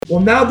Well,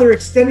 now they're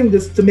extending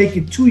this to make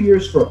it 2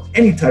 years for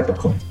any type of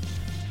claim.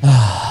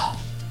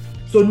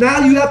 So now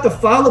you have to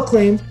file a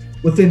claim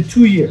within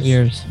 2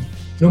 years.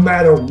 No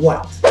matter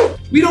what.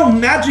 We don't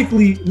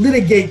magically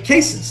litigate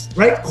cases,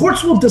 right?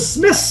 Courts will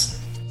dismiss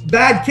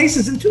bad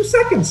cases in 2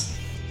 seconds.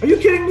 Are you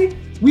kidding me?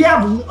 We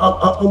have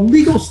a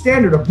legal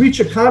standard of breach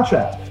of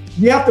contract.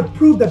 We have to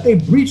prove that they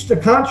breached the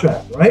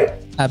contract, right?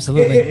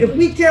 Absolutely. If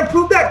we can't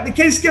prove that, the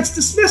case gets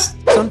dismissed.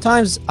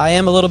 Sometimes I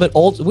am a little bit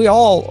old. We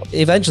all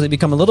eventually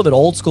become a little bit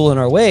old school in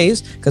our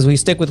ways because we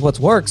stick with what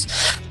works.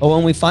 But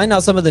when we find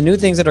out some of the new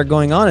things that are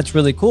going on, it's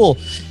really cool.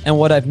 And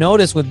what I've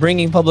noticed with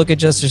bringing public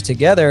adjusters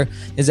together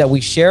is that we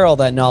share all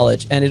that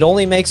knowledge, and it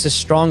only makes us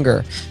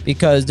stronger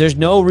because there's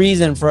no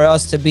reason for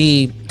us to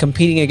be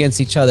competing against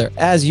each other.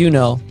 As you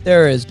know,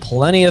 there is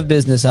plenty of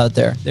business out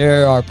there.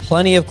 There are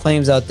plenty of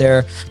claims out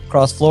there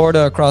across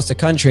Florida, across the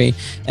country,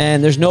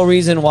 and there's no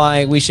reason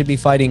why we should be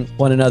fighting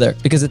one another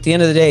because at the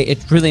end of the day,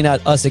 it's really not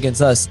us against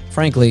us.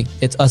 Frankly,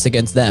 it's us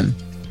against them.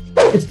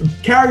 It's the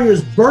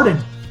carrier's burden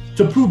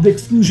to prove the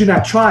exclusion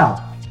at trial,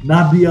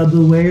 not the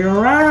other way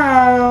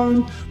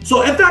around.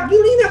 So in fact, you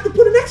don't even have to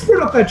put an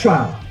expert up at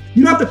trial.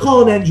 You don't have to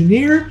call an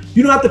engineer.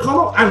 You don't have to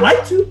call, I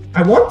like to,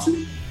 I want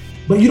to,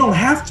 but you don't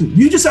have to.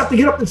 You just have to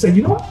get up and say,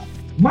 you know what?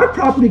 My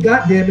property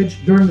got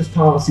damaged during this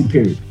policy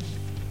period.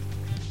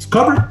 It's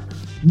covered.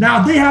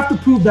 Now they have to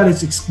prove that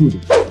it's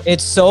excluded.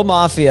 It's so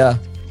mafia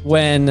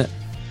when,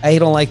 I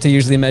don't like to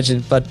usually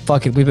mention, but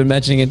fuck it, we've been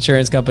mentioning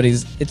insurance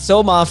companies. It's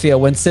so mafia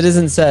when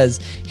Citizens says,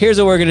 here's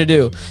what we're gonna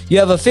do. You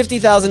have a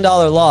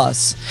 $50,000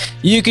 loss.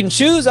 You can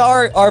choose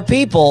our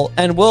people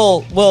and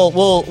we'll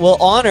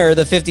honor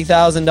the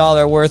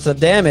 $50,000 worth of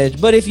damage.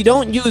 But if you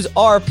don't use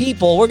our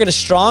people, we're gonna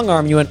strong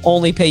arm you and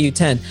only pay you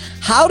 10.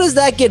 How does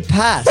that get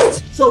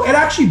passed? So it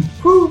actually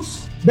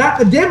proves that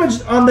the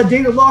damage on the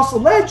date of loss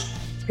alleged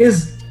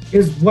is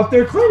what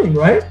they're claiming,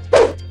 right?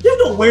 There's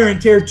no wear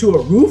and tear to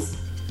a roof.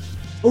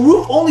 A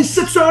roof only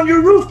sits on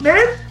your roof,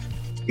 man.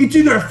 It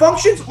either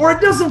functions or it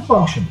doesn't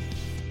function.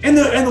 And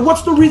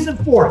what's the reason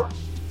for it?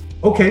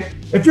 Okay,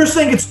 if you're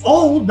saying it's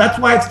old, that's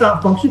why it's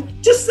not functioning,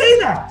 just say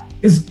that.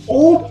 Is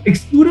old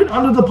excluded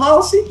under the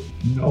policy?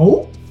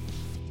 No.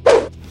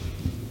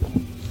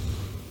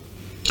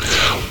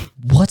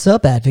 What's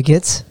up,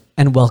 advocates?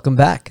 And welcome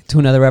back to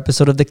another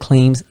episode of the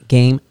Claims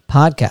Game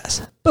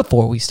Podcast.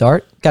 Before we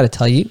start, got to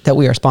tell you that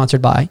we are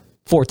sponsored by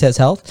Fortes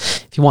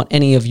Health. If you want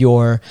any of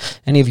your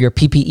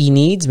PPE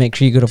needs, make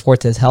sure you go to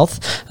Fortes Health.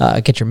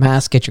 Get your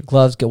mask, get your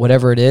gloves, get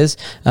whatever it is.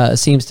 It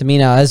seems to me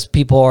now, as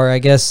people are, I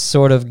guess,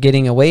 sort of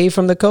getting away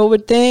from the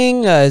COVID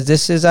thing,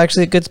 this is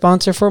actually a good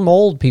sponsor for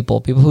mold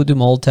people who do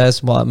mold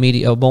tests, mold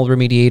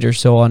remediators,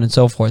 so on and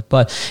so forth.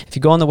 But if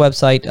you go on the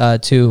website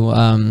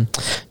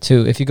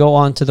if you go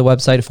on to the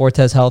website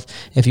Fortes Health,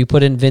 if you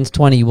put in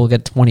Vince20, you will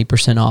get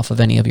 20% off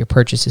of any of your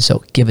purchases.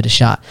 So give it a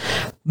shot.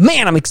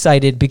 Man, I'm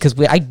excited because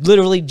I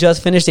literally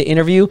just finished the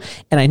interview,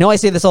 and I know I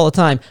say this all the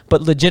time,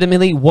 but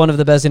legitimately one of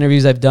the best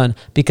interviews I've done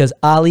because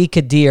Ali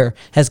Kadir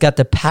has got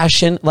the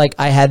passion like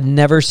I had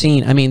never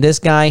seen. I mean, this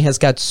guy has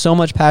got so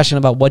much passion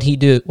about what he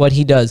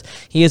does.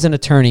 He is an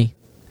attorney.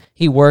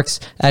 He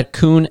works at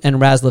Kuhn and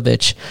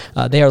Raslovich.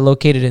 They are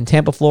located in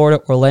Tampa, Florida,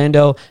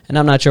 Orlando, and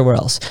I'm not sure where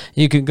else.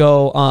 You can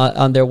go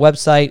on their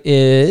website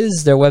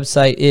is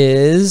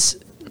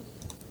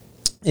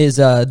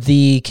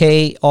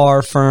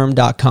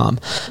thekrfirm.com.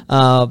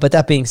 But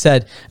that being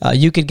said,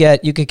 you could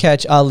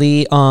catch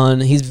Ali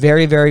on, he's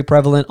very, very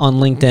prevalent on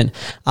LinkedIn.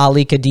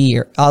 Ali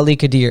Kadir,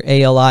 ALIKADIR.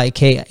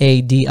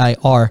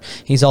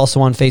 He's also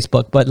on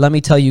Facebook. But let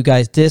me tell you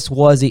guys, this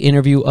was the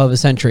interview of a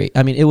century.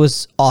 I mean, it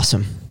was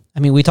awesome. I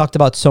mean, we talked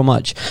about so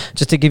much.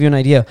 Just to give you an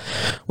idea,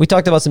 we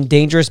talked about some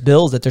dangerous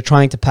bills that they're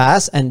trying to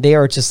pass, and they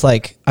are just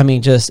like, I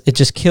mean, it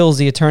just kills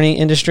the attorney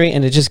industry,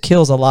 and it just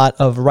kills a lot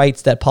of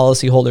rights that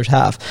policyholders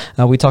have.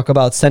 We talk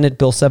about Senate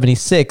Bill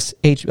 76,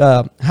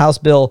 House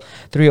Bill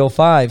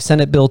 305,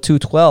 Senate Bill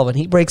 212, and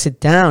he breaks it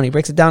down. He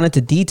breaks it down into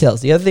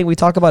details. The other thing we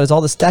talk about is all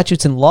the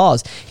statutes and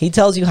laws. He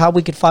tells you how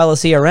we could file a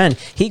CRN.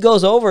 He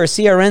goes over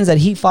CRNs that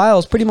he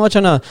files pretty much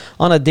on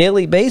a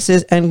daily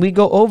basis, and we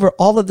go over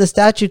all of the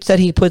statutes that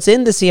he puts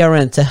in the CRN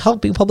to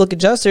help you public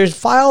adjusters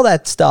file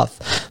that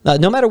stuff.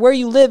 No matter where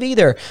you live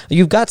either,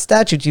 you've got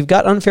statutes, you've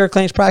got Unfair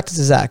Claims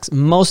Practices Acts,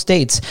 most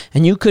states,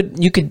 and you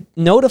could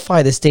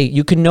notify the state,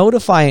 you could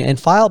notify and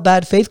file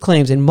bad faith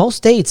claims in most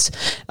states,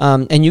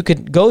 and you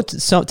could go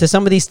to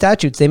some of these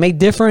statutes. They may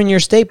differ in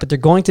your state, but they're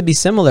going to be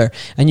similar,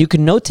 and you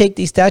can notate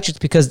these statutes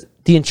because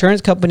the insurance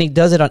company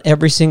does it on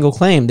every single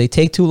claim. They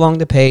take too long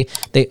to pay.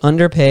 They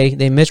underpay.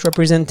 They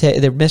misrepresent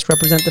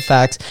the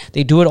facts.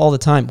 They do it all the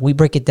time. We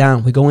break it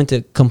down. We go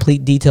into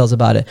complete details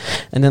about it.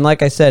 And then,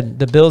 like I said,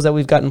 the bills that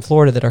we've got in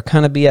Florida that are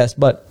kind of BS,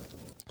 but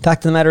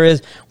Fact of the matter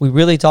is, we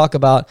really talk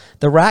about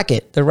the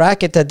racket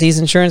that these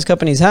insurance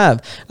companies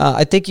have.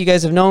 I think you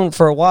guys have known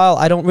for a while,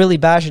 I don't really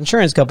bash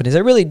insurance companies. I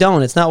really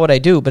don't. It's not what I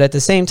do. But at the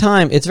same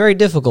time, it's very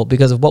difficult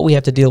because of what we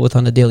have to deal with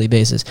on a daily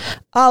basis.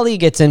 Ali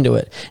gets into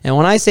it. And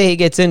when I say he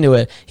gets into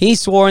it, he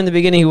swore in the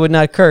beginning he would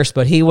not curse,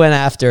 but he went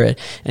after it.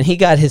 And he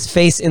got his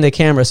face in the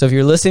camera. So if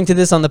you're listening to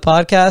this on the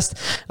podcast,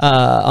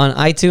 on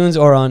iTunes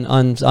or on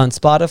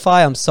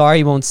Spotify, I'm sorry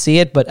you won't see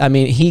it. But I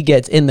mean, he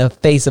gets in the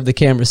face of the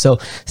camera. So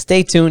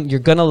stay tuned. You're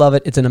going to love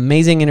it. It's an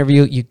amazing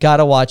interview. You got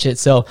to watch it.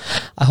 So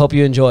I hope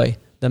you enjoy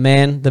the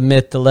man, the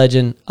myth, the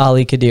legend,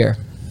 Ali Kadir.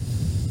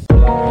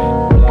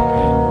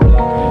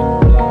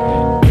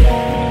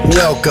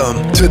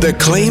 Welcome to the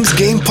Claims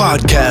Game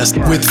Podcast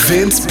with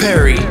Vince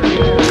Perry.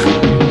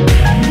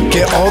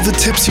 Get all the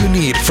tips you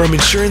need from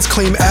insurance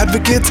claim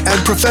advocates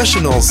and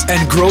professionals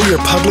and grow your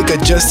public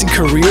adjusting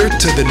career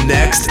to the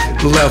next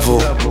level.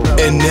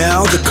 And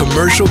now the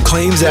commercial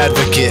claims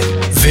advocate,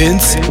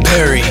 Vince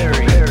Perry.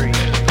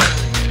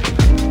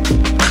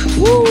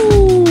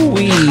 Woo!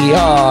 We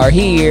are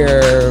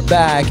here,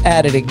 back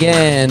at it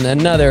again.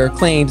 Another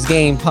Claims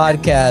Game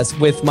podcast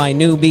with my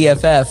new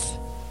BFF,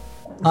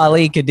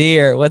 Ali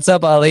Kadir. What's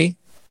up, Ali?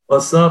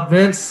 What's up,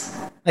 Vince?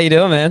 How you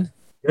doing, man?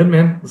 Good,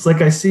 man. It's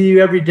like I see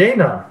you every day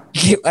now.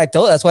 I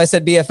told you, that's why I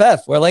said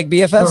BFF. We're like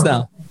BFFs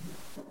now.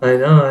 I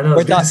know.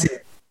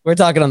 We're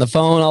talking on the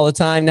phone all the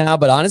time now,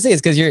 but honestly,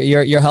 it's because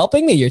you're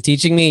helping me. You're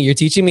teaching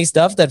me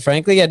stuff that,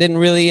 frankly, I didn't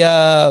really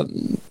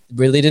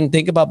didn't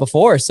think about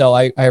before. So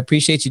I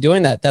appreciate you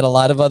doing that. That a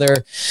lot of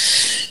other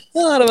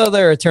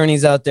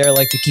attorneys out there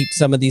like to keep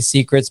some of these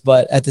secrets,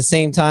 but at the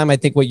same time, I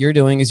think what you're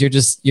doing is you're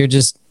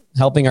just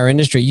helping our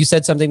industry. You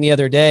said something the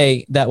other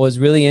day that was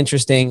really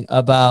interesting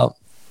about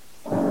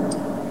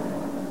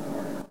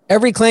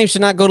every claim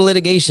should not go to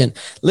litigation.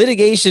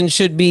 Litigation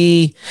should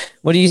be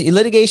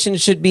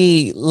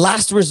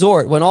last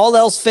resort. When all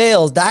else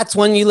fails, that's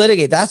when you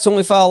litigate. That's when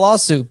we file a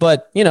lawsuit.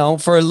 But,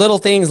 for little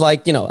things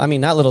like,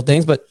 not little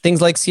things, but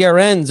things like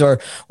CRNs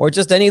or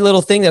just any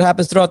little thing that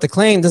happens throughout the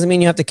claim doesn't mean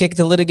you have to kick it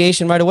to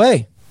litigation right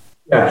away.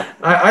 Yeah,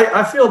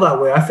 I feel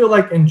that way. I feel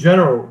like in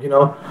general,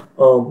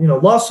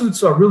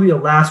 lawsuits are really a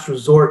last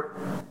resort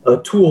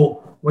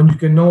tool when you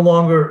can no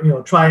longer,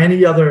 try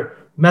any other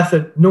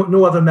method.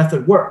 No other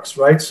method works,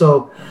 right?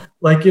 So,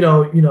 like, you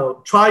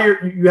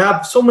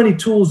have so many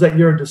tools at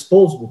your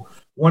disposal.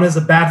 One is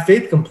a bad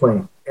faith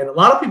complaint, and a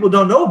lot of people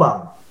don't know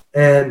about them,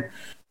 and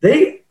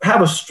they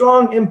have a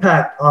strong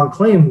impact on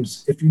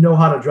claims if you know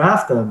how to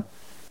draft them,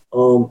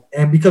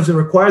 and because it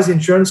requires the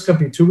insurance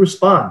company to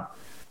respond,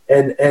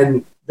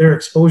 and their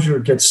exposure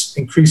gets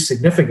increased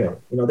significantly.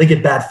 They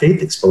get bad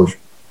faith exposure.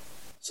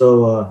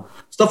 So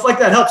stuff like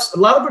that helps. A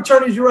lot of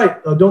attorneys, you're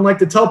right, don't like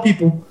to tell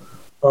people,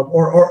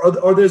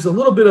 or there's a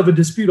little bit of a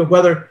dispute of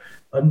whether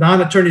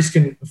non-attorneys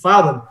can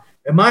file them.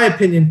 In my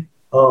opinion,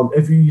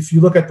 if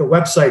you look at the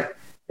website,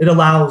 it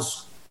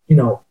allows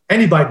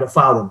anybody to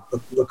file them.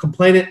 The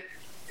complainant,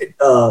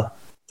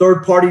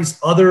 third parties,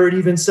 other, it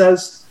even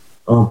says.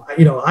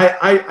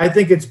 I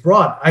think it's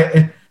broad.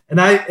 And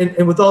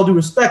with all due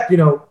respect,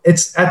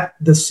 it's at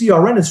the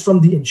CRN is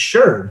from the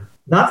insured,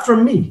 not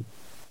from me.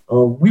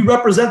 We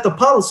represent the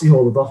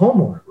policyholder, the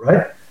homeowner,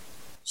 right?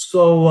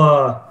 So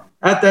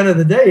at the end of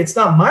the day, it's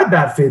not my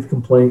bad faith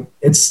complaint.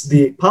 It's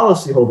the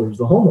policyholders,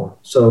 the homeowner.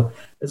 So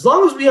as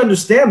long as we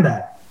understand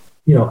that,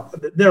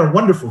 they're a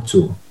wonderful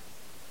tool.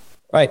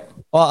 Right.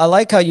 Well, I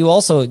like how you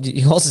also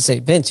say,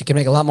 Vince, you can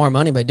make a lot more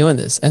money by doing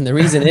this. And the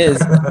reason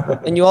is,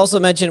 and you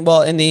also mentioned,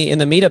 well, in the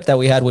meetup that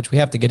we had, which we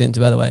have to get into,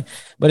 by the way,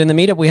 but in the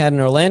meetup we had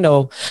in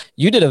Orlando,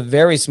 you did a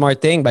very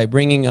smart thing by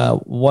bringing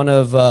one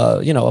of,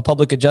 a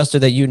public adjuster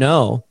that you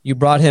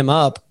brought him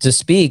up to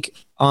speak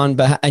on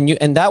behalf,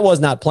 and that was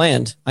not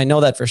planned. I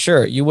know that for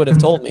sure. You would have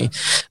told me.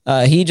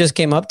 He just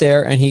came up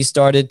there and he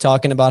started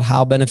talking about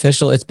how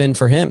beneficial it's been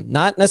for him,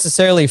 not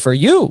necessarily for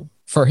you,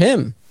 for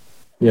him.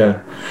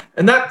 Yeah.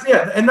 And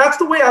that's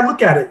the way I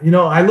look at it.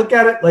 I look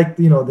at it like,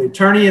 the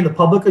attorney and the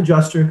public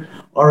adjuster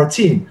are a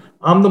team.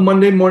 I'm the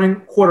Monday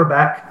morning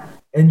quarterback,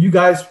 and you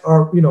guys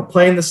are,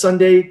 playing the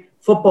Sunday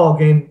football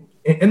game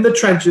in the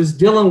trenches,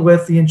 dealing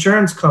with the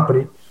insurance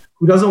company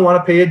who doesn't want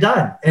to pay a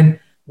dime. And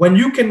when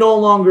you can no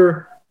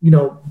longer,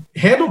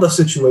 handle the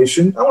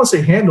situation, I want to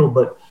say handle,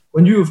 but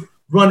when you've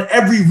run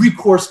every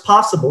recourse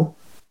possible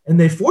and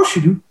they force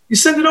you to, you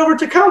send it over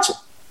to counsel.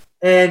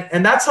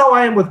 And that's how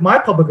I am with my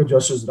public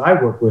adjusters that I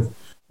work with.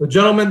 The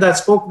gentleman that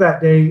spoke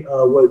that day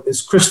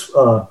is Chris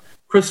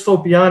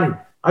Fopiani.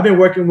 I've been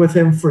working with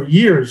him for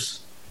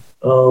years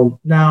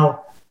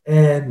now,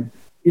 and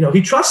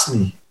he trusts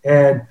me.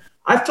 And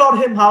I've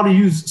taught him how to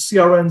use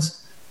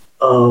CRNs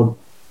or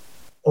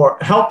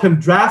help him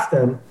draft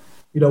them.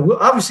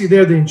 Obviously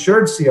they're the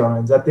insured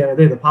CRNs at the end of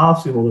the day, the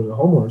policyholders, the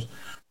homeowners.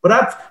 But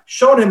I've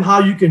shown him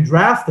how you can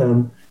draft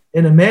them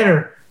in a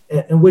manner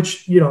in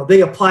which,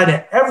 they apply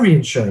to every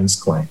insurance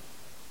claim.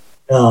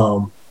 They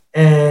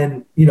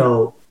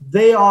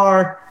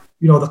are,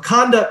 the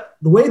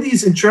conduct, the way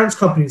these insurance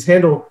companies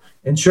handle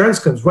insurance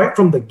claims right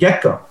from the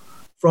get-go,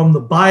 from the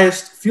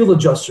biased field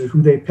adjuster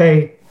who they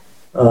pay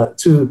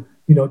to,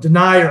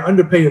 deny or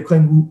underpay your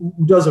claim,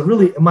 who does a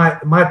really, in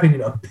my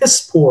opinion, a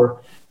piss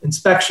poor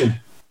inspection.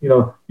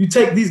 You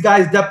take these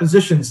guys'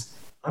 depositions.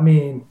 I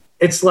mean,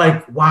 it's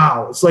like,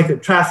 wow, it's like a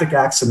traffic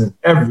accident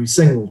every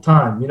single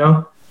time,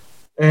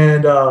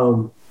 and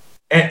all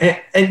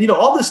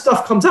this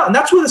stuff comes out, and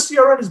that's where the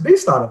CRN is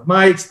based out of.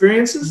 My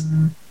experiences,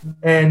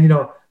 and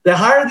they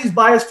hire these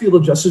bias field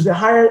adjusters, they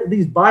hire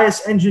these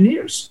bias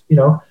engineers,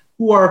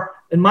 who are,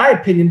 in my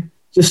opinion,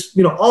 just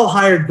all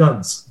hired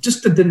guns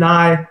just to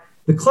deny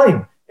the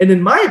claim. And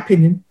in my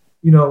opinion,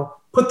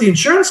 put the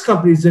insurance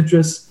company's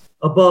interests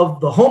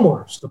above the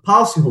homeowners, the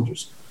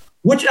policyholders,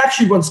 which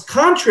actually runs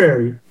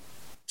contrary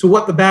to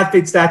what the bad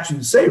faith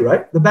statutes say,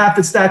 right? The bad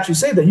faith statutes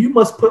say that you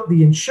must put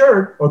the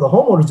insured or the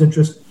homeowner's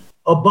interest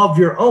above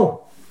your own.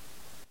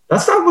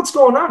 That's not what's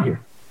going on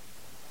here.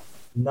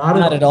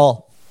 Not at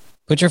all.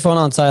 Put your phone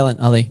on silent,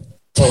 Ali.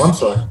 Oh, I'm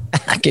sorry.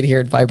 I could hear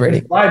it vibrating.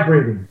 It's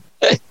vibrating.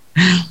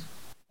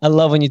 I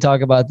love when you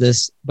talk about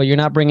this, but you're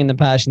not bringing the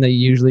passion that you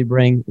usually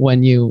bring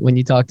when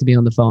you talk to me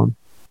on the phone.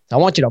 I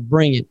want you to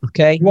bring it,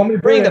 okay? You want me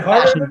to bring the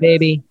passion,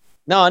 baby?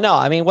 No.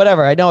 I mean,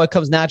 whatever. I know it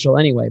comes natural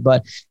anyway,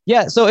 but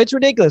yeah. So it's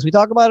ridiculous. We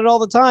talk about it all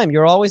the time.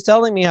 You're always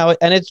telling me how,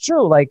 and it's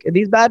true. Like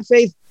these bad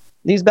faith,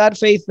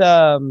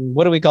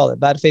 what do we call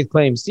it? Bad faith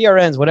claims,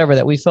 CRNs, whatever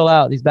that we fill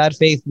out. These bad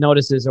faith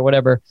notices or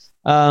whatever.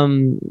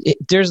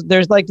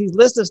 There's like these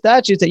lists of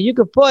statutes that you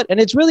could put, and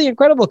it's really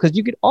incredible because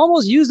you could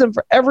almost use them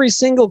for every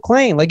single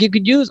claim. Like you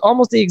could use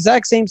almost the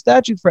exact same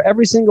statute for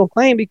every single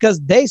claim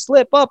because they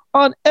slip up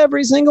on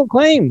every single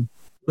claim.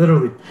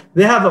 Literally,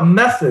 they have a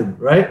method,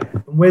 right?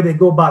 The way they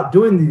go about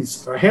doing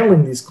these or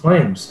handling these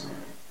claims,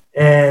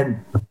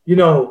 and they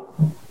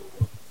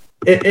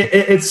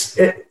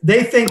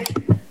think,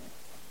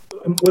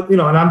 and I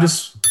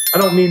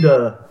don't mean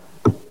to,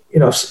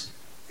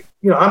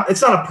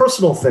 it's not a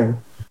personal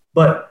thing.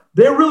 But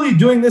they're really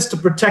doing this to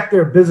protect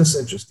their business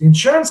interests. The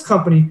insurance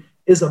company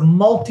is a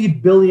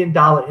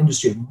multi-billion-dollar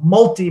industry,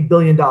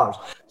 multi-billion dollars,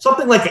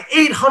 something like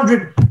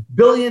 $800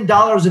 billion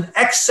in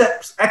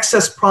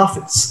excess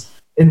profits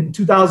in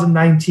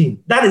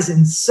 2019. That is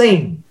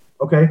insane,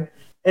 okay?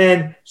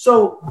 And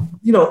so,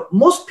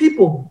 most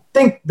people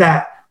think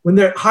that when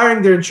they're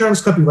hiring their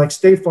insurance company, like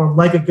State Farm,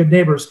 like a good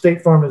neighbor,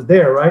 State Farm is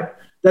there, right?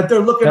 That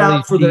they're looking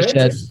out for their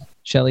interests.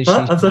 Shelly's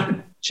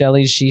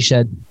She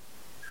Shed.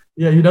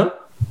 Yeah,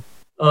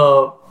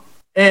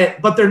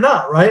 but they're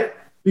not, right?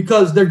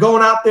 Because they're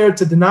going out there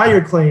to deny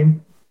your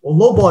claim or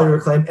lowball your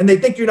claim, and they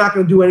think you're not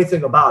going to do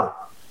anything about it.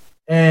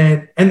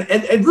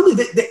 And really,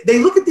 they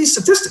look at these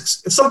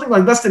statistics. It's something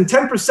like less than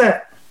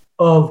 10%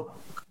 of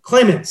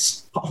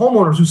claimants,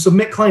 homeowners who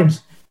submit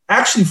claims,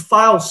 actually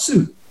file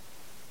suit.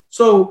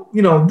 So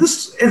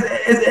this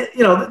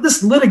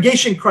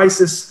litigation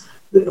crisis,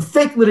 the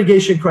fake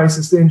litigation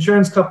crisis, the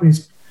insurance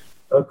companies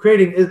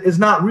creating is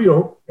not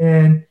real,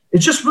 and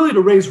it's just really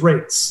to raise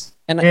rates.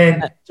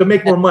 And to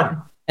make more money.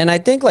 And I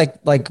think like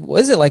what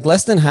is it, like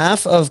less than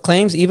half of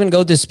claims even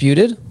go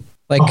disputed?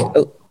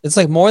 It's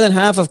like more than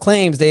half of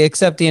claims, they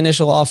accept the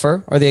initial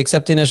offer or they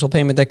accept the initial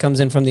payment that comes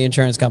in from the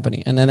insurance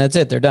company. And then that's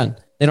it. They're done.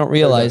 They don't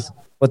realize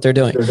what they're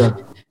doing.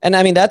 And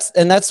I mean, that's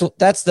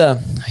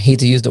the, I hate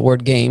to use the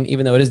word game,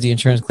 even though it is the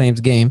insurance claims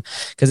game,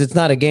 because it's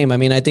not a game. I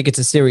mean, I think it's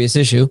a serious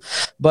issue,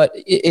 but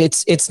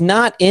it's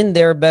not in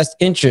their best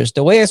interest.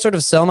 The way I sort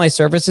of sell my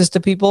services to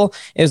people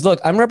is,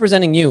 look, I'm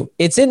representing you.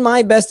 It's in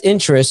my best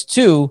interest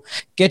to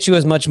get you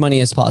as much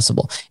money as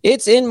possible.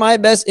 It's in my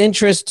best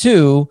interest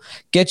to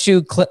get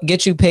you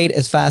paid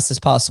as fast as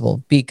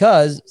possible,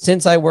 because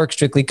since I work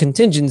strictly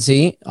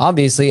contingency,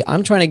 obviously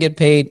I'm trying to get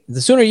paid.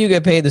 The sooner you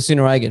get paid, the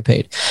sooner I get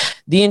paid.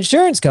 The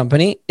insurance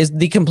company is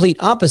the complete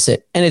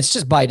opposite. And it's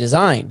just by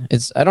design.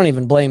 I don't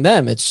even blame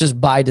them. It's just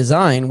by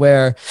design,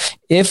 where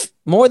if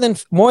more than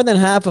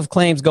half of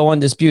claims go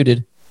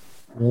undisputed,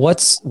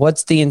 what's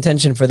the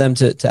intention for them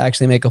to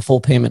actually make a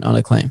full payment on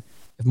a claim?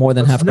 If more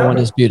than half go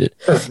undisputed.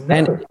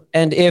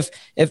 And if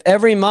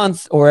every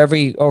month or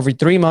every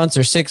 3 months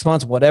or 6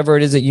 months, whatever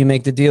it is that you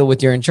make the deal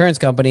with your insurance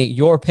company,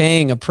 you're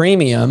paying a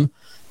premium.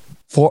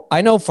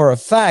 I know for a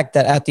fact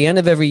that at the end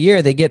of every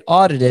year, they get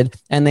audited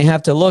and they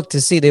have to look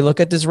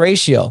at this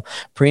ratio: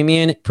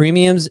 premium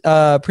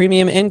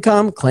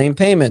income, claim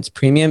payments,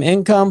 premium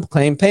income,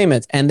 claim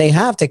payments. And they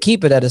have to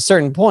keep it at a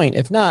certain point.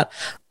 If not,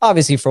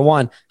 obviously for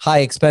one, high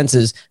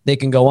expenses, they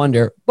can go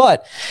under.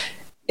 But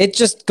it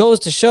just goes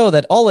to show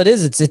that all it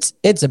is,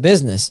 it's a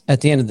business at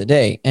the end of the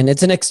day. And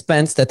it's an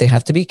expense that they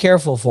have to be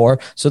careful for.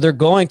 So they're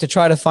going to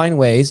try to find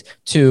ways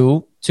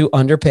to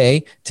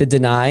underpay, to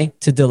deny,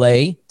 to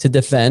delay, to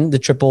defend the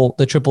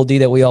triple D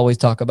that we always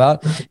talk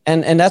about.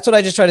 And that's what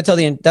I just try to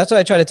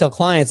tell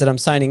clients that I'm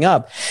signing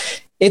up.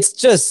 It's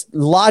just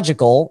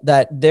logical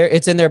that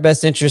it's in their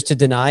best interest to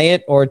deny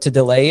it or to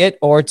delay it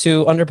or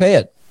to underpay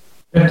it.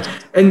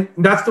 And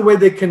that's the way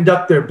they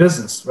conduct their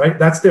business, right?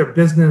 That's their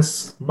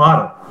business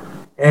model.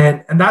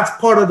 And that's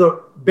part of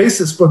the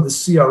basis for the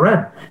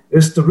CRN,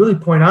 is to really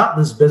point out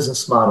this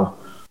business model.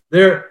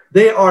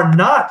 They are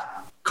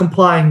not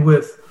complying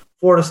with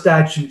Florida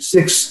Statute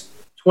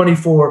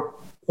 624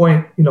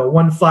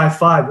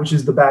 155, which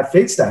is the bad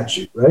faith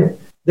statute, right?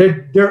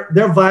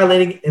 They're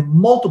violating it in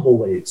multiple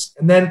ways.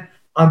 And then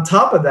on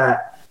top of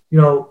that,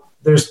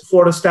 there's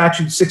Florida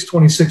statute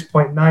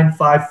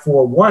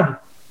 626.9541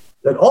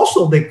 that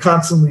also they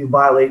constantly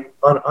violate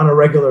on a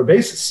regular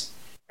basis.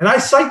 And I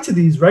cite to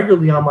these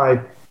regularly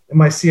in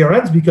my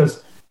CRNs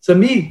because to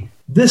me,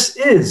 this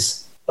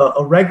is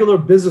a regular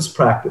business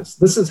practice.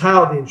 This is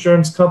how the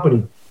insurance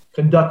company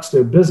conducts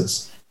their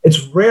business.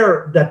 It's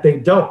rare that they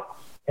don't.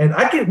 And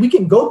we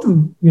can go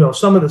through,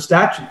 some of the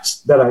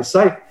statutes that I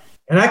cite,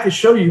 and I can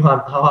show you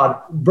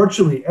how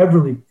virtually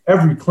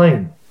every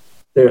claim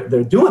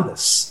they're doing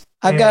this.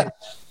 I've got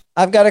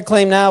a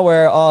claim now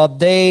where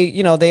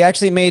they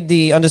actually made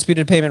the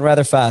undisputed payment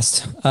rather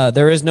fast.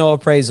 There is no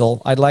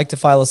appraisal. I'd like to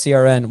file a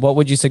CRN. What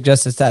would you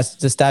suggest is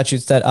the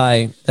statutes that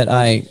I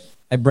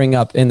bring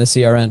up in the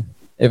CRN?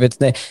 If it's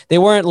they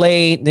weren't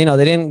late, they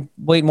didn't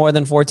wait more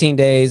than 14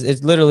 days.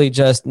 It's literally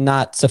just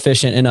not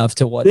sufficient enough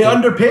to what they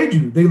underpaid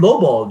you. They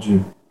lowballed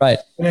you. Right.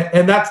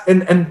 And that's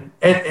and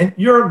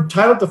you're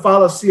entitled to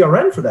file a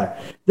CRN for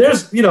that.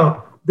 There's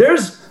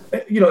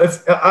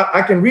if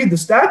I can read the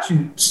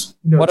statutes.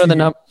 What are the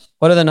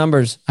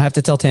numbers? I have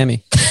to tell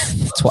Tammy.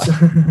 That's why.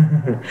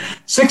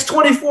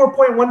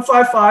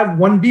 624.155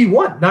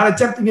 1B1, not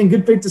attempting in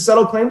good faith to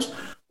settle claims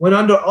when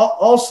under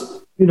all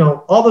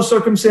the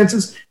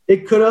circumstances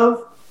it could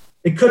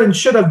and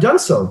should have done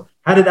so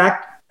had it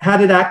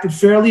acted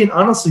fairly and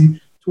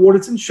honestly toward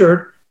its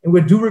insured and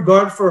with due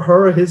regard for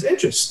her or his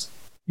interest.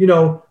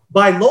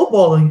 By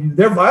lowballing you,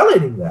 they're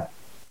violating that.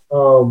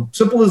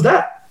 Simple as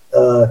that.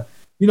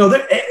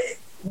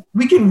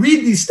 We can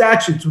read these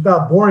statutes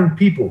without boring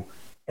people,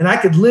 and I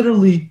could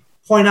literally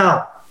point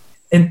out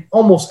in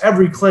almost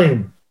every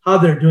claim how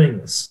they're doing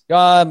this.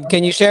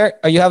 Can you share?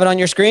 Are you have it on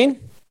your screen?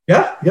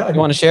 Yeah. You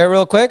want to share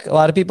real quick? A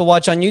lot of people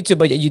watch on YouTube,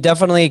 but you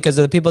definitely, because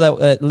of the people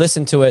that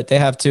listen to it, they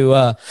have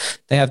to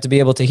be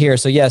able to hear.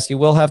 So yes, you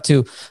will have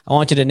to. I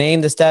want you to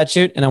name the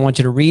statute, and I want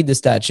you to read the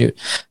statute.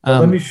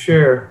 Let me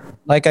share.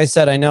 Like I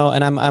said, I know,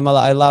 and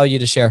I allow you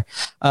to share.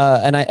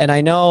 And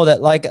I know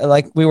that like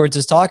we were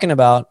just talking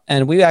about,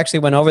 and we actually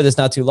went over this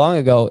not too long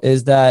ago,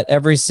 is that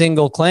every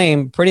single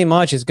claim pretty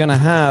much is going to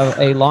have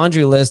a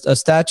laundry list of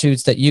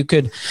statutes that you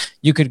could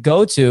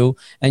go to,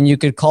 and you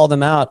could call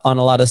them out on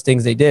a lot of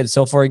things they did.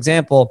 So for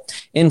example,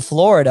 in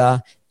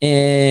Florida,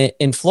 they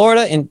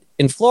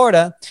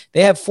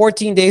have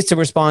 14 days to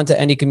respond to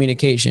any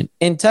communication.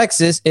 In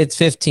Texas, it's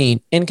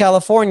 15. In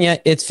California,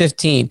 it's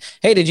 15.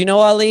 Hey, did you know,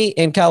 Ali,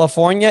 in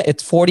California,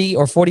 it's 40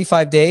 or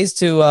 45 days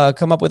to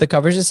come up with a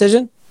coverage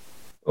decision?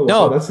 Oh,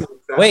 no, wow,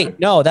 wait,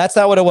 no, that's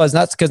not what it was.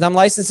 That's because I'm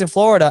licensed in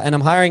Florida and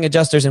I'm hiring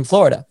adjusters in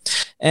Florida.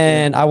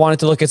 And I wanted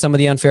to look at some of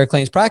the Unfair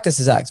Claims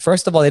Practices Act.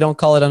 First of all, they don't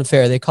call it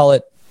unfair. They call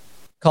it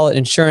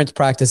Insurance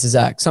Practices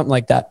Act, something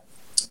like that.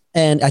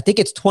 And I think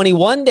it's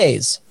 21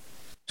 days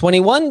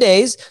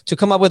to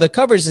come up with a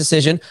coverage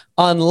decision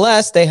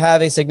unless they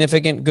have a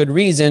significant good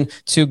reason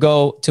to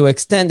go to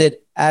extend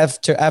it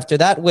after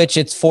that, which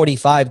it's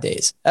 45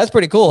 days. That's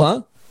pretty cool,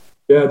 huh?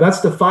 Yeah,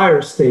 that's the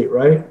fire state,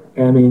 right?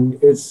 I mean,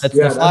 that's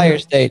the fire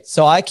state.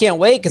 So I can't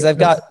wait because I've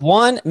got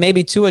one,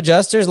 maybe two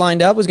adjusters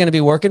lined up who's going to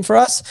be working for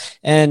us.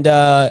 And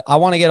I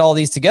want to get all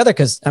these together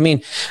because, I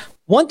mean,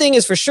 one thing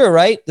is for sure,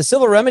 right? The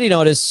civil remedy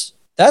notice,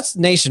 that's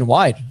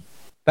nationwide.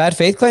 Bad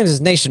faith claims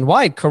is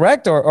nationwide,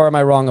 correct? Or am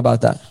I wrong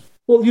about that?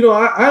 Well,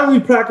 I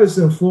only practice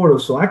in Florida,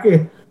 so I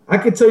could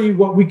tell you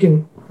what we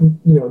can,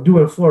 do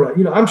in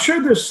Florida. I'm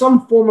sure there's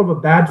some form of a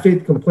bad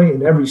faith complaint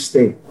in every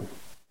state.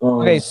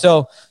 Okay,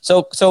 so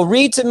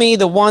read to me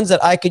the ones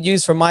that I could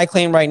use for my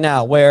claim right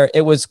now, where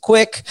it was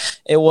quick.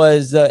 It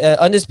was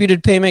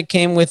undisputed payment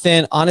came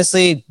within,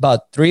 honestly,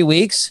 about 3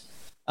 weeks,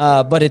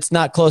 but it's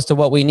not close to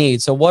what we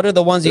need. So what are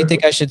the ones you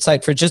think I should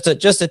cite for just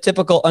a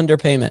typical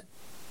underpayment?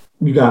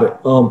 You got it.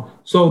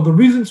 So the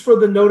reasons for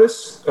the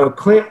notice,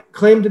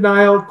 claim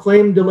denial,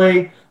 claim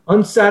delay,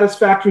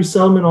 unsatisfactory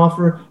settlement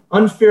offer,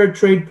 unfair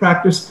trade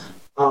practice.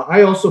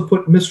 I also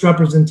put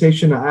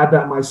misrepresentation. I add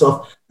that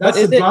myself.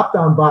 That's the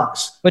drop-down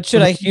box. But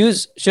should I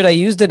use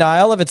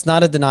denial if it's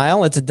not a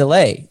denial? It's a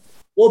delay.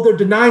 Well, they're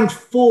denying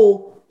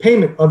full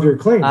payment of your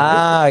claim.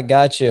 Ah, right?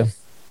 Got you.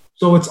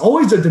 So it's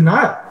always a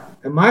denial,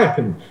 in my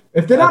opinion.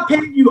 If they're not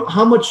paying you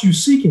how much you're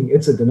seeking,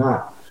 it's a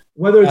denial.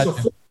 Whether it's a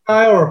full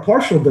denial or a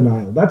partial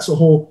denial, that's the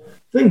whole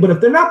thing. But if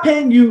they're not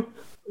paying you,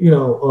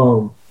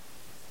 the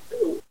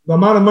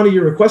amount of money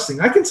you're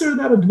requesting, I consider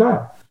that a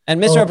denial. And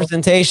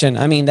misrepresentation,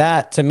 I mean,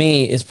 that to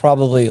me is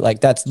probably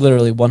that's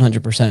literally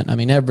 100%. I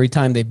mean, every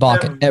time they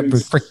balk at every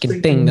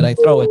freaking thing that I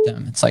throw at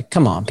them, it's like,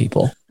 come on,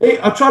 people. Hey,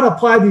 I try to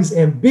apply these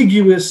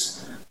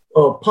ambiguous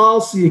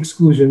policy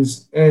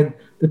exclusions and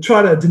to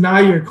try to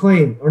deny your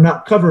claim or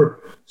not cover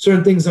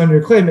certain things on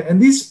your claim.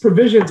 And these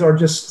provisions are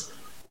just,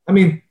 I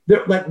mean,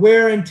 they're like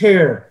wear and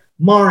tear,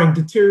 marring,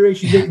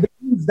 deterioration. They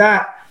use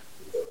that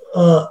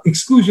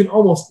exclusion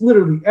almost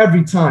literally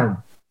every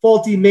time.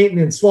 Faulty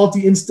maintenance,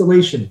 faulty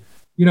installation.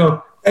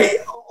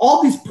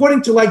 All these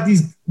pointing to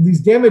these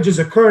damages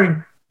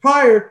occurring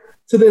prior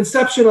to the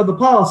inception of the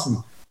policy.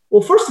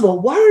 Well, first of all,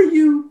 why are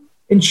you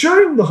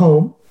insuring the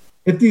home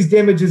if these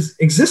damages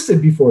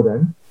existed before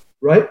then,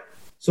 right?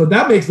 So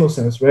that makes no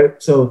sense,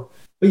 right? So,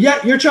 but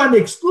yet you're trying to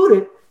exclude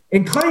it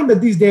and claim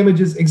that these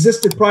damages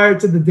existed prior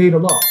to the date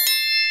of loss.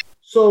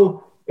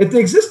 So if they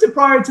existed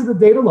prior to the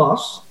date of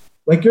loss,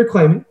 like you're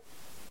claiming,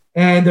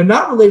 and they're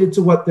not related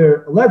to what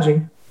they're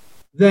alleging,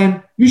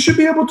 then you should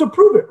be able to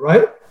prove it,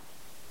 right?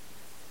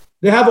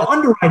 They have an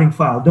underwriting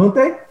file, don't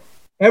they?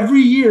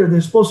 Every year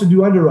they're supposed to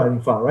do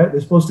underwriting file, right?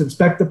 They're supposed to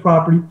inspect the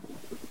property.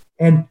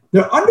 And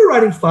their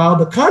underwriting file,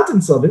 the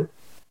contents of it,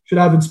 should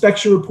have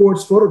inspection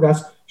reports,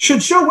 photographs,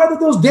 should show whether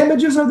those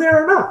damages are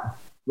there or not,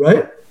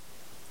 right?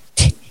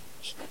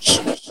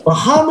 But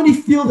how many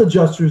field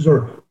adjusters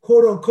or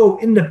quote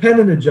unquote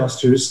independent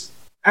adjusters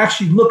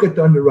actually look at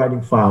the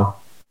underwriting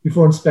file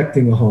before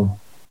inspecting a home?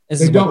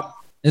 They don't.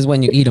 Is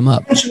when you eat them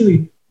up.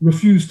 Essentially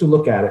refuse to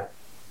look at it.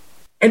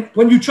 And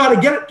when you try to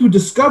get it through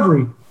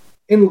discovery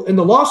in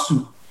the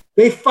lawsuit,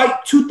 they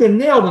fight tooth and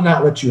nail to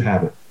not let you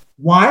have it.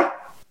 Why?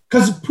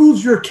 Because it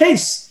proves your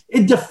case.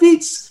 It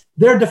defeats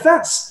their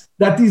defense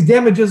that these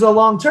damages are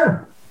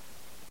long-term.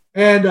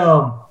 And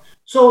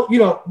so,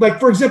 like,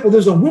 for example,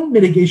 there's a wind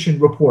mitigation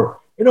report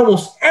in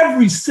almost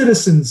every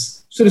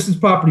citizen's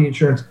property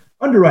insurance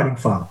underwriting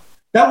file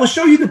that will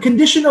show you the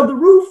condition of the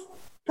roof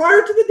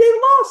prior to the date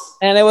of loss.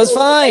 And it was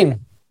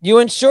fine. You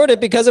insured it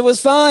because it was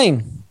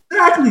fine.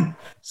 Exactly.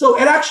 So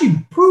it actually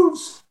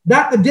proves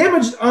that the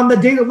damage on the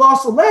date of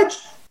loss alleged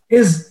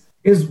is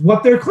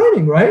what they're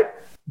claiming, right?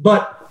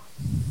 But,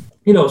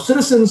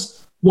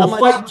 citizens will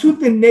fight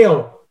tooth and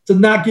nail to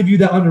not give you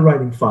that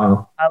underwriting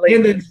file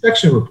and the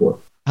inspection report.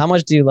 How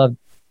much do you love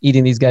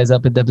eating these guys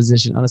up in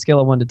deposition on a scale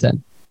of 1 to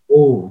 10?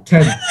 Oh,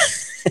 10.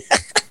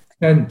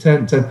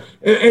 10.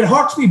 It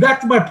harks me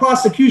back to my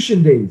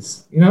prosecution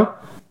days,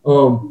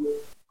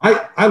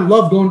 I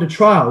love going to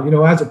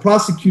trial. As a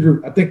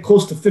prosecutor, I think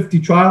close to 50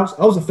 trials.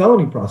 I was a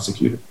felony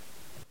prosecutor.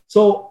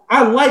 So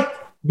I like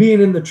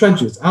being in the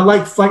trenches. I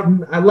like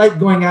fighting. I like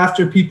going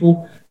after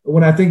people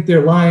when I think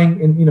they're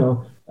lying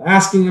and,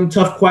 asking them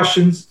tough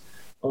questions.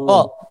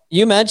 Well,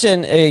 you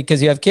mentioned,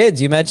 because you have kids,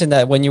 you mentioned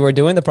that when you were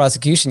doing the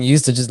prosecution, you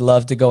used to just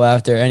love to go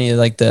after any of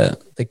like the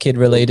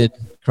kid-related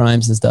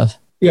crimes and stuff.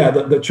 Yeah,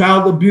 the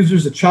child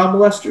abusers, the child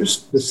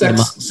molesters, the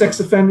sex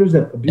offenders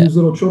that abuse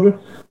little children.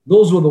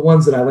 Those were the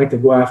ones that I like to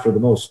go after the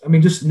most. I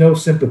mean, just no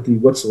sympathy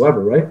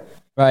whatsoever, right?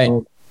 Right.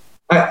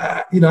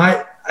 I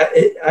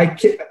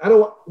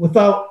don't,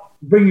 without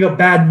bringing up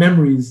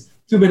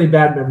too many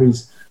bad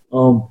memories.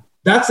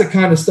 That's the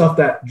kind of stuff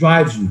that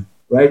drives you,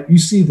 right? You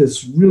see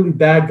this really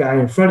bad guy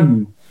in front of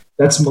you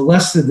that's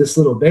molested this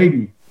little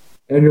baby,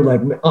 and you're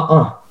like,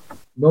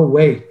 no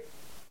way.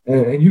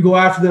 And you go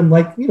after them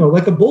like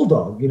a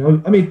bulldog,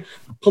 I mean,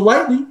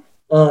 politely,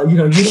 you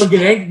don't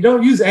get angry. You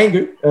don't use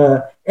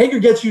anger. Anger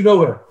gets you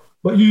nowhere,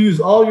 but you use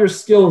all your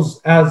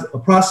skills as a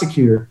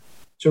prosecutor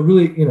to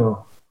really,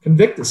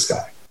 convict this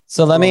guy.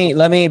 So let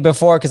me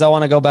before, because I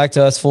want to go back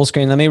to us full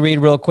screen. Let me read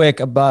real quick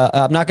about.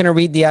 I'm not going to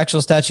read the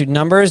actual statute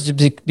numbers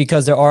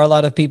because there are a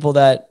lot of people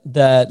that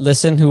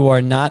listen who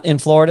are not in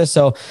Florida.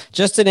 So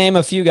just to name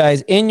a few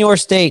guys in your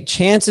state,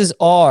 chances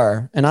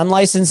are, and I'm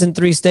licensed in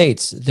 3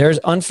 states. There's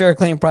Unfair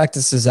Claim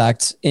Practices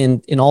Act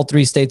in all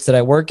 3 states that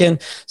I work in.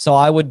 So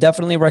I would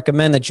definitely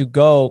recommend that you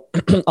go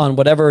on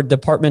whatever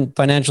Department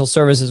Financial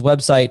Services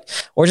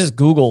website or just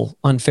Google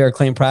Unfair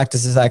Claim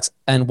Practices Act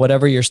and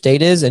whatever your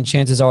state is, and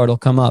chances are it'll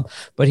come up.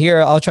 But here,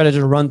 I'll try to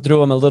just run through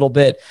them a little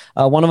bit.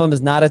 One of them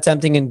is not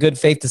attempting in good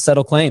faith to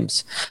settle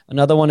claims.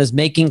 Another one is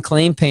making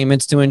claim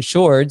payments to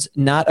insureds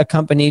not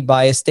accompanied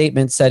by a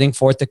statement setting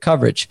forth the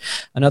coverage.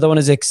 Another one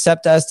is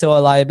except as to a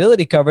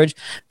liability coverage,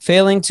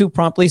 failing to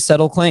promptly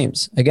settle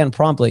claims. Again,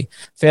 promptly.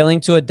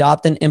 Failing to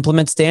adopt and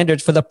implement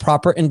standards for the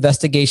proper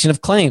investigation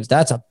of claims.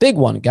 That's a big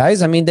one,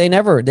 guys. I mean, they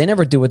never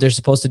do what they're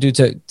supposed to do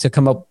to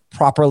come up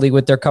properly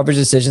with their coverage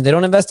decisions. They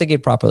don't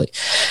investigate properly.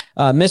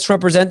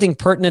 Misrepresenting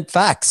pertinent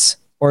facts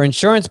or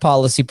insurance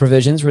policy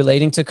provisions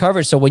relating to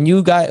coverage. So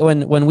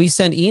when we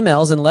send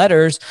emails and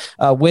letters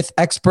with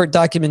expert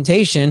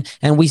documentation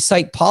and we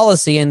cite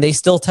policy and they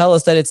still tell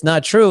us that it's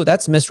not true,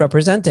 that's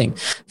misrepresenting.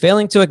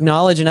 Failing to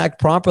acknowledge and act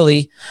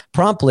promptly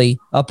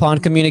upon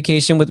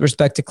communication with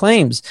respect to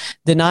claims.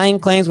 Denying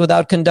claims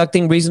without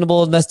conducting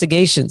reasonable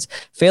investigations.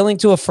 Failing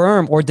to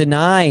affirm or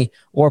deny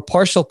or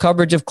partial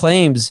coverage of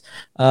claims.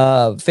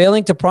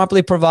 Failing to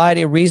promptly provide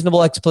a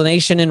reasonable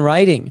explanation in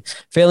writing.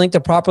 Failing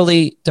to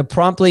promptly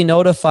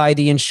notify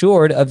the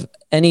insured of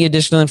any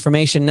additional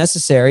information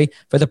necessary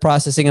for the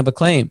processing of a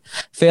claim,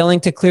 failing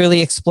to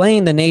clearly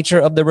explain the nature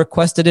of the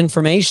requested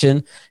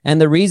information and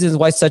the reasons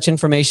why such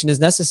information is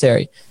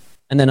necessary,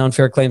 and then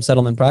unfair claim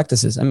settlement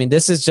practices. I mean,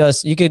 this is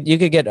just, you could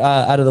get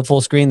out of the full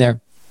screen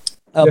there.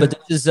 But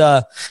this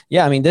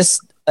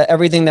is,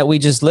 everything that we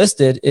just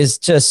listed is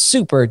just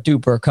super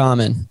duper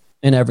common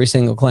in every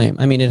single claim.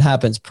 I mean, it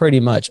happens pretty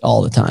much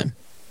all the time.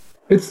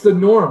 It's the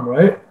norm,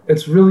 right?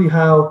 It's really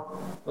how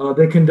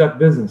they conduct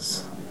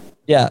business.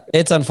 Yeah,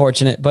 it's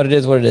unfortunate, but it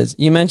is what it is.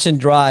 You mentioned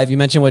drive. You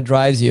mentioned what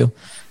drives you.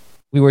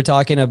 We were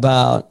talking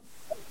about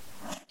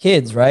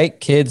kids, right?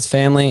 Kids,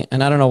 family.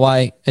 And I don't know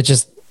why.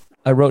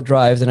 I wrote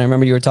drives, and I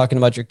remember you were talking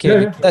about your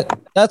kid. Yeah.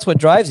 That's what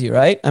drives you,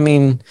 right? I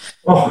mean,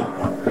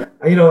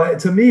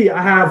 to me,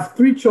 I have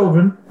 3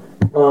 children,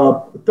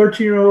 a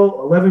 13-year-old,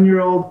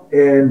 11-year-old,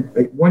 and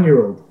a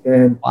 1-year-old.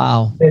 And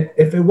wow.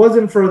 If it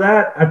wasn't for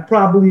that, I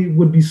probably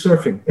would be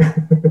surfing.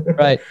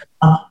 Right.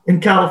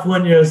 In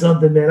California or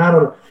something, man. I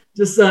don't know.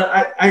 Just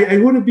I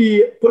wouldn't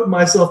be putting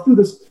myself through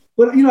this.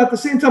 But, at the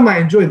same time, I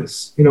enjoy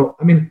this.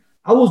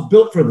 I was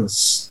built for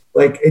this.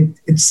 Like,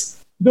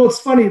 it's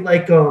funny.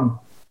 Like,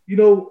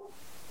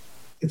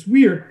 it's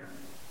weird.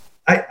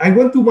 I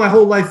went through my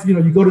whole life,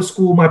 you go to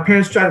school. My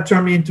parents tried to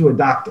turn me into a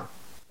doctor.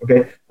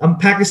 Okay. I'm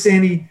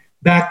Pakistani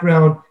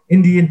background,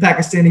 Indian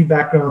Pakistani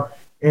background.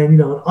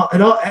 And,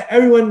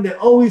 everyone, they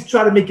always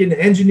try to make it an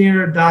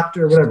engineer,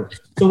 doctor, whatever.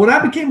 So when I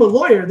became a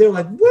lawyer, they were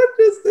like, what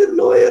is this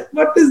lawyer?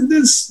 What is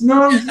this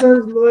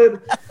nonsense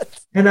lawyer?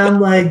 And I'm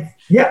like,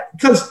 yeah,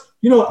 because,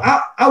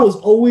 I was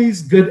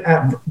always good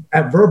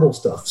at verbal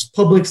stuff,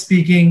 public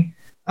speaking.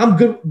 I'm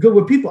good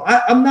with people.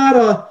 I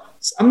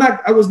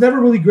was never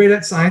really great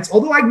at science.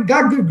 Although I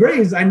got good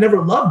grades, I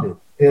never loved it.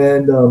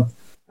 And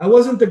I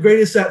wasn't the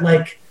greatest at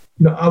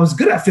I was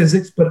good at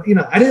physics, but,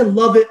 I didn't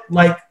love it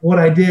like what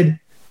I did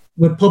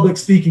with public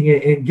speaking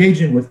and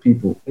engaging with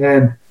people.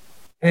 And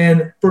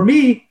for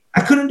me, I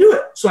couldn't do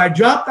it. So I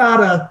dropped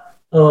out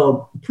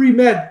of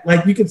pre-med,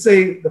 like you could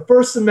say the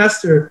first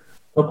semester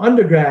of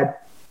undergrad.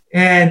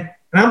 And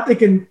I'm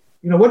thinking,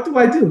 what do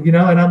I do? And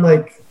I'm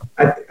like,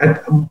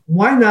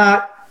 why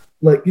not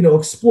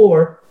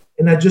explore?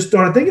 And I just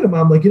started thinking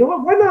about, I'm like, you know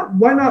what,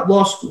 why not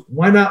law school?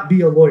 Why not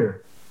be a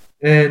lawyer?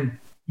 And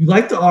you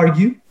like to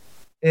argue,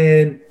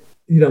 and,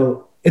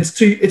 it's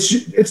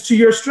to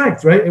your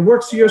strength, right? It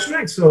works to your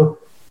strength. So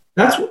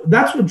that's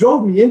what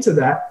drove me into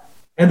that.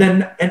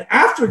 And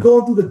after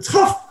going through the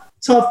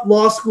tough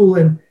law school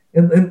and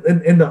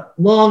the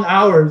long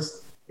hours,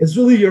 it's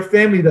really your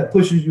family that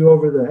pushes you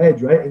over the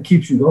edge, right? And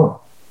keeps you going.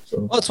 So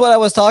well, that's what I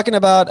was talking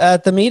about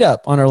at the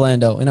meetup on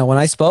Orlando. When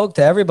I spoke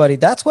to everybody,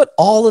 that's what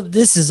all of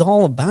this is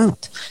all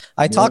about.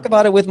 I talk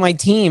about it with my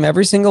team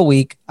every single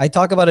week. I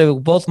talk about it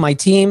with both my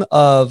team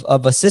of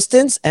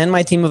assistants and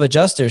my team of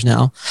adjusters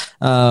now.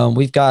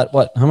 We've got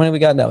how many we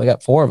got now? We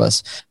got 5 of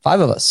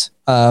us.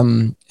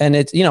 And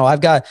it's,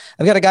 I've got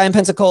a guy in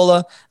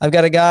Pensacola. I've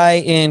got a guy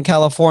in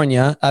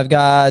California. I've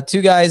got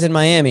 2 guys in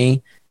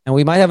Miami. And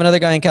we might have another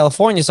guy in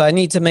California. So I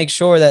need to make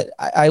sure that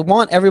I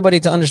want everybody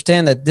to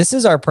understand that this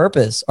is our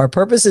purpose. Our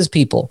purpose is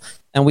people.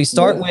 And we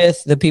start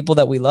with the people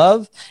that we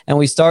love, and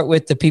we start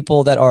with the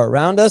people that are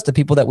around us, the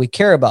people that we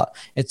care about.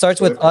 It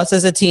starts with us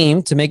as a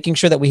team to making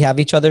sure that we have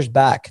each other's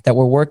back, that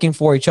we're working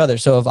for each other.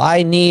 So if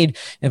I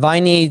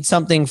need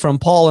something from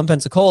Paul in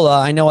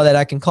Pensacola, I know that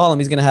I can call him.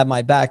 He's going to have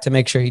my back to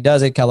make sure he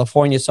does it.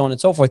 California, so on and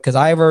so forth, because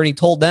I've already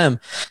told them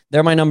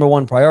they're my number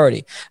one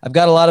priority. I've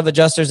got a lot of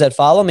adjusters that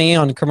follow me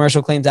on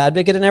Commercial Claims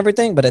Advocate and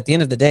everything, but at the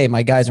end of the day,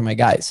 my guys are my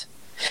guys.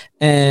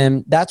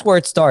 And that's where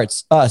it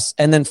starts, us.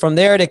 And then from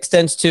there, it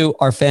extends to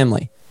our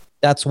family.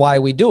 That's why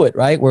we do it,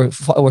 right? We're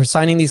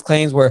signing these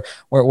claims.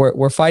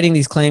 We're fighting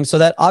these claims so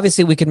that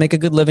obviously we can make a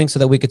good living so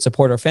that we could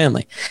support our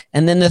family.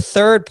 And then the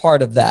third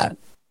part of that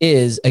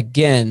is,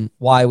 again,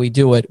 why we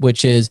do it,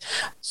 which is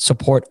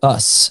support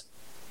us,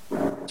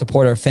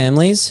 support our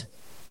families,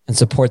 and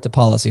support the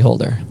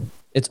policyholder.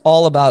 It's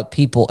all about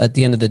people at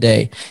the end of the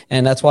day.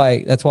 And that's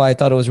why I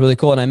thought it was really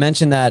cool. And I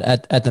mentioned that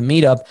at the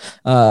meetup.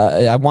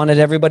 I wanted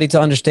everybody to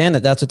understand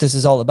that that's what this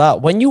is all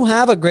about. When you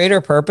have a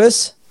greater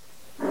purpose,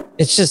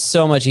 it's just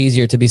so much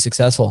easier to be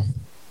successful.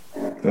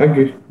 I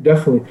agree,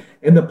 definitely.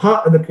 And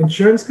the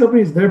insurance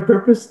companies, their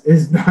purpose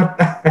is not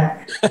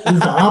that. It's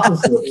the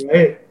opposite,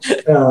 right?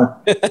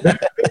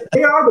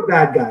 They are the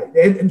bad guy.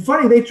 And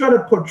funny, they try to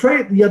portray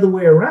it the other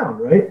way around,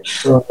 right?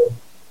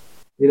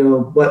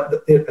 But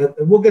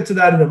we'll get to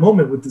that in a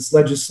moment with this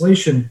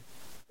legislation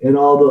and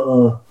all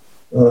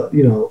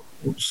the,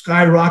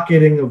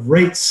 skyrocketing of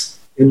rates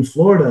in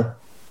Florida.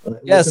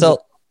 So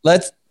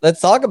let's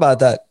talk about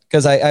that.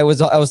 Because I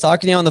was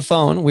talking to you on the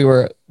phone. We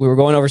were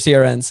going over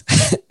CRNs,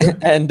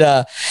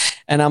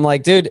 and I'm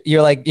like, dude,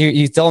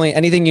 you told me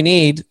anything you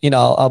need,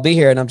 I'll be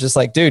here. And I'm just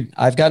like, dude,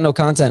 I've got no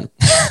content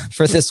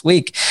for this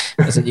week.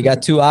 I said, you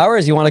got 2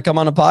 hours? You want to come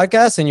on a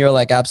podcast? And you're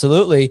like,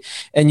 absolutely.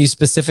 And you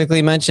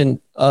specifically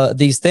mentioned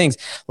these things.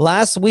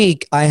 Last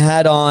week, I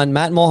had on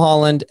Matt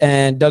Mulholland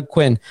and Doug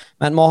Quinn.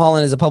 Matt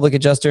Mulholland is a public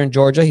adjuster in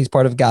Georgia. He's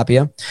part of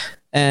GAPIA.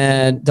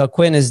 And Doug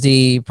Quinn is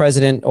the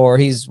president, or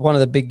he's one of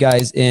the big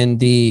guys in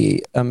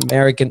the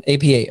American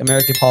APA,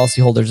 American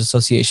Policyholders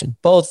Association.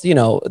 Both,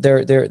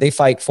 they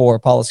fight for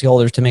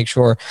policyholders to make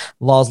sure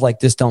laws like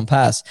this don't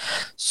pass.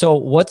 So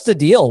what's the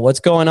deal?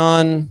 What's going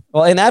on?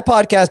 Well, in that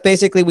podcast,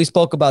 basically we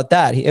spoke about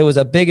that. It was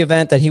a big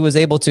event that he was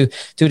able to,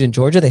 dude, in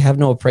Georgia, they have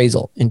no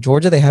appraisal. In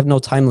Georgia, they have no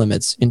time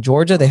limits. In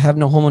Georgia, they have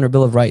no homeowner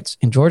bill of rights.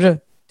 In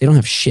Georgia, they don't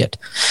have shit.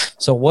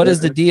 So what is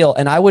the deal?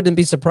 And I wouldn't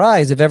be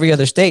surprised if every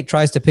other state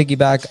tries to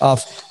piggyback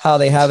off how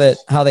they have it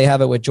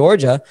with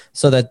Georgia,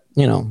 so that,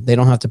 they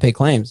don't have to pay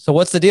claims. So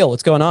what's the deal?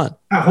 What's going on?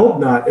 I hope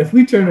not. If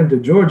we turn into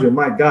Georgia,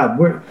 my God,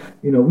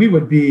 we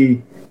would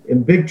be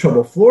in big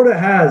trouble. Florida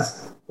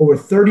has over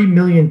 30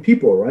 million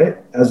people, right,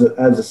 as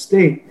a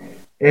state.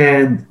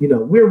 And,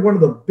 we're one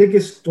of the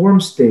biggest storm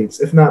states,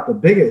 if not the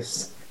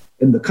biggest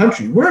in the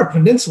country. We're a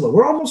peninsula.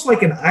 We're almost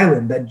like an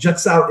island that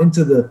juts out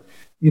into the,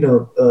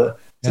 to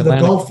the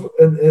Gulf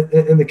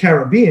and the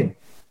Caribbean.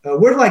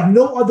 We're like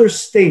no other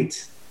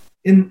state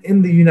in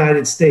the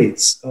United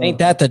States. Ain't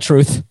that the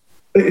truth?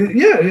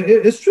 Yeah,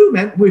 it's true,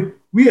 man.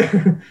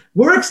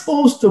 We're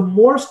exposed to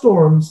more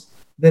storms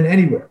than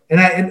anywhere.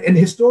 And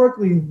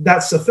historically,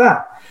 that's a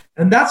fact.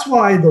 And that's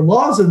why the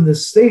laws in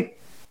this state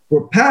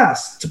were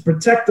passed to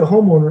protect the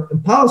homeowner and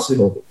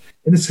policyholder.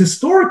 And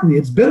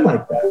it's been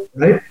like that,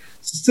 right?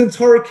 Since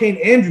Hurricane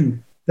Andrew,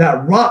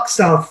 that rocked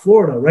South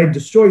Florida, right?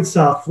 Destroyed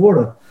South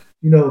Florida.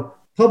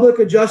 Public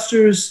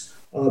adjusters,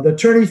 the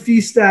attorney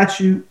fee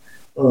statute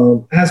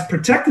has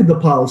protected the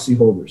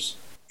policyholders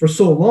for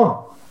so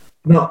long.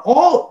 Now,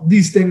 all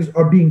these things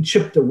are being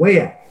chipped away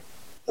at,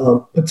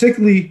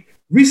 particularly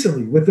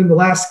recently, within the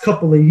last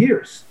couple of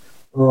years.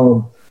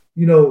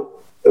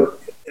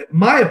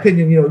 My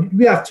opinion,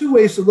 we have two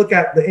ways to look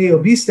at the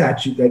AOB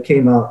statute that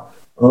came out.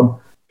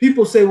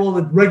 People say, well,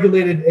 it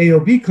regulated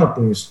AOB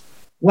companies.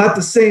 Well, at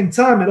the same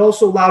time, it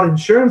also allowed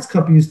insurance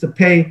companies to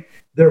pay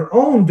their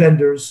own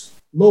vendors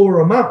lower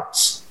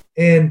amounts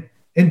and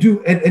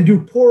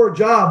do poorer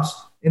jobs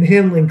in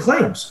handling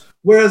claims.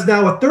 Whereas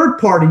now a third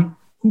party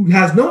who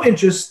has no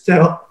interest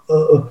to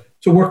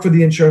work for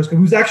the insurance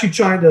company, who's actually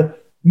trying to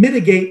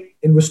mitigate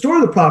and restore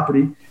the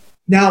property,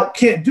 now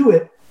can't do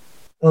it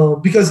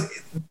because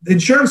the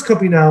insurance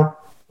company now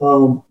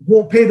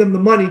won't pay them the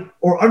money,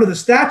 or under the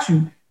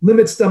statute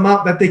limits the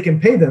amount that they can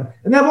pay them.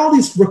 And they have all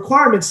these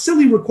requirements,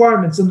 silly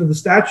requirements under the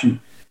statute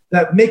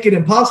that make it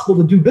impossible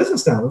to do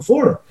business now in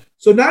Florida.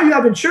 So now you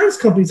have insurance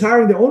companies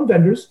hiring their own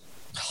vendors,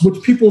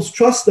 which People's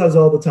Trust does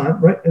all the time,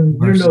 right? And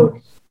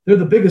they're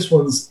the biggest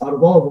ones out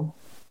of all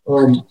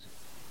of them.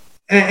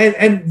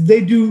 And they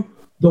do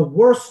the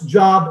worst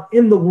job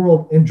in the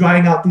world in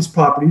drying out these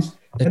properties.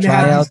 The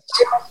tryouts,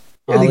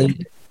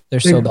 they're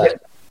so bad.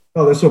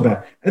 Oh, they're so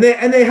bad. And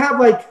they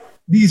have like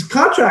these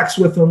contracts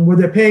with them where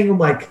they're paying them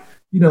like,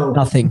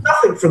 nothing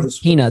for this.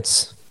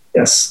 Peanuts.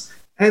 Yes.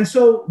 And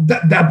so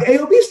that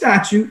AOB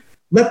statute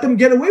let them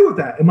get away with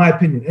that, in my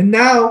opinion. And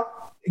now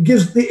it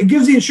gives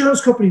the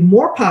insurance company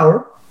more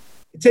power.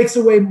 It takes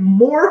away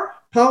more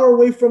power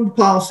away from the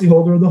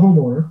policyholder or the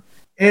homeowner,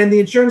 and the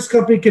insurance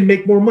company can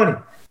make more money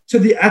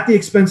at the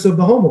expense of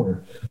the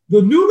homeowner.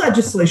 The new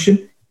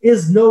legislation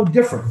is no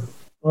different.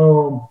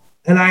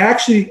 And I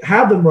actually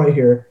have them right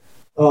here.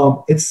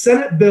 It's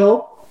Senate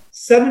Bill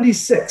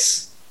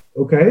 76.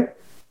 Okay.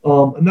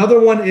 Another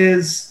one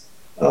is,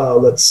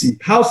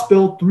 House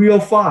Bill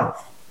 305.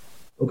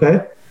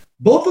 Okay.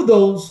 Both of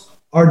those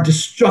are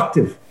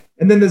destructive.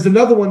 And then there's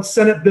another one,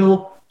 Senate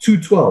Bill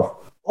 212.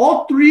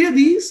 All three of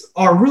these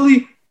are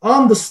really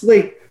on the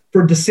slate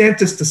for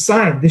DeSantis to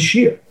sign this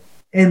year.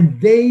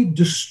 And they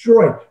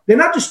destroy. They're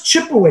not just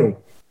chip away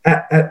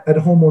at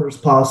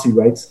homeowners' policy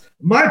rights.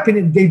 In my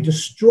opinion, they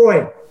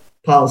destroy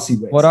policy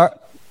rights.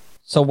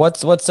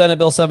 What's Senate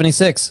Bill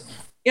 76?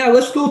 Yeah,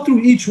 let's go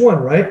through each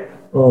one, right?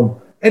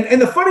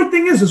 And the funny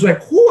thing is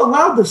like, who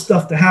allowed this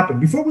stuff to happen?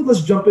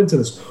 Let's jump into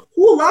this.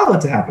 Who allowed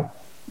it to happen?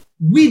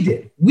 We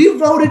did. We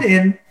voted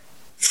in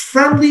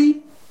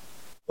friendly,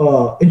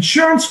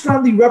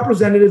 insurance-friendly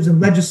representatives and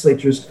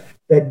legislatures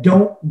that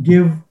don't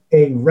give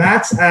a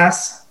rat's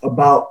ass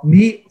about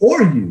me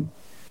or you.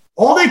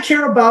 All they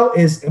care about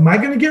is, am I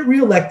going to get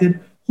reelected?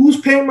 Who's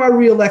paying my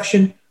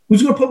reelection?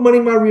 Who's going to put money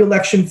in my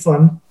reelection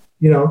fund?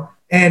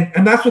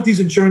 And that's what these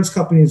insurance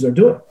companies are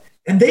doing.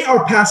 And they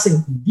are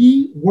passing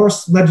the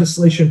worst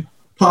legislation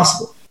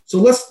possible. So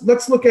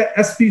let's look at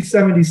SB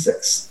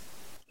 76.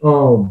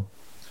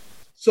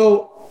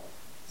 So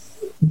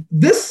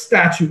this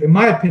statute, in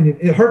my opinion,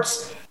 it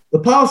hurts the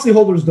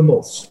policyholders the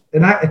most.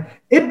 And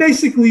it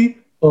basically,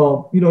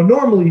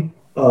 normally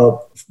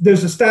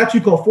there's a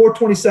statute called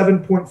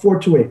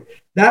 427.428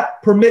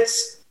 that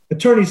permits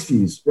attorney's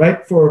fees,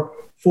 right, for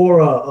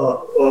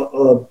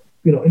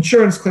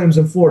insurance claims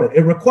in Florida.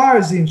 It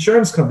requires the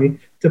insurance company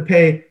to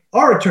pay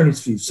our attorney's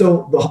fees,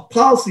 so the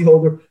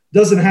policyholder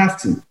doesn't have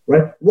to,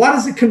 right? Why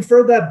does it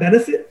confer that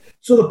benefit?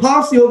 So the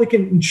policyholder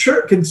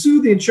can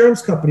sue the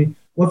insurance company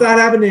without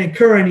having to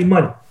incur any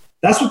money.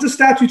 That's what the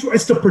statute's for.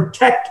 It's to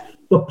protect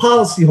the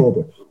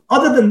policyholder.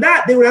 Other than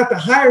that, they would have to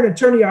hire an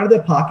attorney out of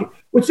their pocket,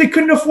 which they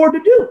couldn't afford to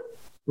do,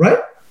 right?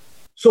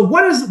 So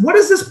what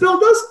does this bill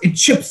does? It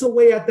chips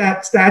away at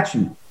that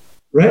statute,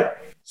 right?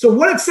 So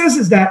what it says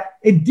is that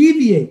it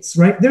deviates,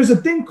 right? There's a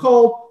thing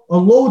called a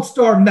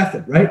lodestar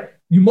method, right?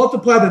 You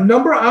multiply the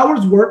number of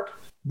hours worked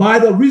by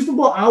the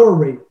reasonable hour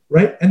rate,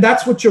 right? And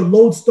that's what your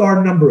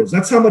lodestar number is.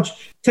 That's how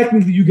much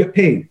technically you get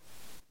paid.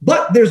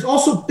 But there's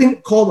also a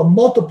thing called a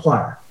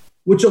multiplier,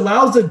 which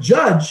allows a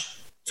judge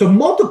to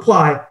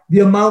multiply the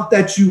amount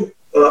the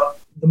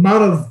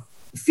amount of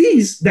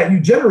fees that you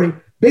generate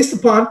based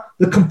upon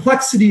the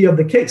complexity of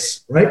the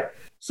case, right?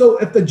 So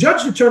if the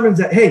judge determines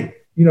that, hey,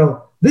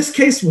 this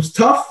case was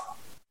tough,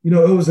 it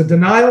was a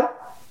denial,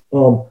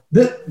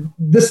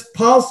 this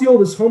policyholder,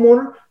 this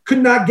homeowner could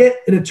not get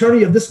an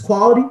attorney of this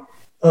quality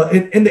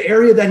in the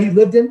area that he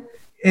lived in.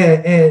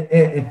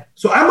 And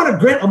so I'm going to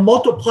grant a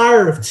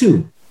multiplier of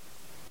 2.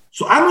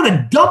 So I'm going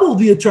to double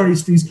the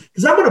attorney's fees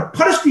because I'm going to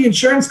punish the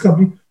insurance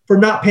company for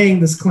not paying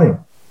this claim.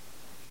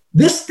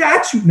 This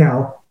statute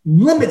now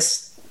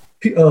limits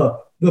the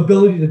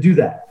ability to do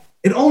that.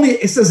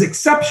 It says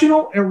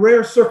exceptional and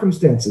rare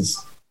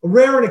circumstances.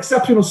 Rare and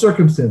exceptional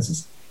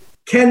circumstances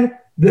can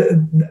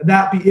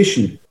that be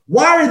issued.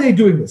 Why are they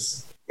doing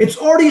this? It's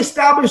already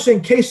established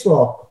in case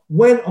law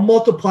when a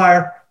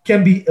multiplier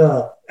can be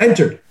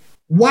entered.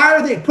 Why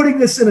are they putting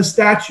this in a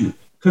statute?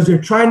 Because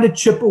they're trying to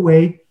chip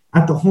away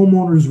at the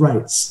homeowner's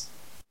rights.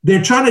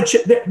 They're trying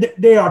to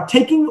they are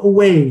taking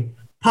away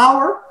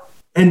power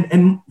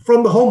and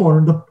from the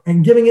homeowner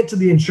and giving it to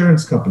the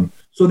insurance company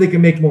so they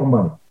can make more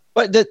money.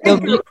 But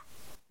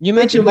you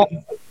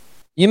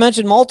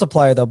mentioned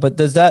multiplier though, but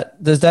does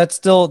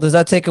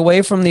that take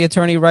away from the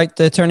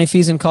attorney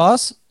fees and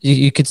costs?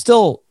 You could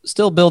still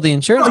bill the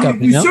insurance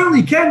company. You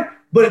certainly can,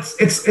 but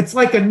it's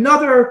like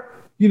another,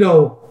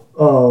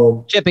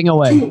 chipping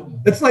away.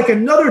 Tool. It's like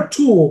another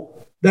tool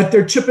that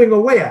they're chipping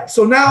away at.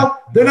 So now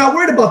they're not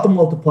worried about the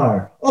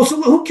multiplier. Oh, so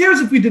who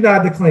cares if we deny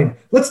the claim?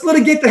 Let's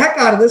litigate the heck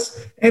out of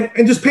this and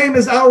just pay him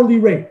his hourly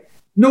rate.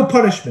 No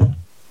punishment.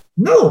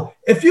 No,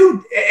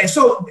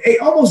 so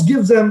it almost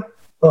gives them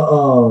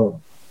I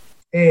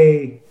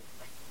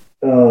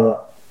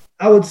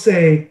would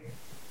say,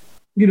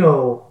 an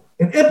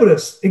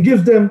impetus. It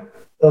gives them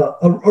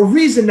a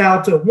reason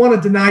now to want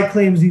to deny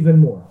claims even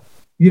more.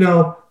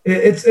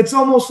 It's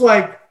almost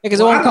like because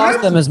it won't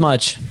cost them as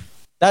much.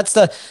 That's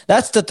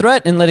the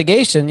threat in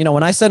litigation.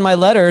 When I send my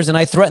letters and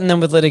I threaten them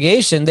with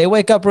litigation, they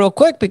wake up real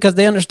quick because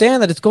they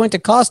understand that it's going to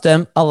cost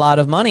them a lot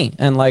of money.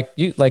 And like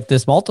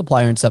this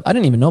multiplier and stuff, I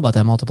didn't even know about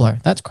that multiplier.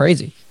 That's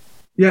crazy.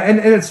 Yeah, and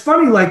it's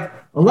funny. Like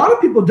a lot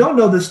of people don't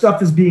know this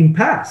stuff is being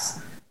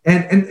passed,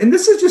 and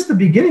this is just the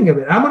beginning of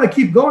it. I'm going to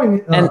keep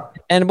going.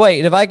 And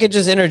wait, if I could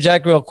just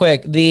interject real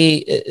quick,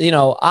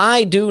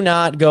 I do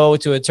not go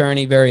to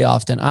attorney very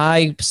often.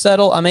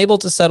 I'm able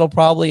to settle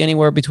probably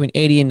anywhere between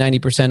 80 and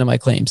 90% of my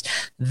claims.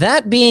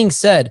 That being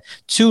said,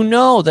 to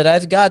know that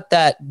I've got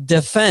that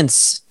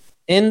defense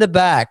in the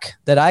back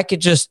that I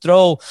could just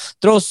throw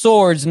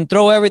swords and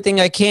throw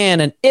everything I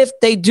can. And if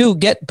they do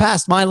get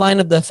past my line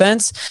of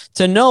defense,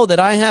 to know that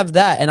I have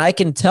that and I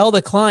can tell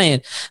the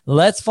client,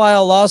 let's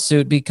file a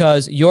lawsuit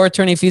because your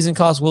attorney fees and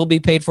costs will be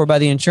paid for by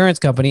the insurance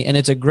company. And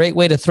it's a great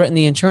way to threaten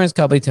the insurance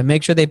company to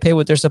make sure they pay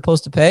what they're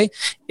supposed to pay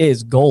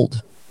is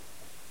gold.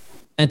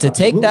 And to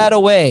take that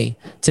away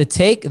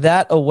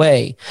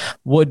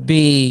would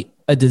be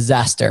a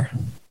disaster.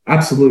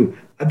 Absolutely.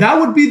 That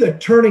would be the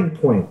turning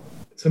point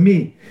to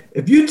me.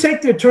 If you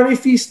take the attorney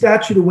fee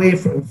statute away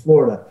from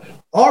Florida,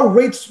 our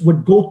rates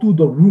would go through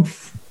the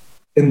roof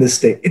in this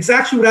state. It's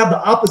actually would have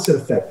the opposite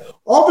effect.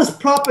 All this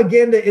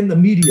propaganda in the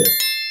media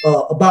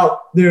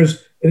about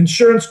there's an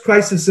insurance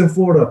crisis in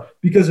Florida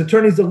because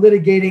attorneys are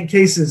litigating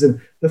cases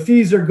and the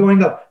fees are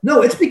going up.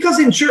 No, it's because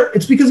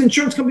insurance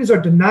companies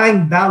are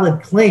denying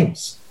valid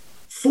claims,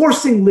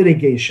 forcing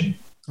litigation.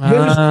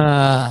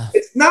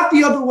 It's not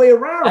the other way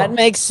around. That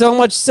makes so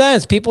much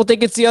sense. People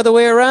think it's the other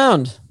way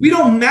around. We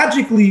don't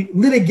magically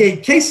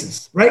litigate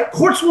cases, right?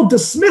 Courts will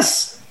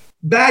dismiss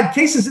bad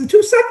cases in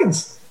 2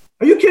 seconds.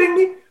 Are you kidding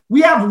me?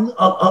 We have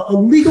a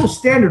legal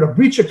standard, a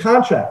breach of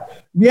contract.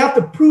 We have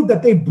to prove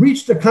that they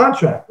breached the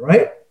contract,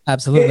 right?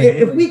 Absolutely.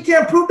 If we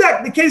can't prove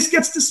that, the case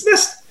gets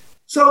dismissed.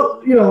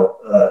 So,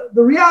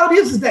 the reality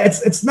is that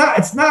it's not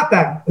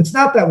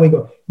that way.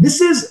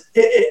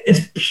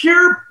 It's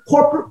pure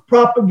corporate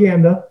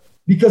propaganda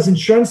because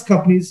insurance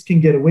companies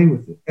can get away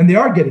with it, and they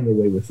are getting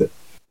away with it.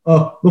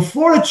 The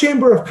Florida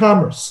Chamber of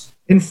Commerce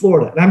in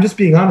Florida, and I'm just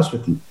being honest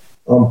with you,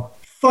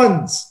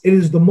 funds. It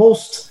is the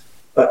most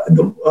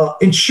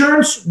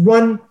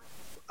insurance-run,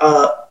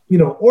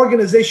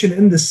 organization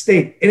in the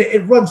state, and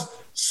it runs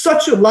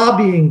such a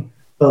lobbying.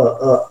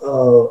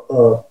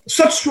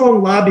 Such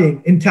strong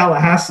lobbying in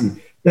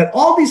Tallahassee that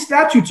all these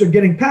statutes are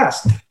getting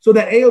passed. So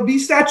that AOB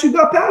statute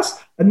got passed.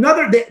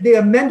 They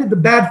amended the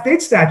bad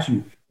faith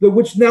statute,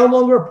 which no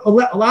longer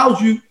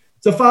allows you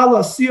to file a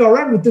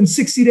CRN within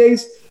 60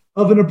 days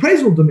of an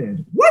appraisal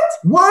demand. What?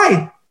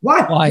 Why?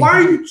 Why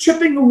are you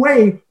chipping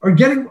away or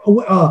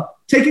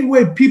taking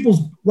away people's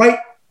right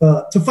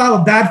to file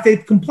a bad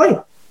faith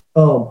complaint?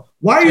 Why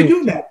are you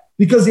doing that?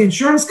 Because the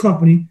insurance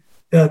company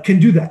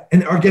can do that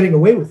and are getting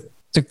away with it.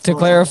 To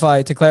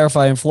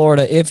clarify, in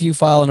Florida, if you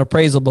file an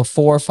appraisal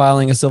before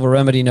filing a civil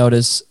remedy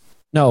notice,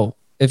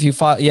 if you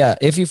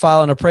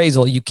file an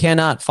appraisal, you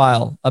cannot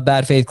file a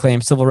bad faith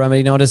claim civil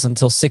remedy notice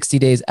until 60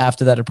 days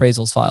after that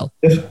appraisal is filed.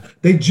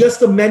 They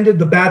just amended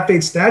the bad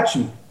faith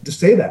statute to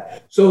say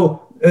that.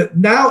 So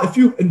now if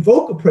you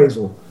invoke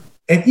appraisal,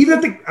 and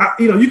even if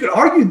you could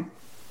argue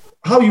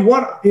how you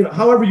want,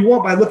 however you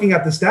want by looking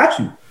at the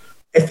statute.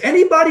 If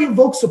anybody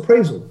invokes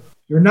appraisal,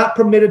 you're not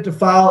permitted to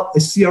file a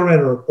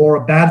CRN or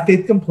a bad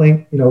faith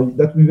complaint.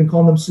 That we've been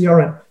calling them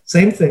CRN,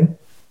 same thing,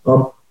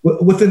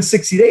 within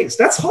 60 days.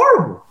 That's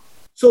horrible.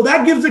 So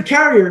that gives the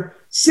carrier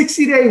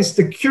 60 days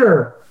to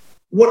cure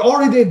what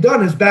already they've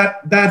done is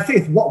bad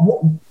faith.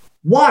 Why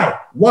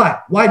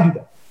do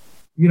that?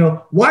 You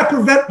know, why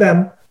prevent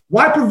them?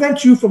 Why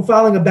prevent you from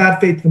filing a bad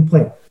faith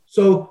complaint?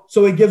 So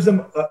it gives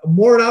them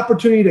more an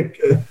opportunity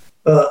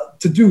to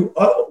do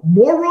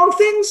more wrong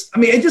things. I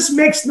mean, it just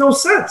makes no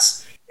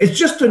sense. It's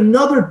just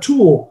another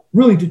tool,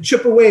 really, to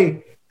chip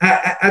away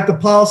at the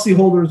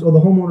policyholders or the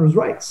homeowners'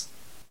 rights.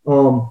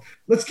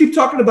 Let's keep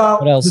talking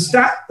about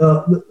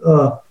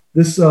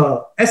this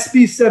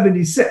SB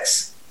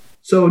 76.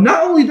 So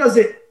not only does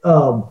it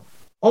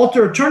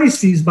alter attorney's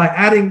fees by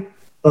adding,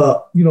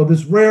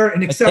 this rare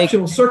and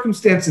exceptional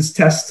circumstances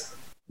test,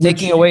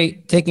 taking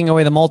away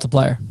the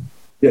multiplier.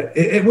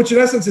 Yeah, which in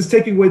essence is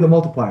taking away the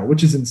multiplier,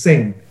 which is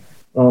insane,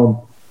 in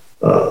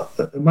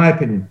my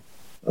opinion.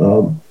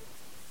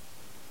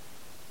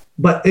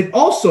 But it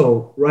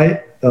also,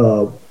 right,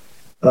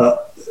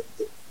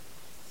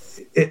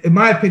 in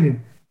my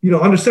opinion,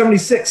 under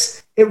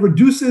 76, it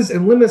reduces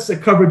and limits the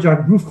coverage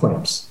on roof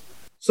claims.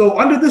 So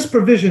under this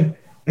provision,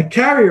 a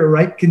carrier,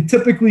 right, can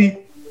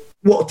typically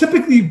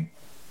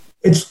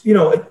it's,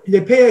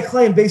 they pay a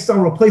claim based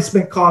on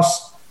replacement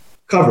cost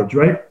coverage,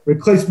 right?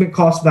 Replacement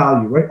cost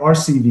value, right?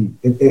 RCV.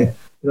 And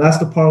that's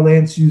the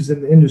parlance used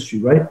in the industry,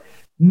 right?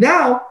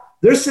 Now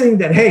they're saying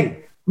that,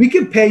 hey, we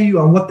can pay you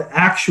on what the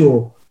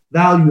actual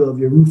value of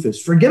your roof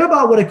is. Forget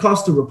about what it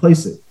costs to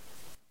replace it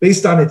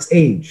based on its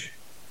age.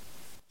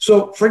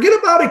 So forget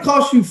about it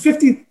costs you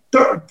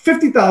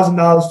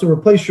 $50,000 to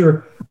replace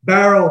your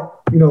barrel,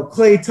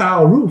 clay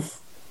tile roof.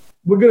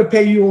 We're going to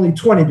pay you only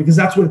 $20 because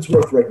that's what it's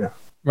worth right now.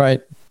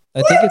 Right.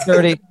 I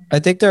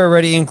think they're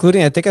already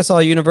including, I think I saw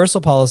a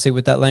universal policy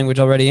with that language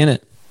already in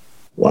it.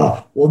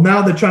 Wow. Well,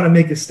 now they're trying to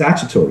make it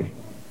statutory.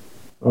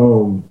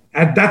 And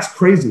that's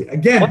crazy.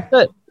 Again,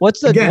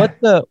 what's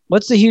the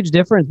huge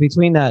difference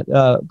between that,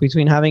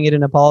 between having it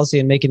in a policy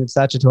and making it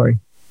statutory?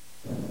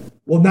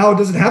 Well, now it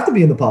doesn't have to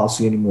be in the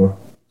policy anymore.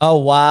 Oh,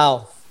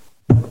 wow.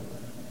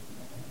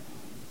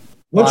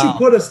 Once you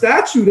put a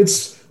statute,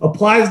 it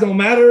applies no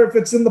matter if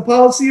it's in the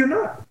policy or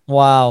not.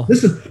 Wow.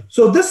 This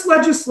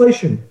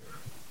legislation,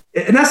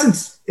 in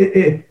essence,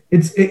 it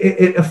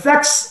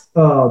affects,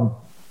 the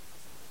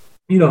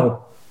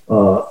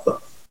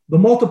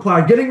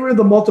multiplier, getting rid of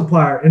the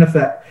multiplier in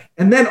effect,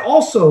 and then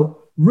also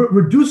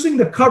reducing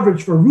the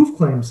coverage for roof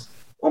claims.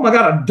 Oh my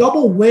God, a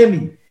double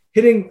whammy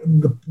hitting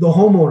the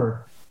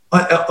homeowner.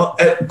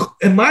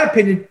 In my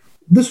opinion,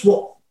 this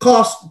will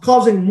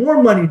causing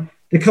more money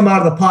to come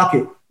out of the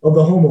pocket of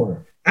the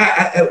homeowner,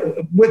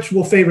 which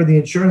will favor the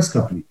insurance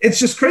company. It's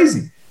just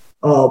crazy.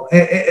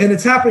 And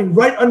it's happening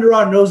right under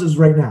our noses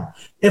right now.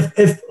 If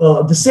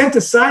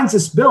DeSantis signs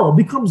this bill, it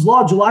becomes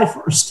law July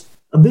 1st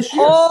of this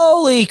year.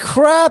 Holy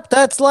crap.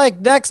 That's like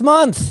next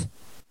month.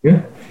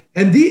 Yeah.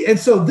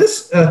 So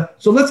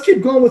let's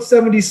keep going with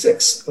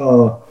 76.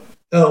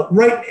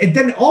 Right. And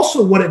then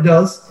also what it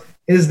does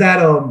is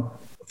that,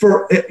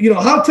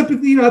 how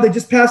typically, they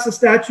just pass a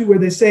statute where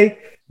they say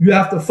you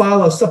have to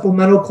file a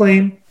supplemental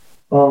claim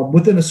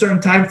within a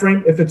certain time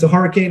frame if it's a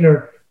hurricane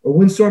or a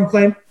windstorm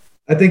claim.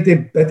 I think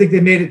they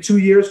made it 2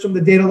 years from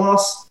the date of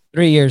loss.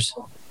 3 years.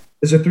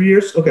 Is it 3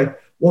 years? Okay.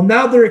 Well,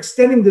 now they're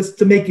extending this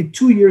to make it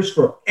 2 years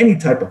for any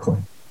type of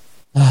claim.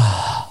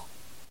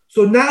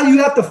 So now you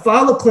have to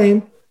file a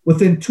claim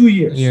within 2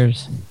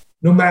 years.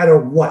 No matter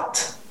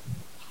what.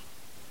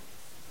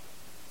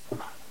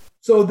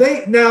 So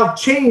they now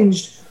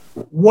changed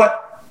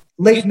what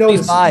late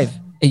notice.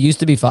 It used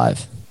to be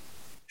 5.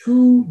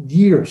 2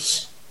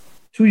 years.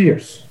 2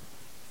 years.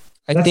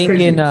 I could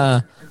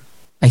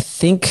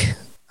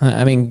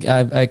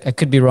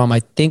be wrong. I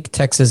think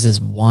Texas is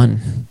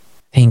 1.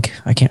 I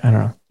don't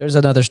know. There's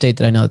another state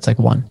that I know it's like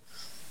 1.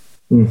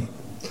 And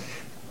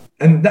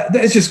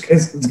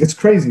it's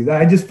crazy.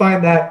 I just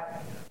find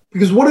that,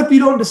 because what if you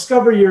don't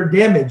discover your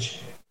damage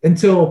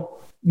until,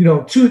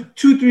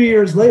 2-3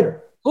 years later?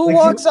 Who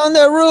walks on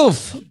their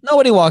roof?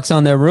 Nobody walks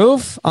on their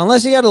roof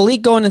unless you got a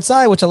leak going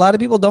inside, which a lot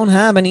of people don't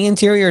have any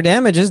interior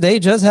damages. They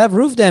just have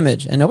roof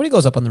damage and nobody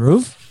goes up on the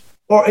roof.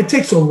 Or it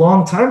takes a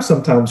long time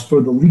sometimes for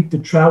the leak to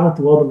travel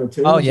through all the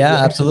materials. Oh yeah,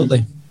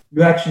 absolutely.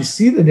 You actually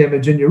see the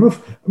damage in your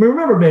roof. I mean,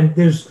 remember, man,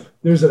 there's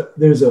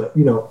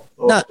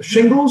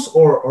shingles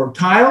or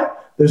tile.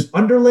 There's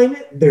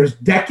underlayment. There's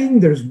decking.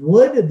 There's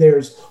wood.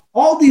 There's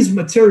all these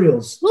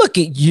materials. Look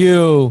at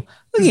you.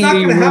 Look at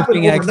you,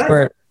 roofing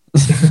expert.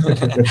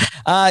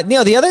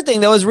 The other thing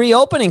though is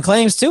reopening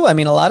claims too. I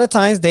mean, a lot of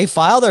times they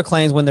file their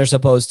claims when they're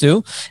supposed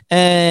to,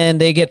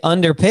 and they get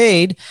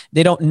underpaid.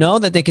 They don't know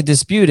that they could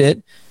dispute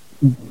it.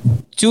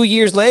 2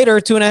 years later,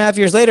 2.5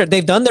 years later,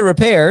 they've done the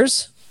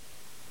repairs.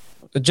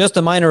 Just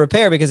a minor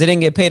repair because they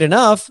didn't get paid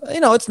enough.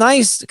 It's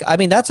nice. I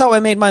mean, that's how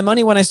I made my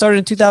money when I started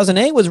in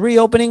 2008 was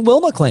reopening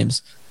Wilma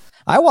claims.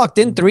 I walked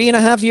in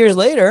 3.5 years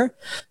later.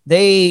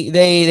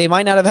 They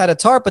might not have had a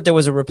tarp, but there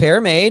was a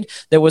repair made.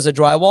 There was a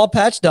drywall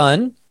patch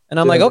done. And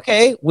I'm like,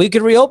 okay, we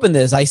could reopen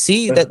this. I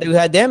see that you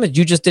had damage.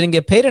 You just didn't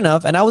get paid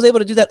enough. And I was able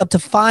to do that up to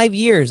 5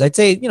 years. I'd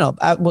say,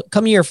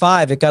 come year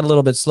 5, it got a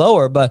little bit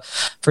slower. But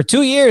for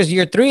 2 years,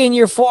 year 3 and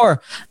year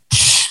 4,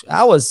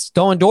 I was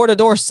going door to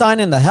door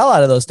signing the hell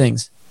out of those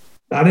things.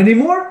 Not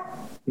anymore.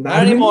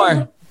 Not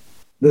anymore.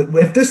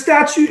 If this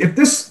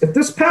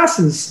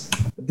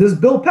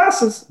bill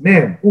passes,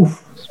 man,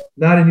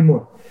 not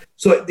anymore.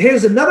 So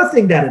here's another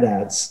thing that it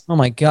adds. Oh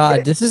my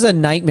God, this is a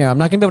nightmare. I'm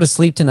not gonna be able to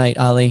sleep tonight,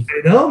 Ali.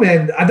 I know,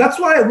 man. That's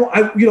why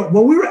when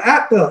we were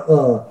at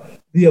the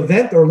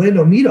event, the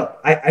Orlando meetup,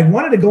 I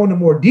wanted to go into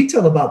more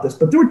detail about this,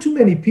 but there were too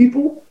many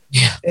people.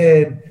 Yeah.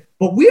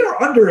 But we are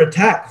under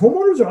attack.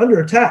 Homeowners are under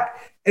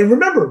attack. And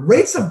remember,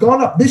 rates have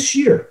gone up this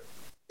year,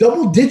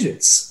 double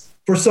digits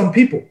for some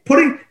people,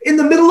 putting in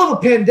the middle of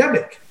a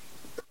pandemic,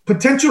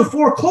 potential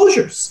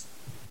foreclosures.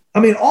 I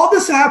mean, all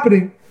this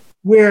happening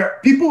where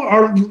people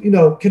are,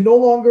 can no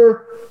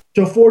longer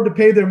afford to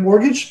pay their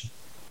mortgage.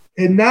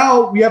 And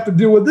now we have to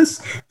deal with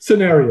this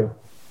scenario.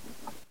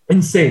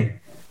 Insane.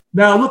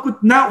 Now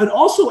now it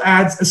also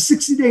adds a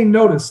 60-day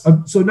notice.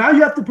 So now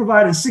you have to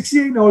provide a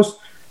 60-day notice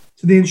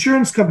to the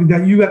insurance company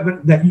that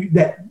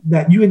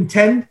you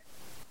intend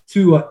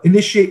to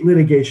initiate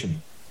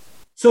litigation.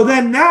 So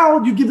then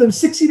now you give them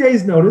 60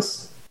 days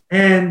notice,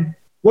 and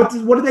what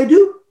do they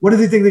do? What do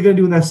they think they're going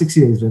to do in that 60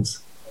 days,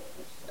 Vince?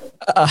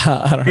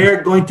 I don't know.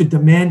 They're going to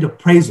demand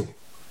appraisal.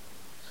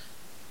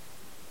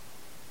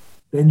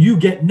 Then you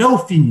get no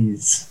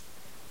fees,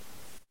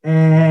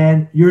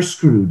 and you're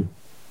screwed.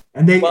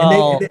 And they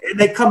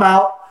come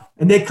out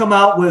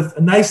with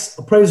a nice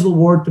appraisal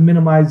award to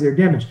minimize their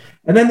damage.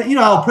 And then you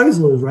know how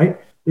appraisal is, right?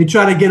 They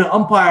try to get an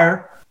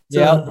umpire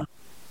to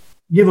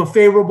give a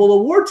favorable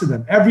award to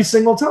them every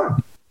single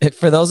time.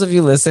 For those of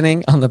you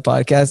listening on the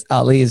podcast,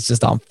 Ali is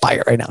just on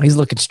fire right now. He's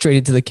looking straight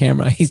into the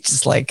camera. He's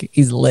just like,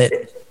 he's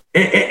lit.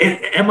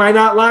 Am I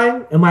not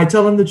lying? Am I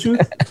telling the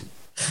truth?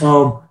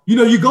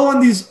 You go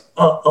on these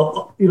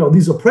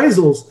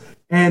appraisals,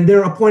 and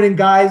they're appointing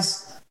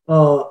guys.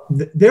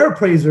 Their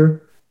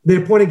appraiser,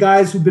 they're appointing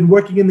guys who've been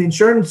working in the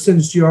insurance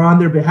industry or on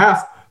their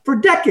behalf for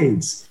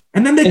decades,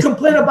 and then they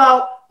complain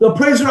about the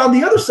appraiser on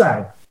the other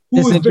side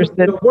who has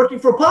been working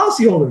for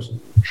policyholders.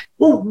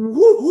 Well,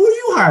 who are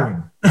you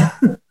hiring?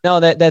 No,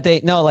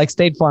 like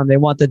State Farm, they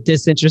want the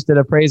disinterested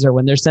appraiser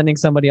when they're sending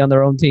somebody on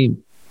their own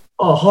team.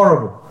 Oh,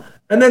 horrible.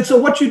 And then so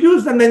what you do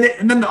is then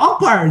the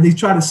umpire, they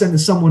try to send to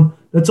someone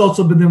that's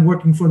also been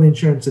working for the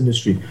insurance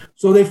industry.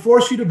 So they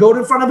force you to go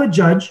in front of a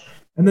judge,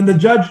 and then the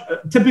judge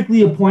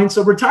typically appoints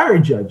a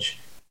retired judge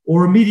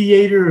or a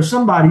mediator or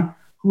somebody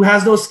who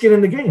has no skin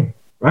in the game,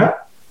 right?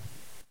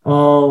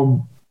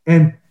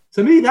 And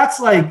to me, that's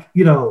like,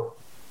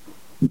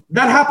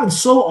 that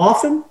happens so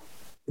often.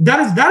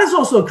 That is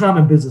also a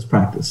common business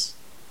practice.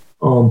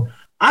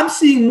 I'm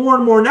seeing more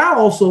and more now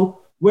also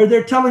where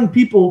they're telling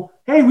people,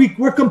 hey,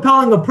 we're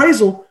compelling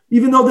appraisal,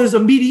 even though there's a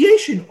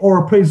mediation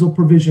or appraisal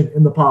provision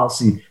in the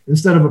policy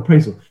instead of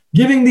appraisal,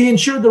 giving the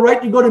insured the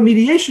right to go to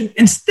mediation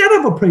instead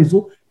of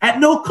appraisal at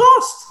no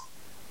cost.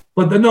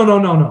 But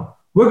no.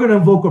 We're going to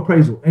invoke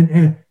appraisal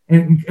and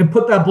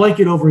put that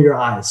blanket over your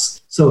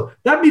eyes. So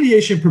that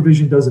mediation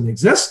provision doesn't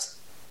exist.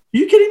 Are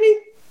you kidding me?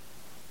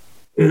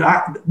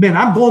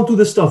 I'm going through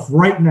this stuff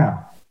right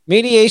now.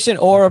 Mediation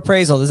or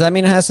appraisal. Does that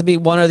mean it has to be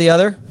one or the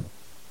other?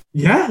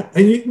 Yeah.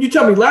 And you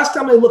tell me, last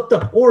time I looked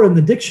up or in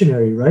the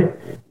dictionary, right?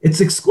 It's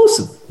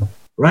exclusive,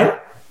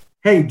 right?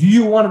 Hey, do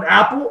you want an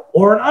apple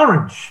or an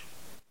orange?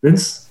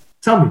 Vince,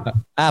 tell me.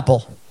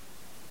 Apple.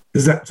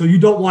 So you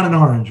don't want an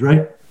orange,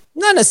 right?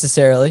 Not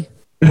necessarily.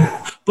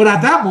 But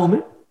at that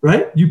moment,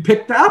 right, you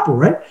pick the apple,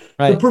 right?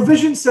 Right. The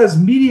provision says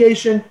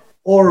mediation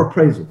or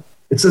appraisal.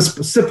 It says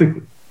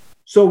specifically.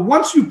 So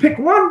once you pick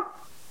one,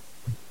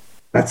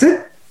 that's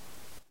it.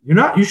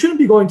 You shouldn't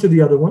be going to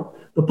the other one.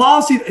 The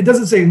policy, it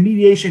doesn't say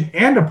mediation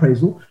and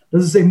appraisal. It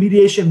doesn't say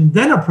mediation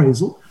then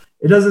appraisal.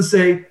 It doesn't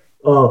say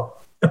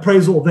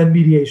appraisal then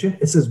mediation.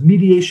 It says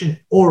mediation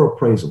or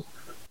appraisal.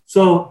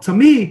 So to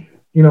me,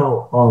 you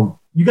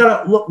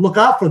got to look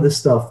out for this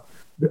stuff.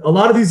 A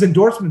lot of these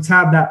endorsements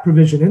have that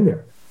provision in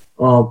there.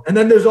 And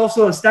then there's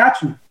also a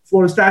statute,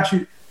 Florida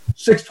statute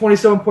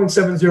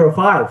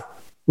 627.705,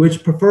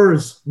 which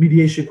prefers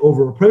mediation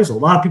over appraisal. A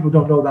lot of people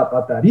don't know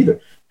about that either.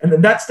 And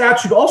then that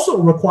statute also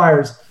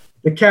requires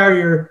the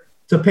carrier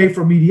to pay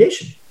for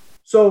mediation.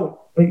 So,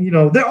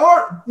 there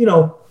are,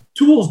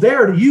 tools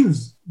there to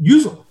use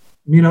them,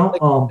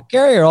 The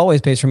carrier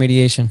always pays for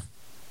mediation.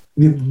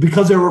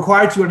 Because they're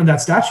required to under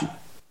that statute,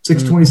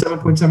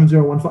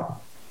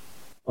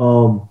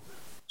 627.7015.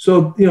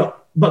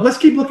 But let's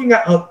keep looking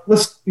at,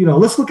 let's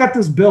look at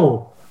this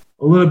bill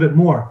a little bit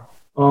more.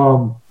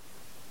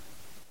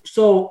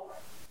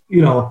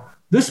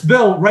 This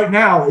bill right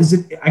now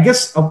I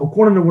guess,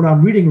 according to what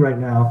I'm reading right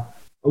now,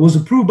 it was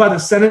approved by the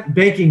Senate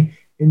Banking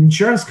and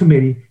Insurance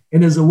Committee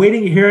and is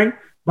awaiting a hearing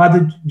by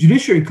the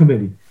Judiciary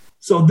Committee.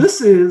 So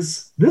this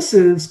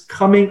is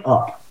coming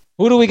up.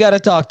 Who do we got to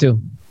talk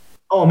to?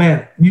 Oh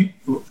man,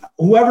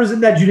 whoever's in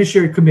that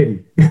Judiciary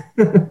Committee.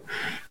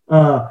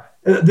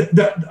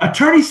 The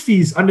attorney's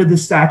fees under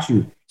this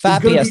statute Fapia,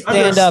 is going to be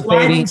stand up,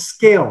 baby.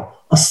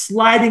 A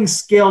sliding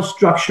scale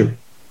structure.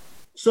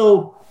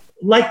 So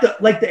like the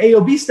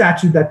AOB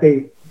statute that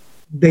they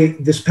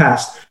this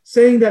passed,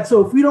 saying that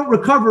so if we don't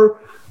recover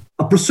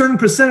a certain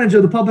percentage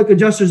of the public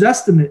adjuster's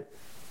estimate,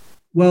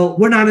 well,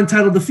 we're not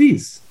entitled to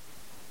fees.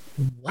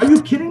 Are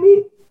you kidding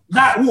me?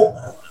 That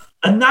will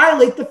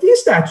annihilate the fee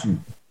statute.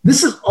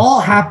 This is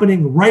all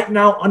happening right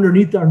now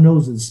underneath our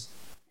noses,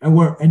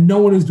 and no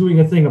one is doing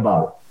a thing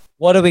about it.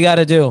 What do we got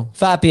to do?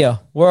 FAPIA,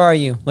 where are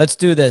you? Let's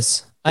do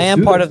this. I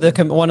am part of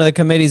one of the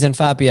committees in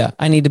FAPIA.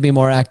 I need to be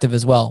more active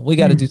as well. We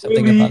got to do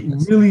something about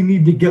this. We really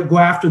need to go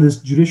after this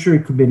Judiciary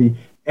Committee,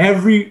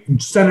 every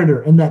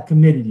senator in that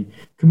committee,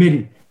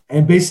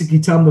 and basically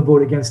tell them to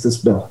vote against this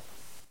bill.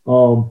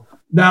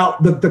 Now,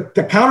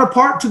 the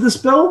counterpart to this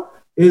bill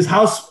is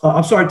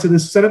to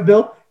this Senate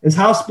bill is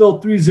House Bill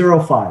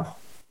 305.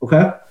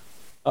 Okay.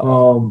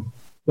 The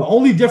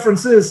only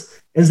difference is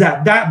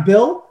that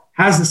bill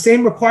has the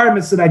same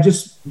requirements that I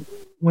just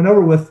went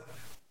over with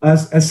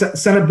as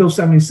Senate Bill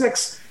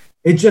 76.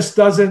 It just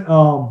doesn't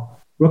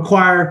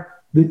require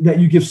that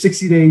you give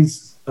 60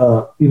 days,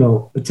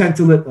 attempt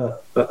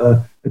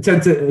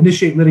to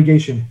initiate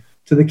litigation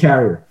to the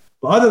carrier.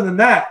 But other than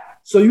that,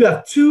 so you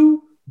have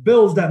two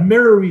bills that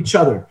mirror each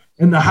other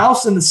in the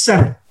House and the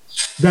Senate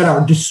that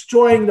are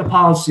destroying the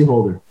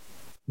policyholder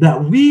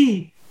that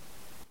we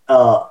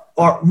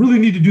really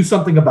need to do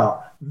something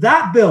about.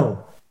 That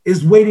bill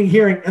is waiting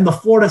hearing in the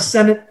Florida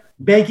Senate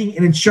Banking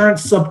and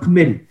Insurance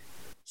Subcommittee.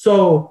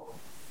 So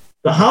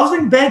the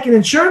Housing, Bank, and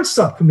Insurance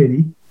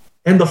Subcommittee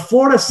and the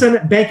Florida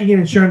Senate Banking and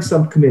Insurance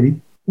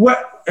Subcommittee,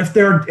 if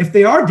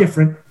they are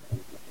different,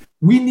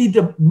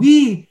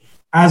 we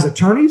as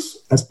attorneys,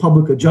 as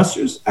public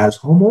adjusters, as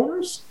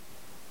homeowners,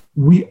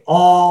 we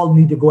all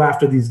need to go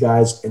after these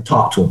guys and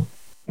talk to them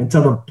and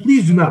tell them,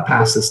 please do not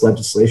pass this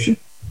legislation.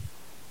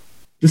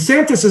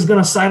 DeSantis is going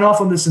to sign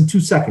off on this in 2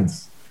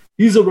 seconds.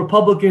 He's a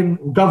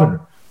Republican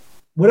governor.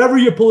 Whatever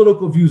your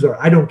political views are,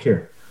 I don't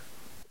care.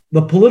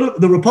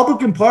 The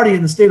Republican Party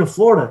in the state of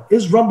Florida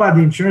is run by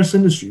the insurance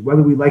industry,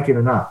 whether we like it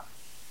or not.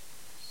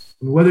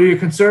 Whether you're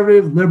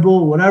conservative,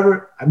 liberal,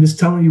 whatever, I'm just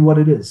telling you what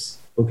it is,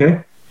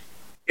 okay?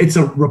 It's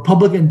a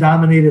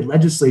Republican-dominated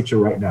legislature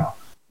right now.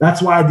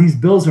 That's why these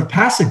bills are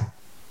passing.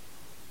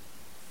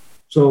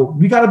 So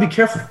we got to be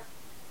careful.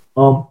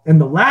 And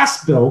the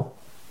last bill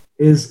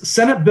is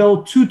Senate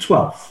Bill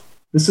 212.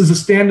 This is a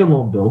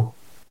standalone bill,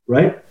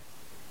 right?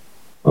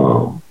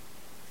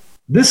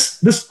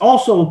 This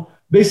also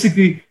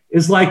basically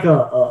is like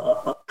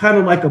a kind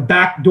of like a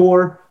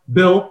backdoor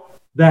bill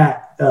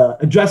that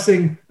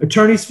addressing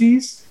attorney's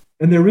fees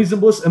and their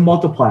reasonableness and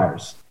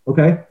multipliers.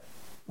 Okay.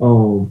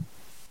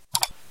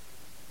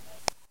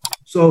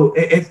 So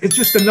it's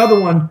just another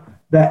one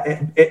that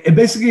it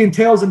basically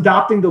entails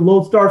adopting the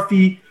lodestar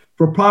fee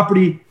for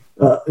property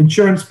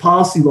insurance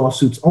policy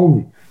lawsuits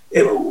only.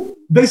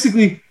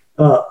 Basically,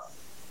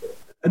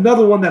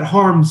 another one that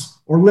harms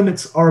or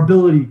limits our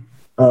ability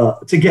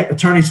to get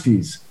attorney's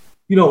fees.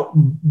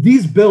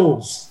 These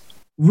bills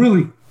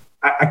really,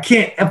 I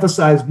can't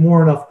emphasize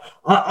more enough.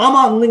 I'm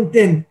on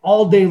LinkedIn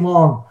all day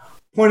long,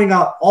 pointing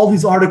out all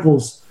these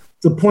articles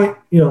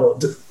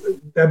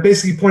that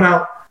basically point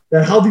out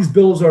that how these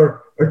bills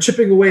are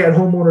chipping away at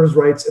homeowners'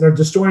 rights and are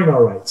destroying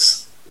our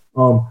rights.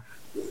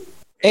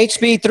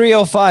 HB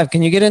 305.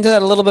 Can you get into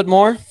that a little bit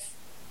more?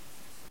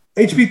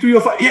 HB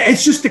 305. Yeah,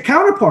 it's just the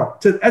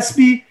counterpart to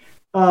SB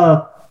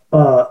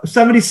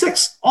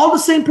 76. All the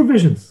same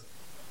provisions.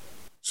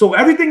 So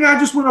everything I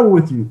just went over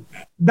with you,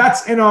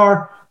 that's in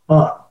our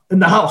in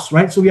the House,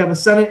 right? So we have a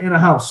Senate and a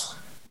House.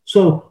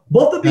 So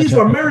both of these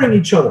are mirroring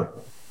each other.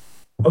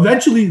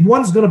 Eventually,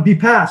 one's going to be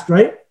passed,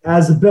 right,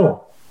 as a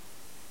bill.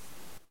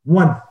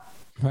 One.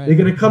 Right. They're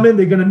going to come in,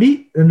 they're going to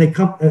meet, and they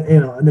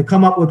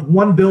come up with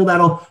one bill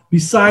that'll be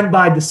signed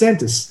by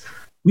DeSantis.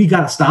 We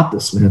got to stop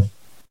this, man.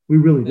 We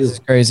really do. This is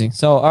crazy.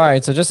 So, all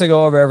right. So just to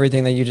go over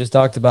everything that you just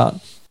talked about,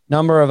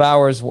 number of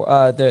hours,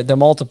 the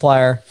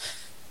multiplier,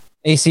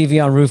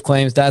 ACV on roof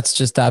claims, that's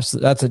just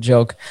absolute. That's a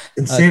joke.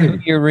 Insanity.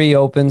 2-year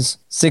reopens,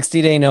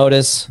 60-day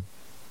notice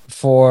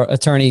for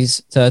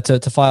attorneys to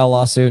file a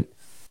lawsuit.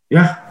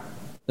 Yeah.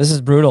 This is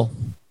brutal.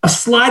 A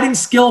sliding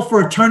scale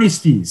for attorney's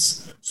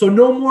fees. So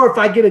no more if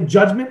I get a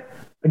judgment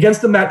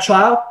against them at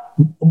trial,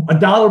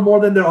 $1 more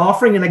than they're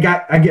offering, and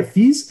I get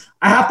fees,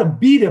 I have to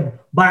beat them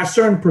by a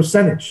certain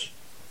percentage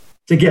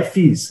to get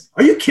fees.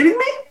 Are you kidding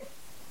me?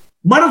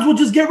 Might as well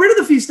just get rid of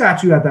the fee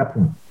statute at that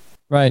point.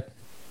 Right.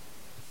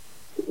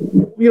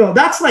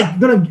 That's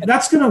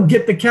gonna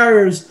get the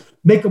carriers,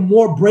 make them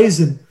more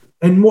brazen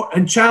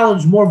and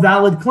challenge more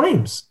valid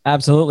claims.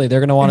 Absolutely, they're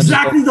gonna want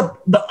exactly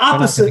the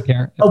opposite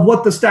of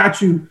what the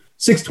statute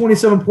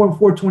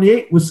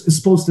 627.428 is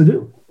supposed to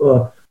do.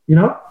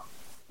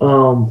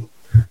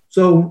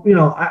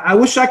 I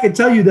wish I could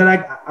tell you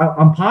that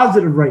I'm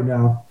positive right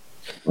now.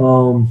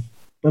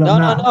 But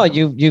I'm not. No.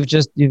 You've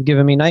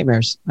given me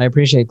nightmares. I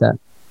appreciate that.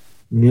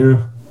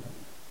 Yeah.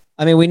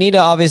 I mean, we need to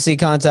obviously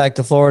contact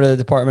the Florida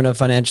Department of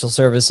Financial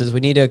Services.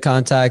 We need to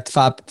contact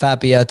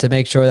FAPIA to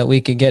make sure that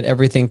we can get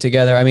everything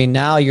together. I mean,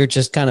 now you're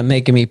just kind of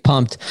making me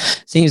pumped.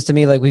 Seems to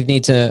me like we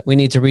need to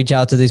reach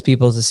out to these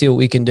people to see what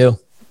we can do.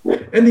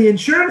 And the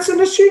insurance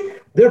industry,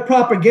 their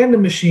propaganda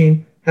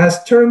machine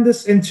has turned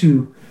this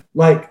into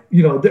like,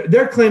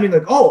 they're claiming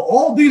like, oh,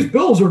 all these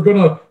bills are going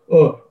to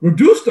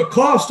reduce the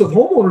cost of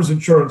homeowners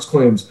insurance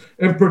claims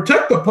and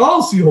protect the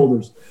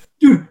policyholders.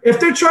 Dude, if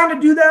they're trying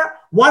to do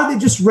that, why did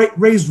they just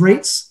raise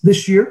rates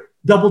this year,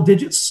 double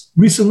digits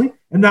recently,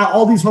 and now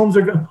all these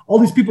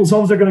people's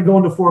homes are going to go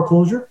into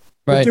foreclosure?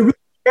 Right. If they really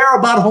care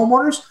about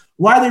homeowners,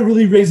 why are they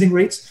really raising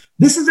rates?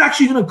 This is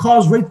actually going to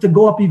cause rates to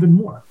go up even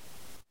more.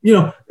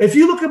 If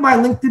you look at my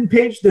LinkedIn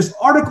page, there's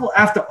article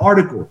after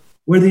article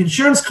where the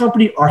insurance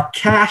company are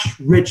cash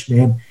rich,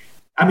 man.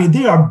 I mean,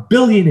 they are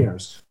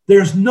billionaires.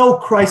 There's no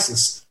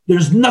crisis.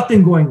 There's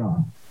nothing going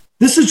on.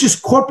 This is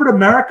just corporate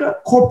America,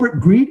 corporate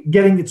greed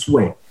getting its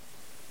way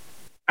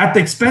at the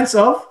expense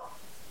of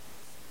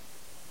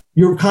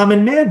your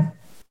common man,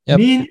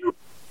 me and you,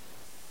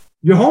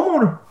 your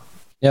homeowner.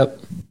 Yep.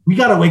 We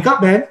got to wake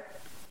up, man.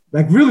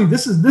 Like, really,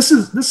 this is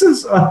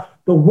the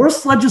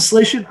worst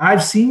legislation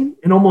I've seen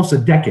in almost a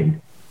decade,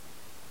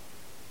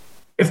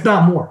 if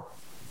not more.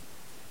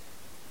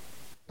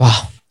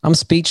 Wow, I'm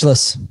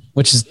speechless,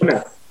 which is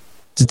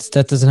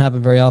that doesn't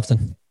happen very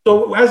often.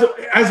 So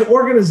as an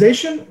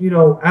organization,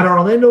 at our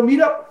Orlando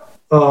meetup,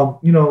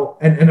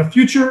 and a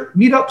future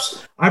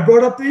meetups, I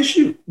brought up the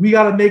issue. We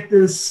got to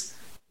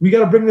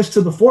bring this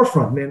to the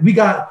forefront, man. We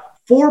got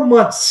 4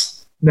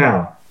 months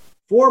now,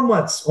 4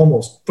 months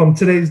almost from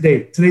today's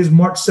date. Today's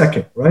March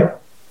 2nd, right?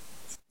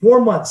 4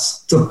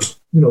 months to,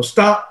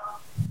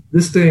 stop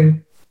this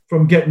thing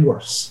from getting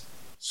worse.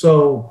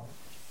 So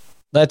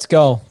let's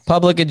go.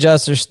 Public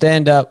adjusters,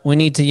 stand up. We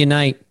need to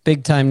unite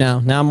big time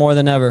now more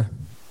than ever.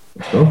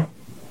 So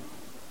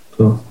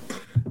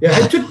yeah,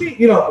 it took me,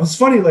 it's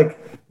funny, like,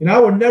 I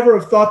would never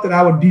have thought that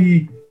I would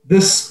be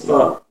this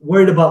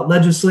worried about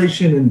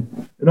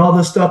legislation and all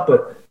this stuff.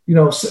 But,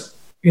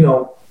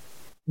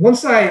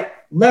 once I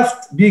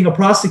left being a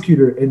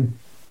prosecutor and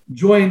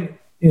joined,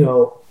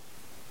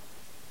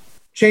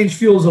 change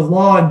fields of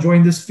law and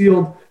joined this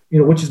field,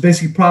 which is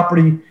basically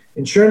property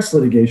insurance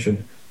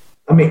litigation.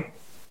 I mean,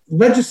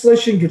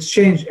 legislation gets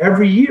changed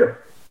every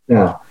year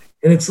now.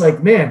 And it's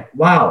like, man,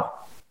 wow.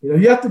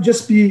 You have to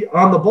just be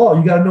on the ball.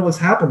 You got to know what's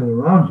happening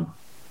around you.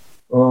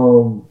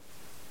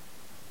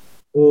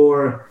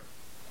 Or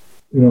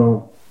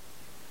you're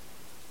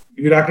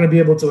not going to be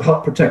able to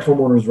help protect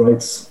homeowners'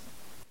 rights.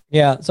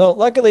 Yeah. So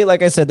luckily,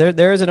 like I said, there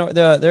is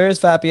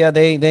FAPIA.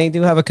 They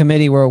do have a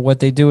committee where what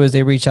they do is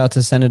they reach out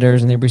to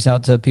senators and they reach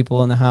out to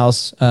people in the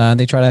House.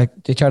 They try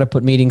to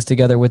put meetings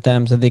together with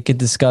them so they could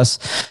discuss,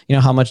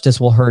 how much this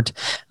will hurt.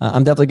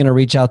 I'm definitely going to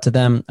reach out to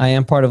them. I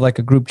am part of like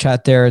a group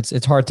chat there.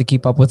 It's hard to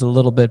keep up with a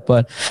little bit,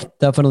 but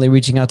definitely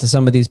reaching out to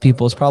some of these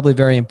people is probably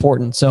very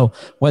important. So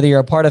whether you're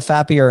a part of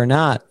FAPIA or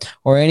not,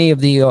 or any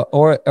of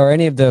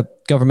the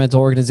governmental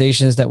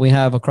organizations that we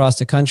have across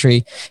the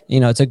country,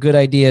 it's a good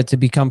idea to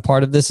become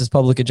part of this as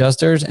public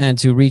adjusters and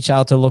to reach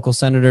out to local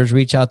senators,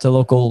 reach out to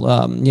local,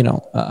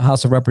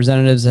 House of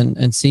Representatives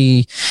and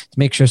see,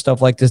 make sure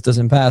stuff like this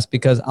doesn't pass.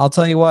 Because I'll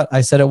tell you what,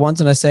 I said it once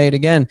and I say it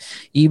again,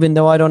 even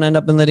though I don't end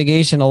up in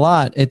litigation a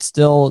lot, it's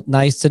still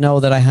nice to know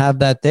that I have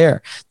that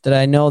there, that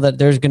I know that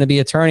there's going to be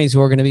attorneys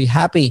who are going to be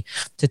happy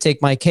to take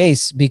my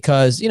case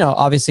because,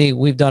 obviously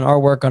we've done our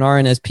work on our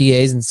end as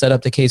PAs and set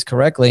up the case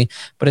correctly,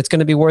 but it's going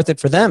to be worth it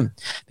for them.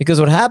 Because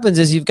what happens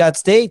is you've got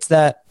states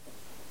that,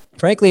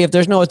 frankly, if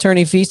there's no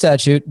attorney fee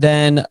statute,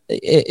 then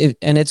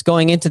and it's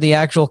going into the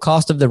actual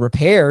cost of the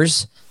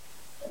repairs,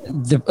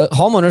 the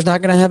homeowner's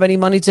not going to have any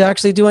money to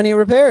actually do any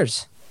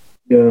repairs.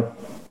 Yeah,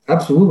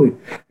 absolutely.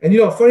 And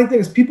funny thing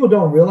is people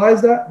don't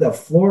realize that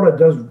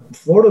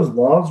Florida's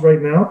laws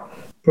right now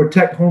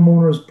protect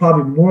homeowners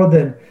probably more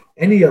than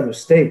any other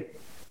state.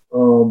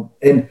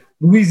 And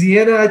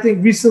Louisiana, I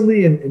think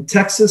recently, in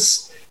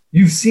Texas,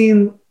 you've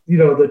seen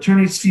the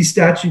attorney's fee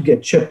statute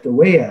get chipped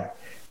away at.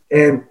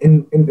 And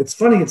it's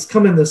funny, it's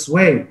coming this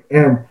way.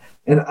 And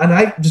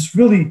I just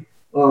really,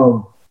 we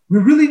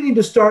really need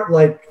to start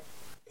like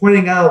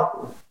pointing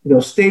out,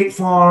 State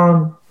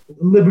Farm,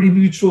 Liberty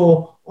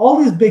Mutual,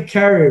 all these big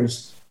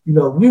carriers,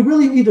 we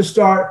really need to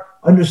start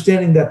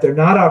understanding that they're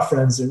not our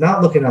friends. They're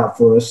not looking out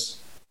for us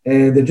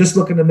and they're just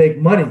looking to make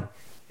money.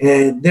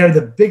 And they're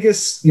the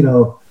biggest,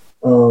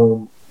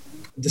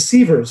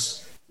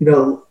 deceivers.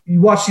 You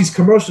watch these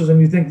commercials and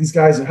you think these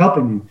guys are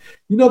helping you.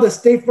 You know that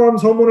State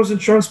Farm's homeowners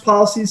insurance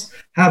policies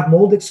have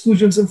mold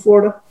exclusions in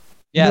Florida?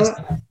 Yes.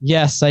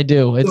 Yes, I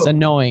do. It's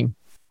annoying.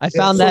 I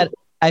found that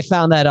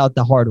out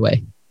the hard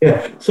way.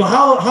 Yeah. So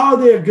how are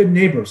they a good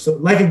neighbor? So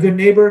like a good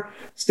neighbor,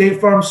 State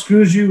Farm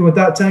screws you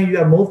without telling you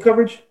that mold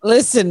coverage?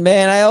 Listen,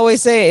 man, I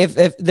always say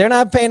if they're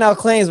not paying out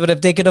claims, but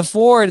if they could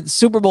afford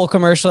Super Bowl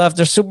commercial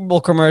after Super Bowl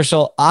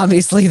commercial,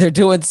 obviously they're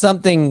doing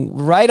something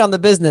right on the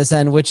business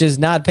end, which is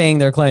not paying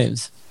their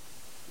claims.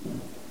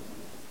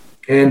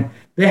 And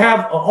they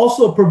have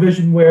also a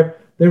provision where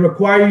they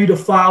require you to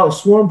file a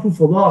sworn proof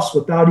of loss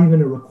without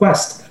even a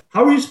request.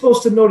 How are you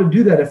supposed to know to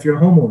do that if you're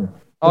a homeowner?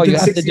 Oh, you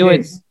have to do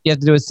it. You have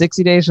to do it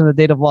 60 days from the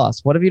date of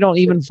loss. What if you don't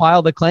even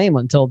file the claim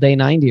until day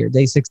 90 or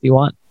day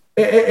 61?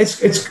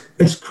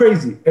 It's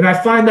crazy, and I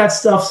find that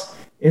stuff's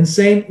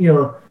insane.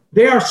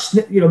 They are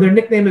their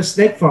nickname is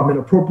Snake Farm, and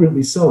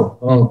appropriately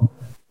so.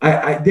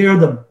 they are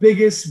the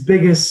biggest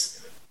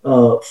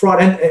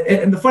fraud.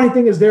 And the funny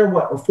thing is, they're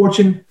a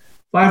Fortune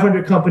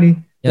 500 company.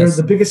 They're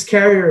the biggest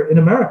carrier in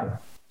America.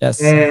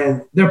 Yes.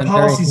 And their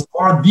policies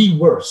are the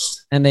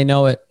worst. And they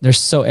know it. They're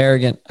so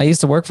arrogant. I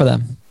used to work for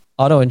them.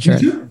 Auto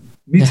insurance.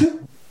 Me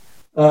too.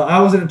 I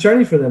was an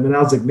attorney for them, and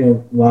I was like,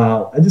 man,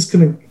 wow. I just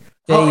couldn't.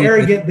 How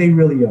arrogant they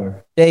really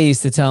are. They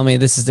used to tell me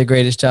this is the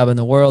greatest job in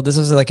the world. This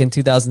was like in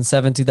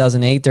 2007,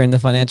 2008 during the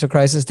financial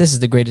crisis. This is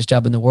the greatest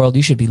job in the world.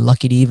 You should be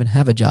lucky to even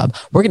have a job.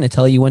 We're going to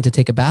tell you when to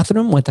take a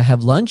bathroom, when to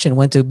have lunch, and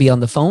when to be on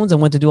the phones, and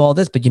when to do all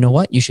this. But you know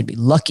what? You should be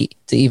lucky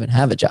to even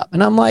have a job.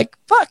 And I'm like,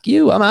 fuck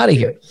you. I'm out of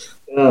here.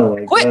 Oh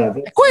my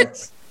God.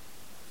 Quit.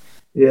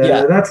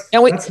 That's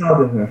how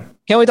they are.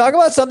 Can we talk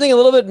about something a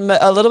little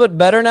bit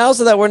better now,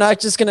 so that we're not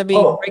just going to be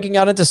breaking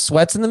out into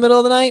sweats in the middle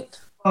of the night?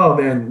 Oh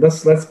man,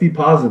 let's be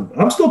positive.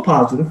 I'm still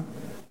positive.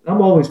 I'm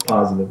always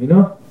positive, you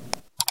know?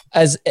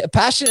 As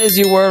passionate as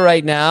you were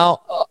right now,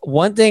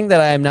 one thing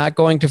that I am not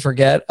going to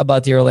forget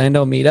about the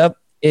Orlando meetup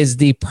is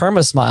the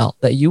perma-smile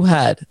that you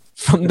had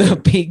from the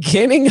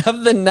beginning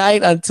of the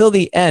night until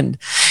the end,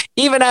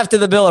 even after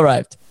the bill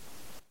arrived.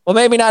 Well,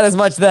 maybe not as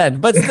much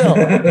then, but still.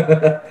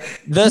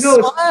 The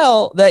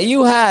smile that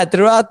you had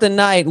throughout the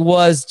night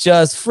was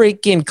just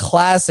freaking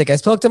classic. I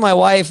spoke to my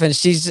wife,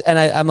 and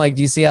I'm like,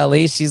 do you see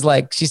Ali? She's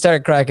like, she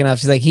started cracking up.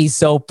 She's like, he's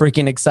so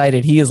freaking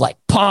excited. He is like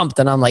pumped.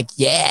 And I'm like,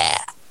 yeah.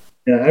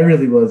 Yeah, I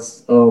really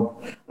was.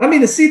 I mean,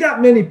 to see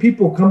that many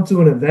people come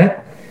to an event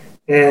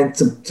and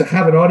to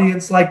have an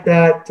audience like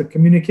that, to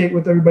communicate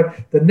with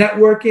everybody, the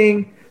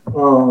networking,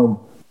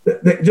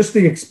 just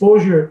the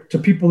exposure to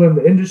people in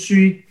the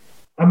industry.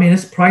 I mean,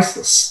 it's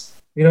priceless,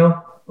 you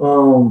know.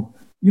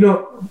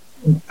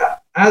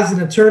 As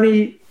an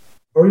attorney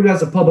or even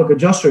as a public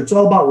adjuster, it's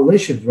all about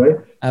relations, right?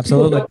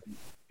 Absolutely.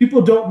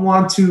 People don't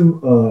want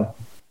to,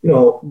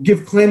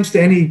 give claims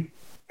to any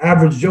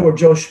average Joe or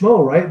Joe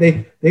Schmo, right?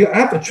 They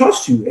have to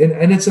trust you,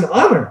 and it's an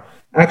honor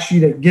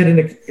actually to get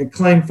a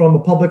claim from a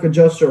public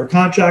adjuster, a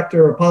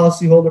contractor, or a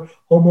policyholder,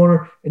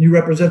 homeowner, and you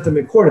represent them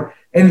in court.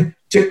 And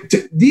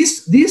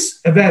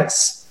these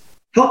events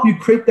help you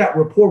create that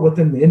rapport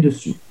within the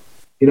industry.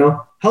 You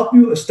know, help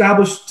you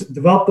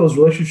develop those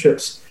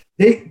relationships.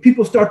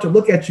 People start to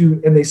look at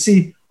you and they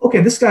see, okay,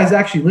 this guy's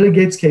actually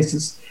litigates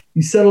cases.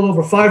 He's settled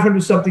over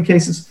 500 something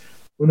cases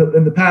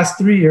in the past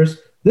 3 years.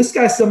 This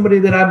guy's somebody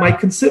that I might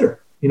consider.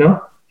 You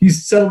know,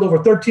 he's settled over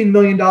 $13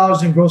 million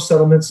in gross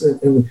settlements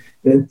in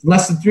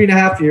less than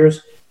 3.5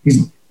 years.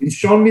 He's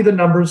shown me the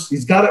numbers.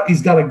 He's got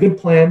a good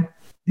plan.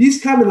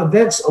 These kind of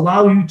events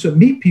allow you to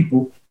meet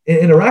people and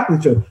interact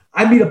with each other.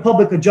 I meet a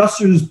public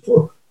adjuster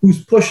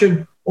who's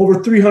pushing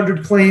over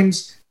 300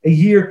 claims a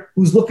year,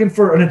 who's looking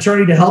for an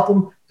attorney to help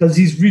him because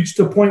he's reached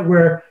a point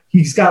where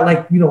he's got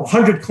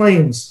 100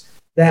 claims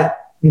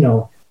that,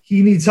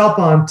 he needs help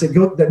on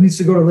that needs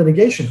to go to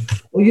litigation.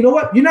 Well, you know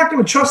what? You're not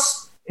going to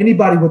trust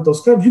anybody with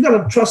those claims. You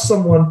got to trust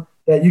someone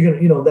that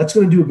that's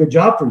going to do a good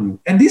job for you.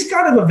 And these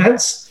kind of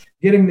events,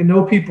 getting to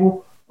know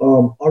people,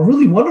 are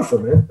really wonderful,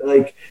 man.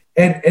 To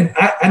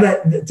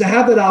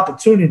have that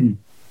opportunity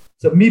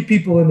to meet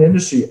people in the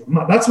industry,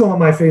 that's why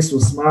my face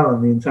was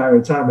smiling the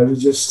entire time. It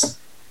was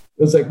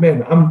like,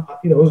 man,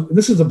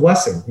 this is a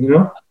blessing, you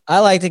know? I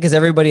liked it because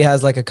everybody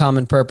has like a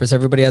common purpose.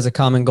 Everybody has a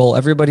common goal.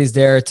 Everybody's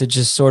there to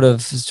just sort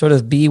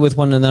of be with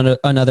one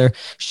another,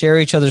 share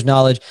each other's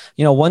knowledge.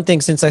 One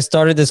thing, since I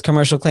started this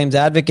commercial claims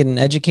advocate and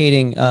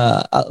educating,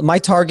 my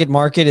target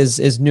market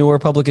is newer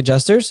public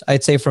adjusters.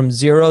 I'd say from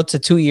 0 to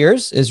 2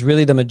 years is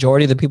really the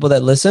majority of the people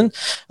that listen,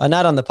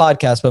 not on the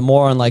podcast, but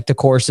more on like the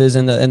courses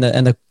and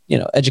the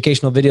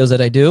educational videos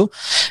that I do.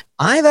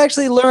 I've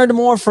actually learned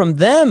more from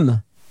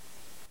them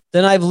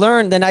than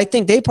I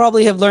think they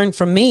probably have learned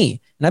from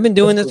me. And I've been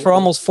doing this for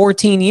almost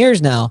 14 years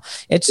now.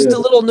 It's just a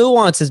little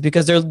nuances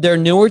because they're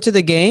newer to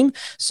the game.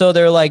 So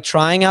they're like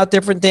trying out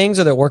different things,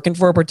 or they're working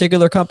for a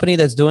particular company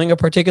that's doing a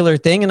particular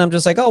thing. And I'm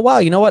just like, oh, wow,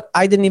 you know what?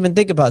 I didn't even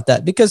think about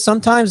that, because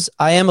sometimes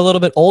I am a little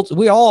bit old.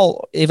 We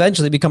all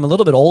eventually become a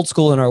little bit old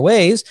school in our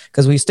ways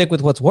because we stick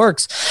with what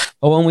works.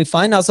 But when we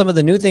find out some of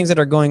the new things that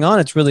are going on,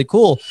 it's really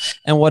cool.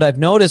 And what I've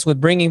noticed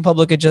with bringing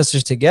public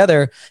adjusters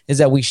together is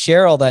that we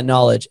share all that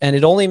knowledge, and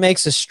it only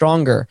makes us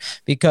stronger,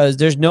 because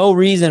there's no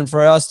reason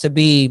for us to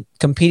be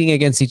competing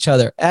against each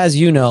other. As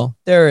you know,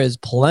 there is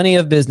plenty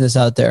of business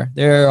out there.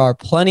 There are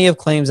plenty of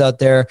claims out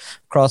there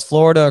across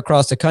Florida,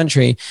 across the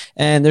country,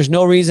 and there's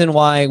no reason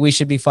why we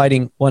should be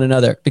fighting one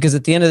another, because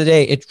at the end of the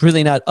day, it's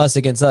really not us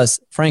against us.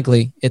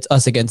 Frankly, it's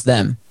us against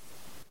them.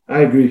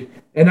 I agree.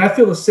 And I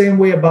feel the same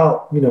way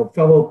about,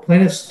 fellow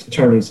plaintiffs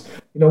attorneys.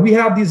 We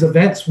have these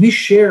events. We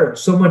share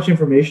so much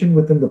information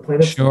within the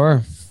plaintiffs.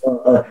 Sure.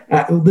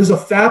 There's a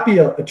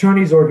FAPIA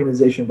attorneys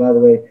organization, by the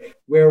way,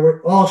 where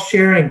we're all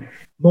sharing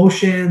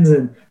motions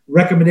and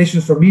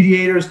recommendations for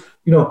mediators.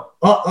 On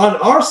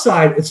our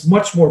side, it's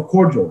much more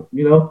cordial,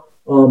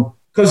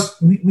 because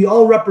we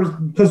all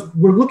represent, because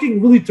we're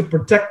looking really to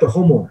protect the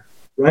homeowner,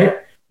 right?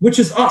 Which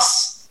is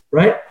us,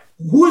 right?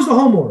 Who is the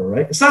homeowner,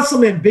 right? It's not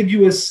some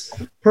ambiguous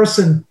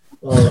person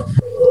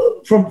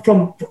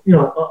from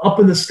up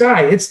in the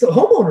sky. It's the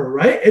homeowner,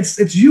 right?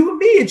 It's you and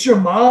me. It's your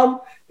mom.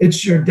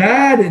 It's your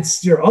dad.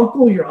 It's your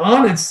uncle, your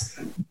aunt. It's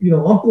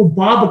Uncle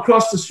Bob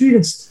across the street.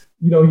 It's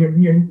your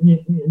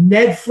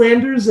Ned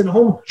Flanders and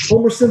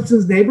Homer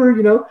Simpson's neighbor.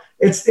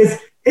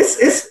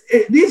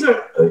 These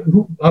are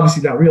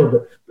obviously not real,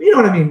 but you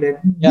know what I mean, man.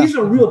 Yeah. These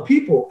are real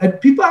people, and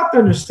people have to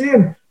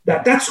understand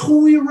that that's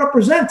who we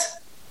represent.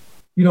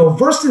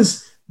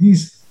 Versus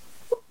these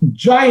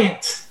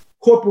giant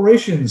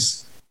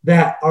corporations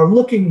that are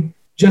looking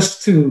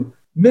just to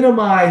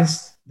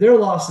minimize their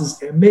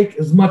losses and make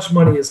as much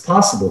money as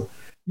possible.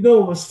 It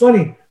was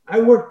funny. I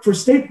worked for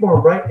State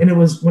Farm, right? And it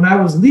was when I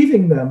was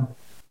leaving them,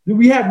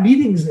 we had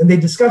meetings and they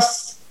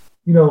discussed,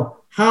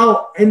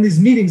 how in these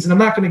meetings, and I'm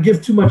not going to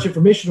give too much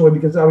information away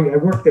because I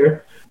worked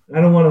there.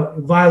 I don't want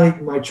to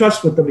violate my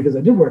trust with them because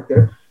I did work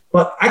there.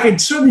 But I can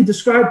certainly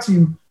describe to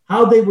you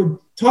how they would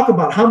talk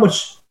about how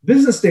much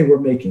business they were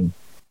making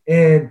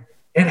and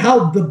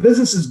how the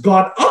business has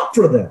gone up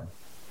for them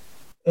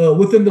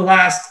within the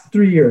last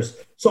 3 years.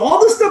 So all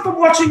this stuff I'm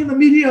watching in the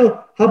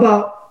media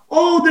about,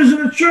 there's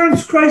an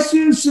insurance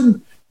crisis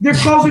and they're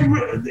causing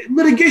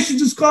litigation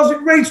is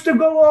causing rates to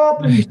go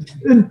up and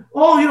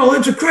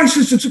it's a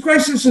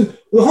crisis and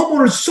the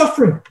homeowner's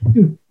suffering.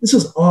 Dude, this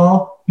is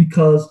all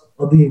because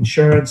of the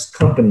insurance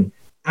company.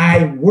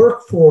 I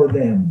work for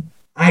them.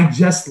 I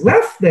just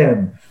left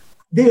them.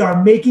 They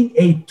are making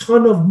a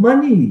ton of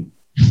money.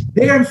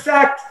 They are, in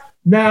fact,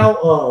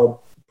 now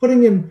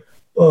putting in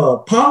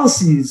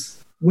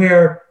policies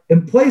where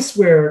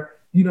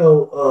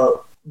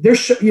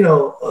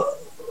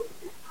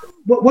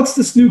what's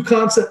this new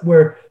concept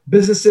where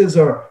businesses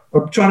are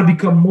trying to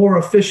become more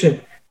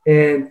efficient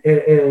and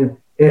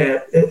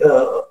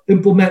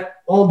implement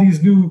all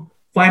these new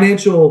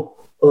financial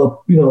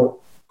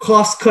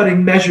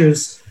cost-cutting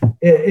measures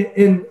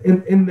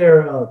in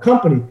their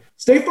company.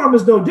 State Farm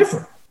is no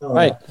different.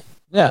 Right.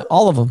 Yeah,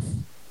 all of them.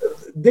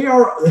 They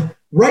are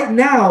right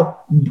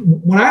now.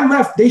 When I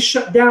left, they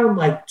shut down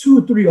like 2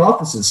 or 3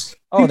 offices.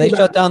 They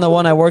shut down the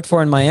one I worked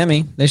for in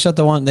Miami. They shut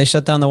down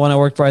the one I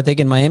worked for, I think,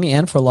 in Miami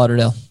and Fort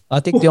Lauderdale. I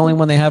think the only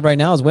one they have right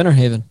now is Winter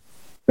Haven.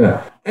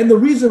 Yeah. And the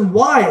reason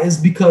why is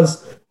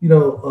because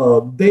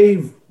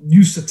they've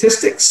used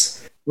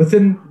statistics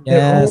within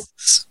their own.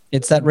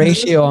 It's that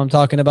ratio I'm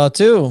talking about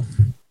too.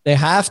 They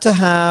have to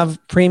have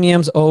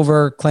premiums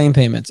over claim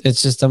payments.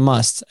 It's just a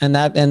must. And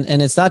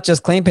it's not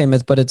just claim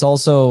payments, but it's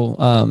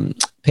also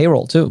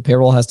payroll too.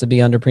 Payroll has to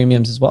be under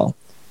premiums as well.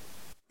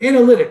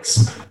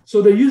 Analytics.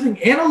 So they're using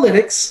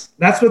analytics.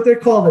 That's what they're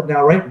calling it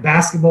now, right?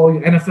 Basketball,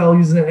 NFL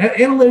using it.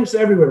 Analytics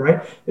everywhere,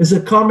 right? It's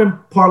a common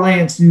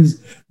parlance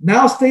used.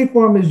 Now State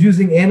Farm is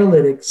using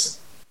analytics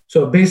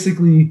to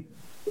basically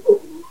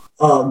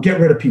get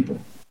rid of people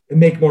and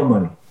make more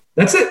money.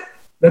 That's it.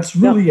 That's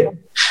really it.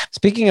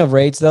 Speaking of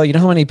rates, though, you know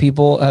how many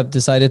people have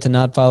decided to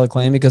not file a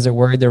claim because they're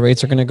worried their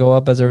rates are going to go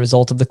up as a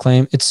result of the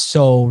claim? It's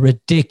so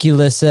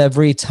ridiculous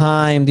every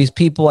time. These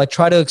people, I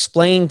try to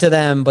explain to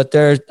them, but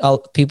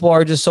people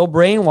are just so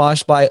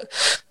brainwashed by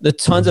the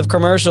tons of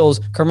commercials,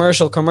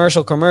 commercial,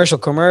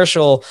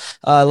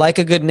 like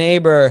a good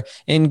neighbor,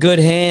 in good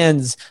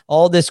hands,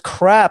 all this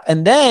crap.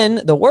 And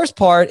then the worst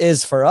part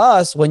is for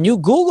us, when you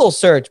Google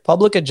search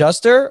public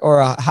adjuster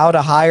or how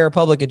to hire a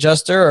public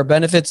adjuster or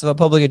benefits of a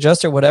public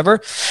adjuster,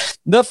 whatever,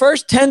 the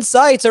first 10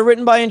 sites are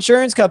written by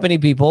insurance company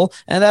people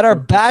and that are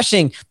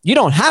bashing. You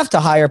don't have to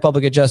hire a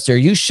public adjuster.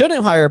 You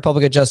shouldn't hire a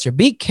public adjuster.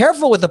 Be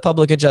careful with the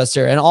public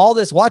adjuster and all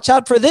this. Watch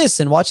out for this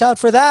and watch out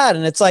for that.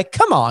 And it's like,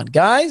 come on,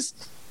 guys.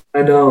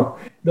 I know.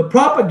 The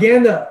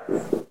propaganda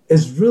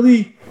is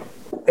really,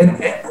 and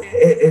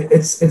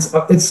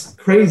it's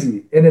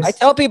crazy. And I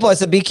tell people, I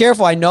said, be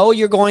careful. I know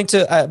you're going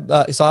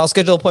to, so I'll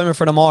schedule an appointment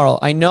for tomorrow.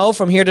 I know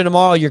from here to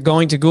tomorrow, you're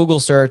going to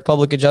Google search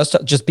public adjuster.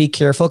 Just be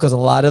careful because a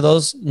lot of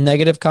those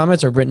negative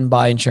comments are written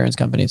by insurance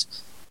companies.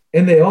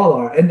 And they all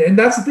are. And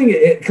that's the thing,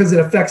 because it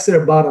affects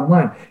their bottom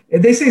line.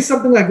 And they say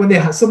something like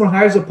when someone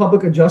hires a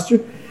public adjuster,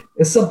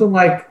 it's something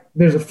like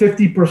there's a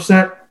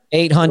 50%.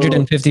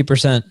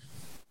 850%.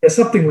 Yeah,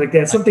 something like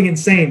that. Something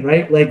insane,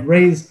 right? Like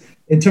raise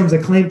in terms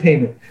of claim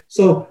payment.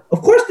 So,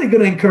 of course, they're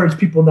going to encourage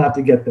people not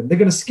to get them. They're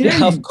going to scare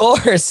you. Of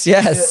course,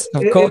 yes.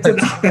 Of course.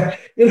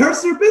 It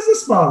hurts their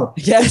business model.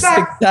 Yes,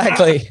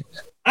 exactly.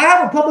 I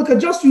have a public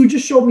adjuster who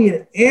just showed me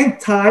an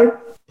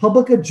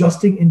anti-public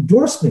adjusting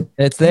endorsement.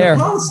 It's there.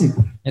 Policy.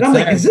 And I'm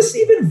like, is this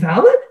even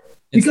valid?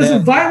 Because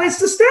it violates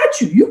the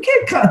statute. You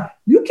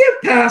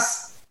can't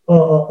pass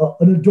an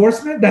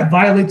endorsement that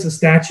violates a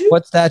statute.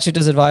 What statute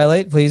does it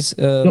violate, please?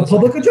 The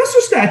public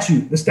adjuster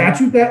statute, the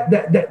statute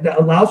that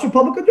allows for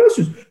public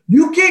adjusters.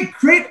 You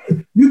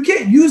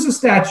can't use a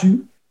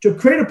statute to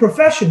create a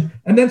profession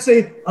and then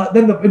say,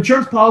 then the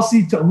insurance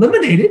policy to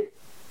eliminate it.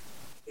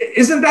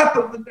 Isn't that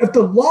if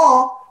the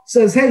law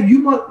says, hey,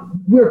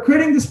 we're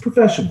creating this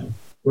profession,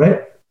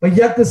 right? But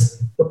yet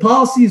the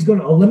policy is going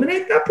to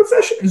eliminate that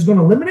profession, is going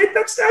to eliminate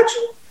that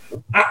statute.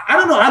 I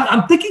don't know.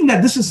 I'm thinking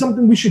that this is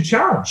something we should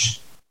challenge.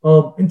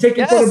 And take it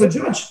in front of a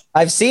judge.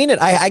 I've seen it.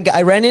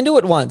 I ran into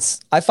it once.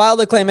 I filed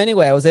a claim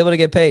anyway. I was able to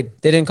get paid.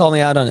 They didn't call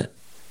me out on it.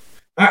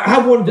 I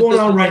have one going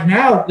on right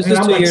now, and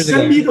I'm like,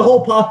 send me the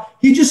whole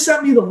he just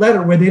sent me the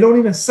letter where they don't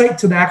even cite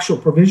to the actual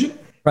provision.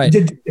 Right.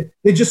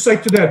 They just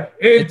cite to that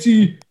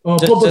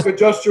public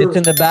adjuster. It's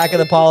in the back of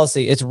the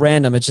policy. It's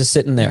random. It's just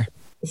sitting there.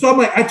 So I'm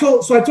like, I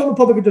told the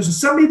public adjuster,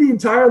 send me the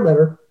entire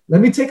letter.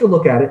 Let me take a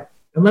look at it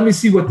and let me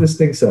see what this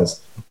thing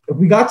says. If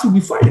we got to, we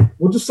fight it.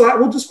 We'll just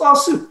file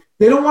suit.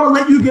 They don't want to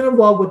let you get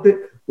involved with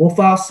it. We'll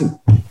file suit.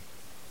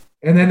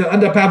 And then they'll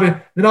end up having.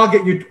 Then I'll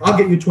get you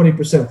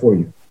 20% for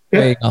you. Okay?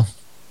 There you go.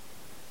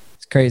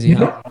 It's crazy,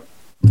 huh?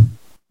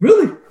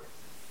 Really?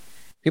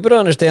 People don't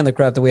understand the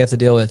crap that we have to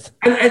deal with.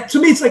 And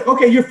to me, it's like,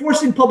 okay, you're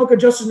forcing public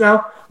adjusters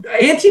now.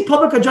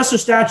 Anti-public adjuster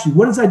statute.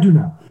 What does that do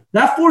now?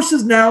 That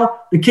forces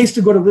now the case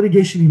to go to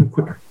litigation even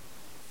quicker.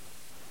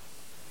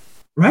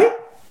 Right?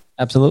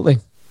 Absolutely.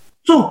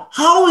 So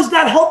how is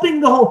that helping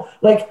the whole,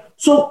 like,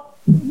 so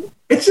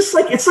it's just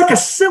like, it's like a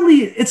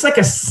silly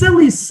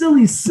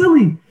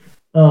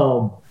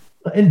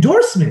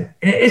endorsement.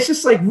 It's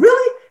just like,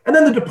 really? And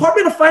then the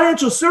Department of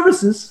Financial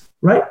Services,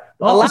 right?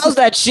 Allows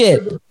that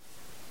shit.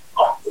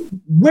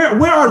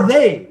 Where are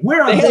they?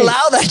 Where are they? They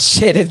allow that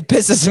shit. It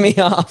pisses me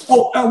off.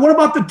 Oh, what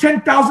about the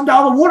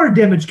 $10,000 water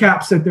damage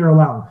caps that they're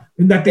allowing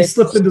and that they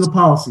slipped into the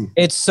policy?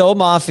 It's so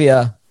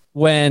mafia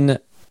when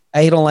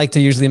I don't like to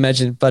usually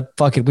mention, but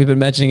fuck it, we've been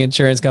mentioning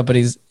insurance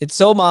companies. It's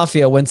so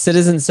mafia when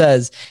Citizens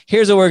says,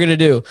 here's what we're going to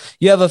do.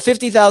 You have a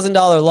 $50,000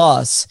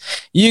 loss.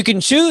 You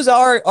can choose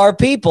our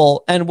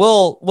people and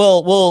we'll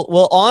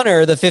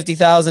honor the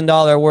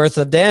 $50,000 worth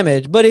of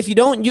damage. But if you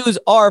don't use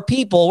our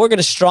people, we're going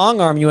to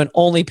strong arm you and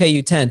only pay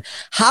you 10.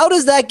 How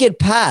does that get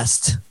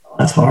passed?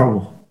 That's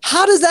horrible.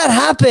 How does that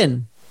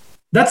happen?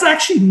 That's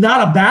actually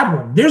not a bad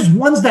one. There's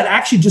ones that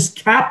actually just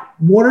cap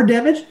water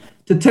damage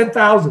to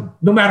 10,000,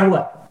 no matter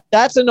what.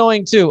 That's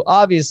annoying too,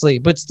 obviously,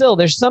 but still,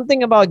 there's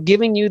something about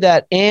giving you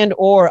that and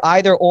or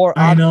either or.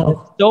 I know.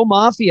 It's so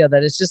mafia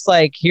that it's just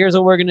like, here's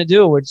what we're going to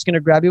do. We're just going to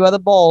grab you by the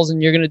balls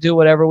and you're going to do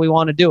whatever we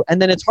want to do.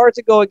 And then it's hard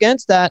to go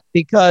against that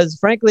because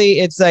frankly,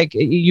 it's like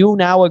you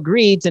now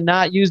agree to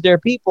not use their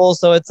people.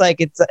 So it's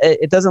like,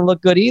 it doesn't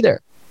look good either.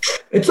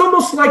 It's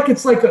almost like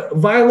it's like a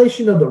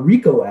violation of the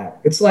RICO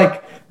Act. It's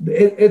like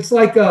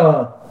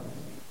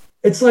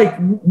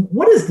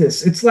what is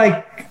this? It's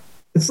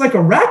like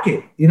a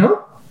racket, you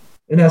know?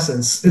 In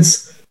essence,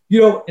 it's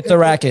a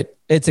racket.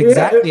 It's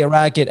exactly a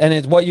racket, and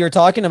it's what you're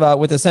talking about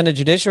with the Senate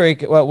Judiciary,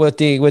 with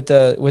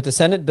the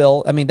Senate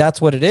bill. I mean,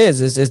 that's what it is.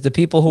 Is the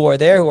people who are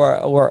there who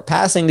are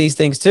passing these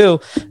things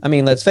too. I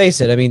mean, let's face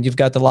it. I mean, you've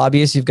got the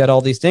lobbyists, you've got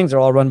all these things. They're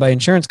all run by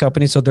insurance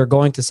companies, so they're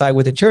going to side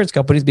with insurance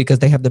companies because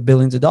they have the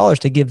billions of dollars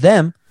to give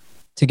them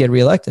to get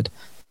reelected.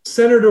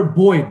 Senator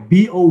Boyd,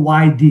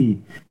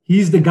 Boyd,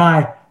 he's the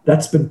guy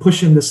that's been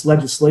pushing this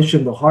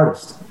legislation the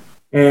hardest.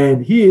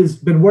 And he has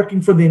been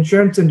working for the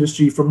insurance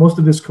industry for most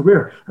of his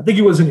career. I think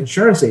he was an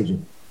insurance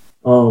agent.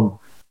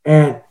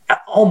 And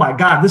oh my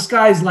God, this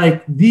guy's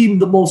like the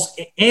most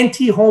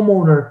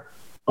anti-homeowner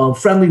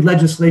friendly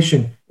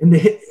legislation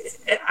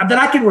that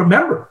I can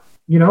remember,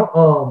 you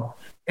know?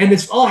 And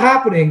it's all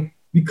happening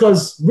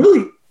because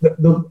really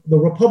the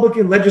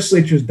Republican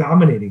legislature is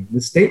dominating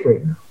the state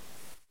right now.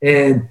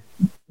 And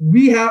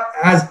we have,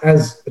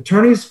 as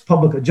attorneys,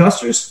 public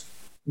adjusters,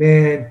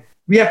 man,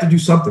 we have to do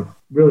something,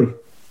 really.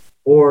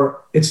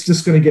 Or it's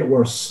just going to get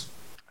worse.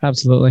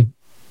 Absolutely.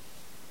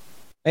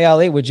 Hey,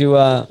 Ali, would you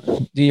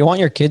do you want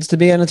your kids to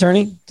be an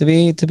attorney, to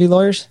be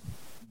lawyers?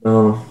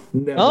 No.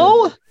 Never.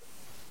 No?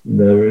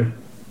 Never.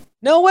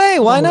 No way.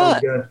 Why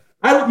not?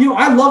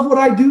 I love what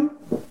I do,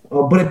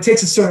 but it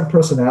takes a certain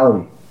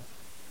personality.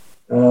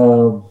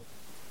 What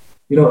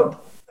do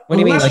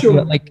you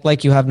mean?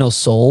 Like you have no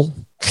soul?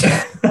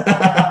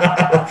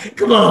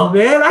 Come on,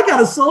 man. I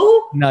got a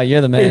soul. No, you're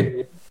the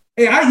man.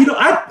 Hey,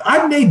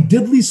 I made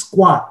diddly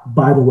squat,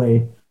 by the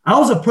way. I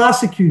was a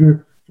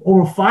prosecutor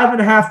for over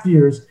 5.5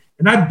 years,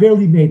 and I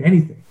barely made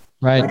anything.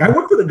 Right. Like, I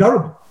worked for the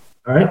government,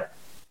 all right?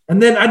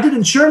 And then I did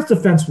insurance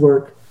defense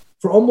work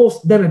for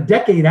almost then a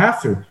decade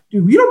after.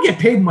 Dude, we don't get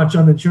paid much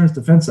on the insurance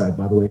defense side,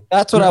 by the way.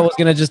 That's what I was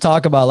going to just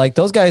talk about. Like,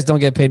 those guys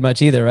don't get paid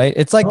much either, right?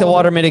 It's like the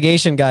water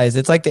mitigation guys.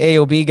 It's like the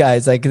AOB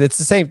guys. Like, it's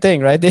the same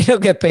thing, right? They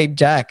don't get paid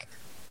jack.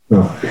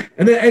 No.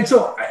 And then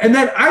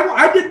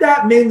I did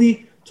that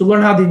mainly to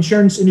learn how the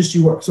insurance industry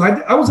works. So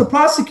I was a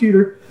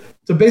prosecutor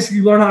to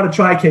basically learn how to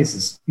try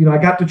cases. You know, I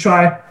got to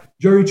try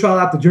jury trial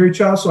after jury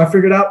trial. So I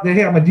figured out that,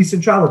 hey, I'm a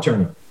decent trial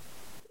attorney.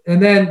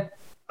 And then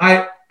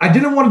I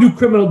didn't want to do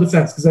criminal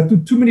defense because I do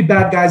too many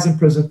bad guys in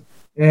prison.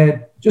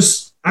 And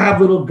just, I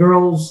have little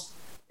girls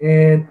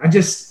and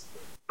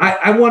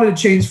I wanted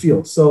to change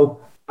fields.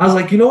 So I was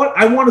like, you know what?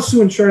 I want to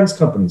sue insurance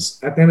companies.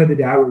 At the end of the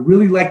day, I would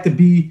really like to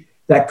be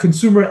that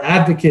consumer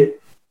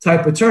advocate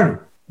type attorney.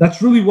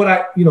 That's really what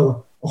a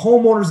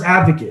homeowner's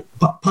advocate,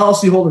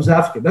 policyholder's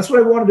advocate. That's what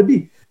I wanted to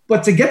be.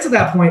 But to get to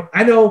that point,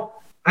 I know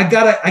I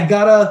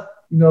gotta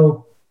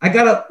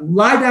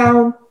lie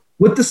down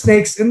with the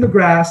snakes in the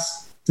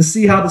grass to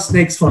see how the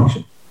snakes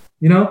function,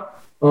 you know?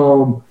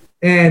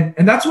 And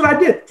that's what I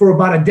did for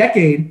about a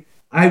decade.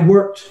 I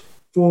worked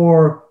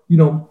for,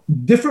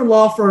 different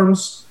law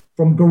firms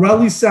from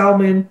Gorelli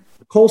Salmon,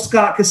 Cole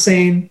Scott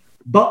Cassane,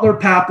 Butler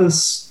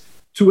Pappas,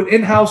 to an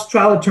in-house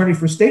trial attorney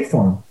for State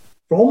Farm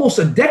for almost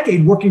a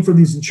decade working for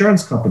these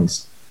insurance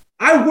companies.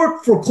 I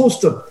worked for close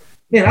to,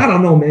 man, I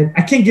don't know, man.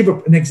 I can't give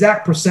an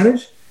exact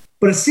percentage,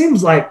 but it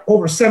seems like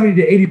over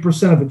 70 to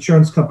 80% of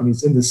insurance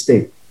companies in this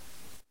state.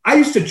 I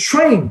used to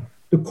train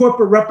the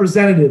corporate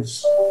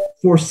representatives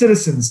for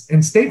Citizens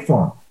and State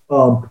Farm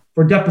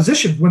for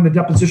depositions when the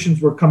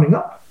depositions were coming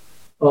up.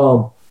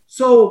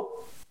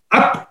 So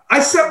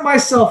I set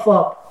myself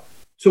up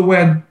to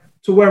where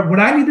when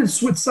I needed to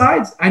switch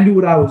sides, I knew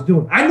what I was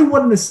doing. I knew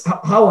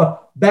how a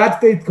bad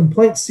faith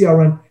complaint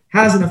CRN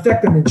has an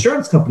effect on the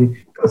insurance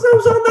company because I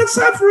was on that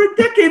side for a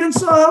decade and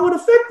saw how it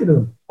affected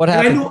them. What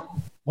happened?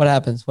 What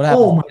happens?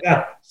 Oh my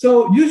God.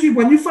 So usually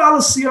when you file a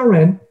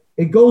CRN,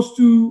 it goes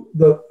to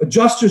the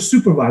adjuster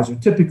supervisor.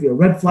 Typically a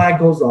red flag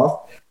goes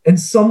off and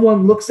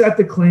someone looks at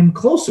the claim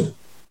closer.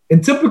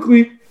 And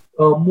typically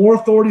more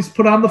authorities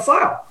put on the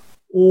file,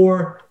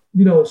 or,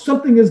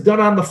 something is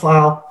done on the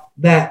file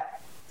that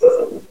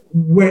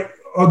where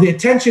the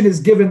attention is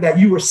given that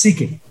you were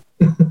seeking,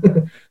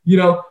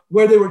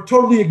 where they were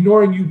totally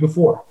ignoring you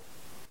before.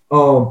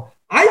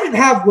 I even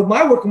have, with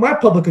my work with my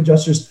public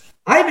adjusters,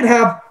 I even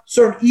have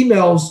certain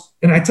emails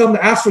and I tell them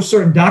to ask for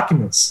certain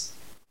documents.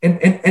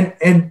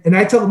 And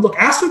I tell them, look,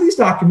 ask for these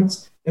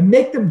documents and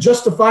make them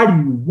justify to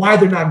you why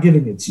they're not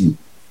giving it to you.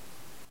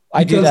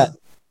 I do that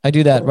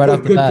right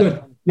off the bat.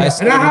 Good. Yeah. I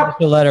sent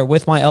a letter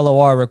with my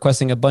LOR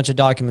requesting a bunch of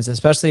documents,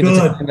 especially if it's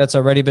something that's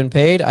already been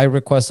paid. I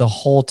request a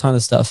whole ton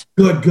of stuff.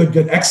 Good.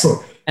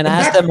 Excellent. And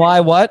ask them why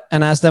what?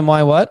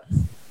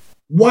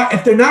 Why,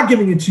 if they're not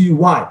giving it to you,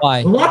 why?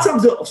 A lot of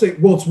times they'll say,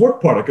 well, it's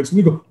work product. It's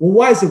legal. Well,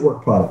 why is it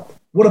work product?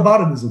 What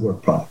about it is a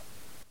work product?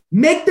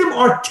 Make them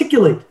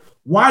articulate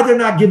why they're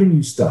not giving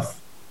you stuff,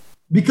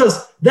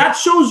 because that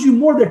shows you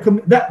more.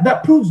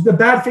 That proves the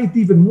bad faith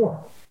even more.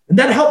 And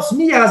that helps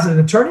me as an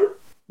attorney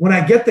when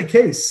I get the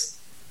case.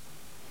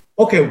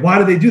 Okay, why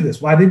do they do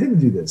this? Why they didn't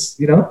do this?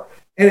 And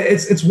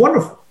it's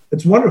wonderful.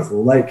 It's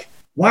wonderful. Like,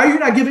 why are you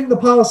not giving the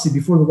policy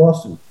before the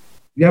lawsuit?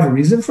 You have a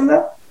reason for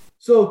that?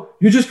 So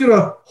you're just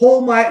gonna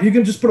you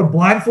can just put a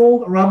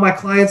blindfold around my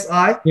client's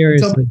eye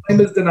until the claim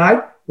is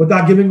denied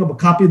without giving them a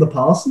copy of the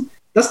policy?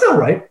 That's not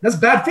right. That's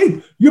bad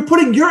faith. You're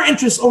putting your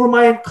interest over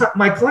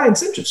my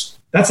client's interest.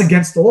 That's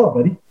against the law,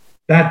 buddy.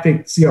 Bad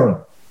faith,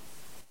 CRM.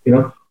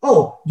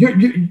 Oh,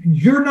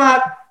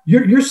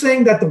 you're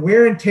saying that the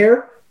wear and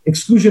tear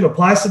exclusion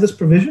applies to this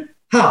provision?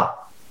 How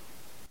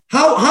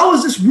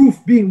is this roof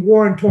being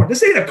worn and torn?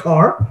 This ain't a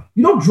car.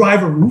 You don't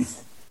drive a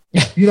roof.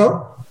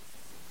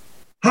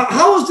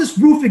 How is this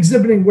roof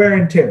exhibiting wear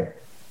and tear?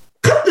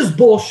 Cut this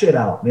bullshit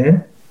out,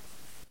 man.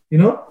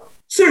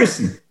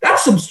 Seriously,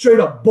 that's some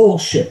straight up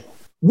bullshit.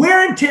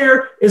 Wear and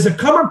tear is a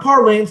common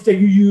parlance that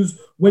you use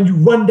when you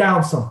run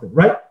down something,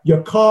 right?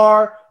 Your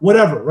car,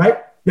 whatever, right?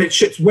 That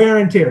shit's wear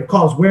and tear. It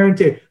calls wear and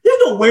tear. There's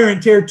no wear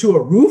and tear to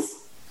a roof.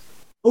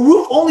 A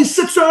roof only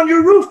sits on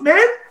your roof,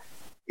 man.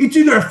 It's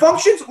either it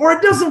functions or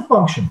it doesn't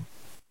function.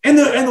 And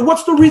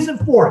what's the reason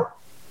for it?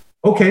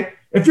 Okay,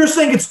 if you're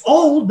saying it's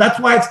old, that's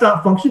why it's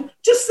not functioning,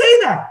 just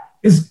say that.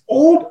 Is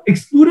old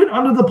excluded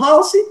under the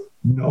policy?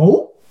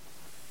 No.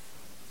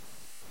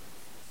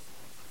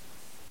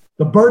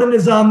 The burden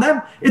is on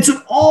them. It's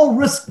an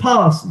all-risk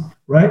policy,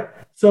 right?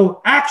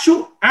 So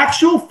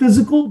actual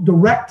physical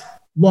direct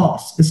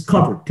loss is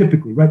covered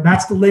typically, right?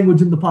 That's the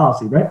language in the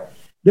policy, right?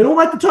 They don't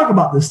like to talk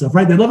about this stuff,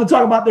 right? They love to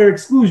talk about their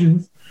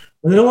exclusions,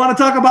 but they don't want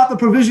to talk about the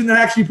provision that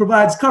actually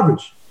provides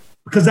coverage,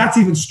 because that's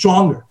even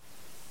stronger.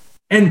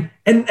 And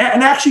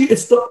actually,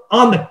 it's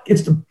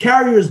the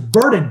carrier's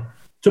burden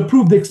to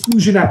prove the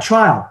exclusion at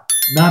trial,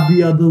 not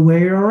the other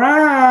way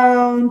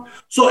around.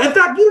 So in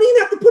fact, you don't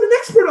even have to put an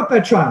expert up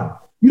at trial.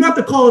 You don't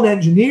have to call an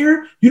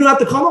engineer. You don't have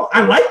to call.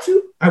 I like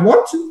to. I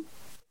want to,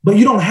 but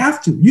you don't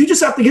have to. You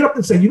just have to get up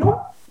and say, you know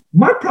what?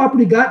 My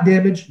property got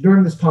damaged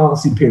during this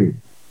policy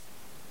period.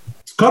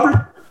 It's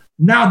covered.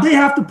 Now they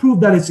have to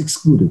prove that it's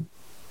excluded.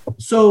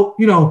 So,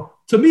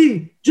 to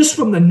me, just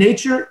from the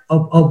nature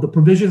of the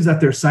provisions that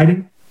they're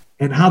citing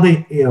and how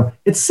they,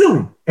 it's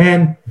silly.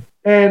 And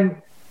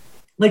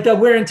like that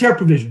wear and tear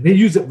provision, they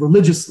use it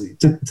religiously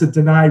to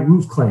deny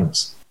roof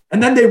claims.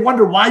 And then they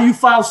wonder why you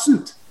file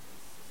suit.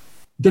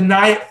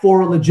 Deny it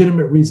for a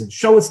legitimate reason.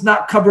 Show it's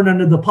not covered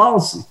under the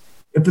policy.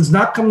 If it's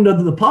not covered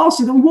under the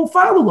policy, then we won't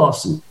file a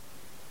lawsuit.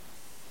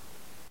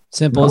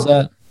 Simple as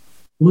that.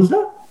 Simple as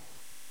that.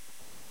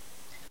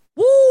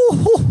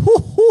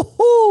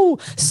 Woo!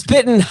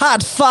 Spitting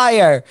hot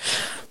fire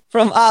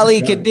from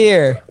Ali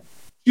Kadir.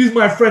 Excuse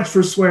my French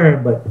for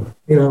swearing, but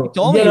you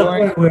told me you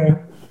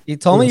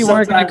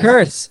weren't going to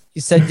curse.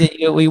 You said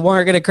that we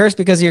weren't going to curse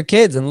because of your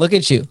kids, and look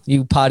at you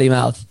potty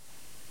mouth.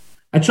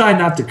 I try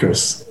not to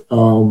curse.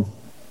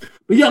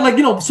 But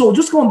yeah, so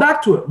just going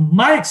back to it,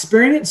 my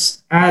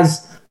experience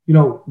as,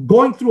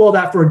 going through all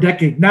that for a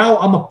decade. Now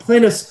I'm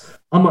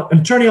an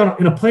attorney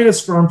in a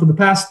plaintiff's firm for the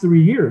past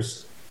 3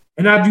 years.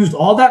 And I've used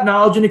all that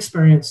knowledge and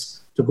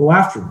experience to go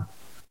after them.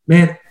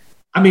 Man,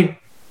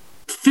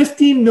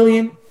 13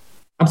 million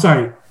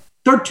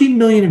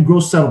in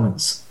gross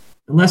settlements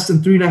in less than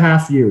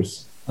 3.5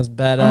 years. That's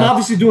badass. I'm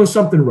obviously doing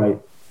something right.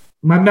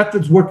 My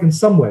methods work in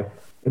some way.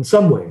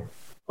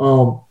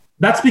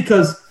 That's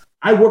because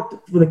I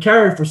worked for the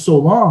carrier for so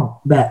long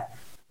that,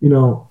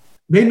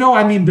 they know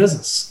I mean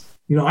business.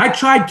 I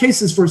tried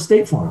cases for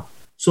State Farm.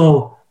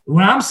 So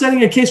when I'm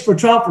setting a case for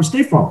trial for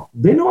State Farm,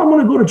 they know I'm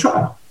going to go to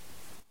trial.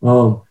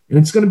 And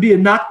it's going to be a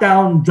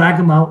knockdown, drag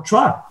them out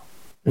trial.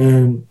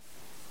 And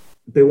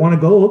if they want to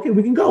go, okay,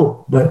 we can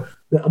go. But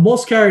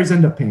most carriers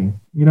end up paying,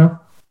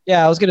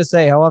 Yeah, I was going to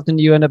say, how often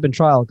do you end up in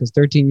trial? Because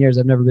 13 years,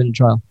 I've never been in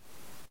trial.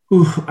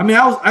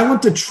 I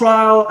went to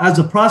trial as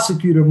a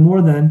prosecutor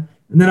more than,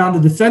 and then on the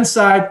defense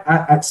side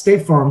at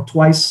State Farm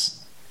twice.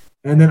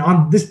 And then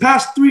on this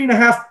past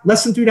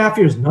less than 3.5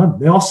 years, none.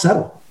 They all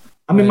settle.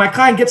 My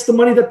client gets the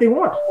money that they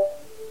want.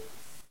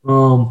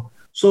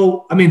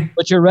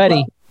 But you're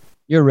ready.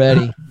 You're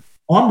ready.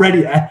 I'm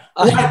ready.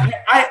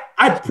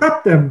 I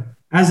prep them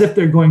as if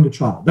they're going to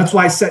trial. That's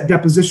why I set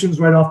depositions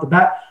right off the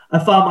bat. I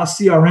file my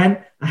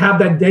CRN. I have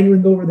that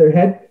dangling over their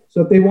head.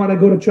 So if they want to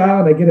go to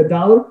trial and I get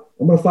 $1,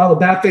 I'm going to file a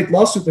bad faith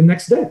lawsuit the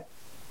next day.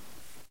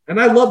 And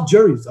I love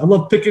juries. I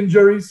love picking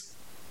juries.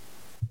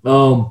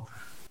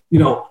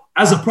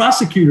 As a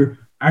prosecutor,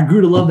 I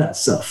grew to love that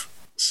stuff.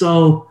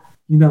 So,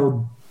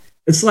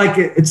 it's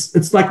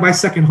like my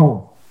second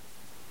home.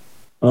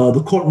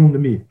 The courtroom to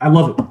me. I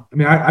love it.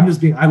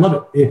 I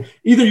love it.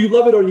 Either you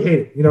love it or you hate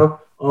it. Either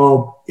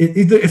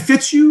it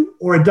fits you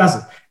or it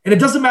doesn't. And it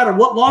doesn't matter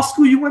what law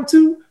school you went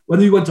to,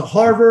 whether you went to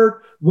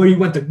Harvard, whether you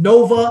went to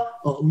Nova,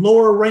 a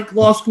lower ranked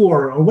law school,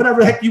 or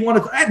whatever the heck you want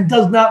to call it. That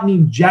does not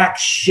mean jack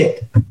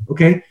shit.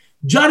 Okay.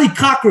 Johnny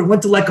Cochran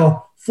went to like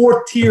a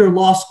 4th tier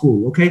law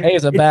school. Okay. Hey,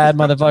 he's a bad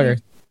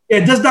motherfucker.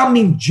 It does not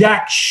mean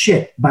jack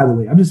shit, by the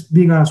way. I'm just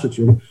being honest with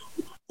you.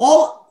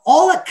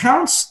 All that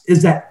counts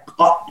is that,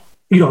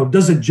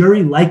 does a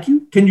jury like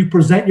you? Can you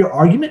present your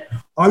argument?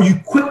 Are you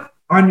quick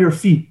on your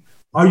feet?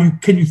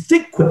 Can you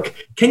think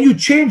quick? Can you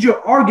change your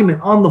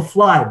argument on the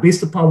fly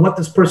based upon what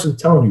this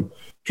person's telling you?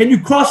 Can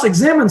you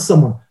cross-examine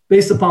someone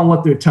based upon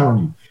what they're telling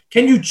you?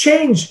 Can you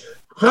change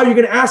how you're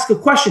going to ask a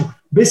question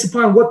based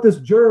upon what this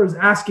juror is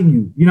asking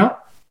you,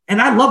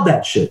 And I love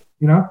that shit,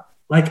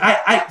 Like,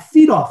 I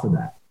feed off of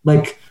that.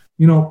 Like,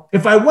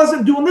 if I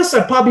wasn't doing this,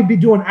 I'd probably be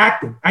doing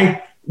acting.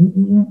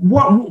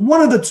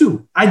 One of the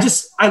two. I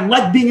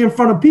like being in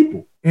front of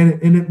people,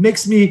 and it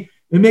makes me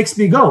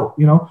go,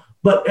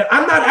 But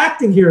I'm not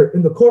acting here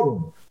in the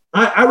courtroom.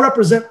 I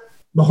represent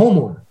the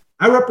homeowner.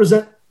 I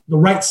represent the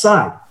right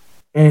side.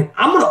 And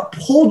I'm going to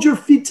hold your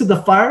feet to the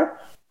fire.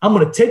 I'm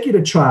going to take you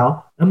to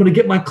trial. I'm going to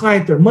get my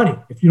client their money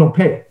if you don't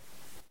pay it.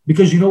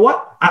 Because you know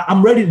what?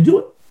 I'm ready to do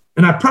it.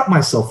 And I prep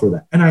myself for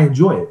that. And I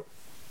enjoy it.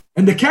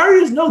 And the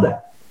carriers know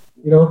that.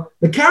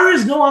 The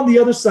carriers know on the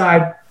other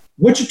side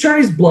which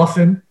attorney's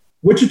bluffing,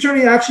 which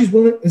attorney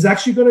is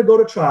actually going to go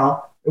to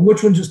trial, and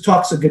which one just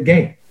talks a good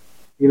game.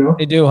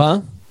 They do,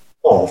 huh?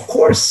 Oh, of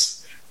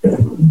course.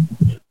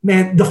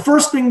 Man, the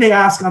first thing they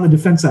ask on the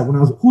defense side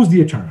who's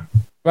the attorney?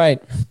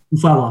 Right. Who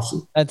filed a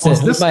lawsuit? That's it.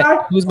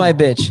 Who's my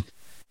bitch?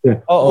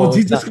 Yeah.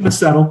 He's just going to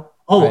settle.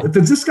 Right. If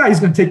it's this guy, he's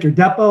going to take your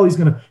depo. It's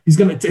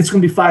going to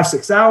be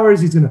 5-6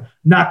 hours. He's going to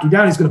knock you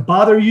down. He's going to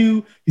bother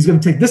you. He's going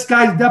to take this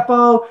guy's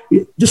depo.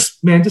 Just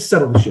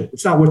settle the shit.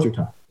 It's not worth your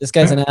time. This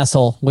guy's an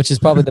asshole, which is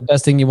probably the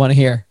best thing you want to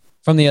hear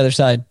from the other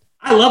side.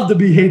 I love to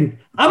be hated.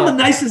 I'm the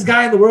nicest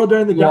guy in the world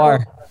during the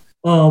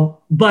depo.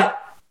 But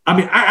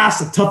I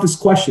ask the toughest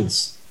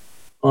questions.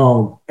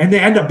 And they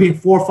end up being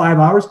 4 or 5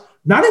 hours,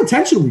 not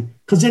intentionally,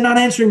 because they're not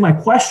answering my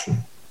question.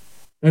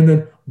 And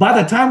then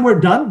by the time we're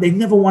done, they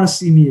never want to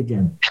see me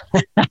again.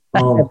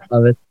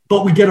 Love it.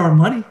 But we get our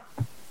money.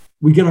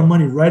 We get our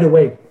money right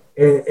away.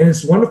 And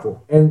it's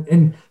wonderful.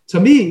 And to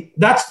me,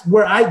 that's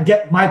where I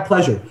get my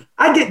pleasure.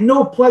 I get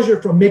no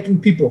pleasure from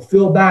making people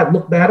feel bad,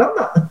 look bad.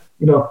 I'm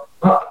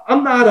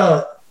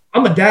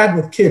a dad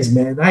with kids,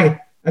 man.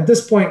 At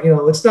this point,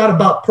 it's not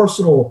about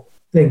personal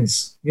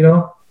things,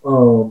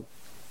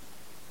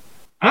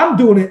 I'm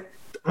doing it.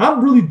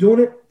 I'm really doing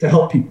it to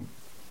help people.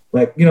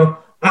 Like,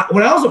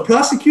 when I was a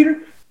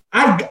prosecutor,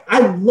 I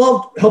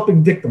loved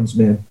helping victims,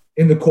 man,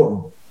 in the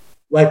courtroom.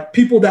 Like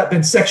people that have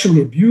been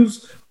sexually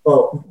abused,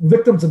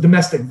 victims of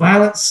domestic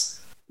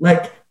violence.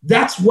 Like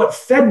that's what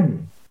fed me.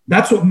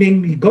 That's what made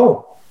me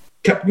go.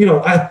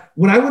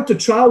 When I went to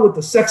trial with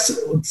the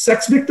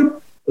sex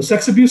victim, the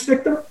sex abuse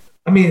victim,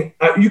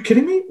 are you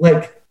kidding me?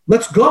 Like,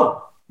 let's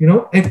go,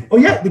 and oh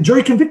yeah, the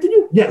jury convicted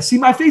you. Yeah. See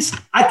my face.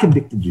 I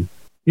convicted you.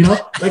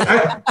 Like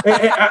I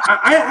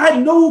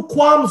had no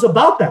qualms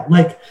about that.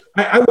 Like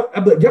I'm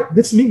like, yep,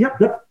 this is me.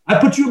 Yep. I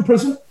put you in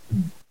prison.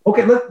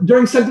 Okay,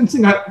 during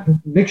sentencing, I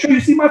make sure you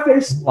see my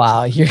face.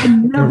 Wow,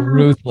 you're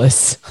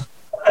ruthless.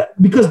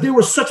 Because they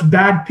were such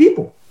bad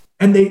people,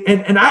 and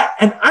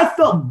I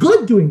felt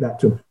good doing that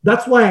to them.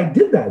 That's why I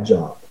did that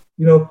job.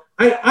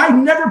 I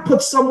never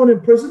put someone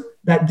in prison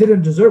that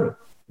didn't deserve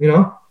it.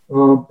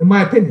 In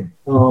my opinion,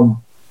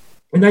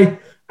 and I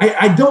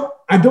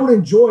don't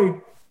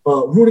enjoy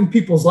ruining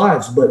people's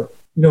lives, but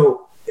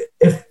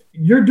if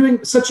you're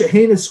doing such a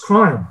heinous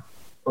crime,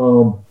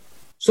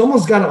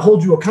 someone's got to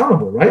hold you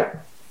accountable, right?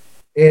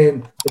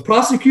 and the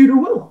prosecutor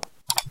will.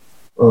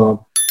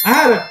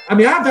 I've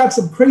had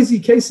some crazy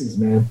cases,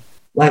 man.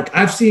 Like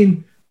I've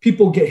seen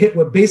people get hit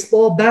with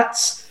baseball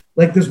bats.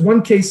 Like there's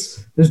one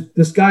case,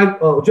 this guy,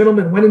 a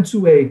gentleman went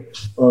into a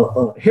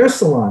hair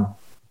salon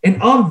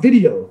and on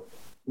video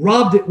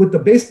robbed it with the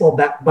baseball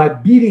bat by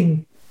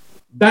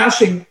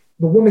bashing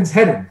the woman's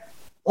head in,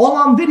 all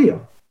on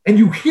video. And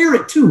you hear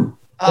it too.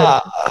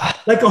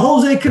 Like a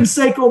Jose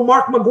Canseco,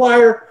 Mark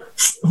McGwire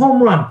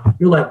home run.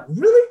 You're like,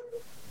 really?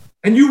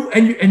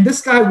 And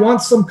this guy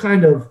wants some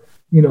kind of,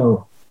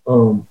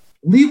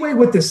 leeway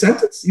with the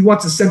sentence. He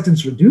wants a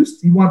sentence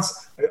reduced.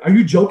 Are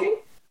you joking?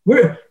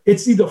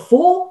 It's either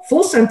full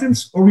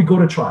sentence or we go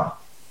to trial.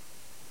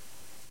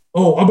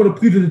 Oh, I'm going to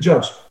plead to the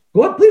judge.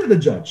 Go ahead, plead to the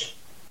judge.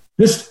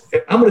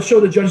 I'm going to show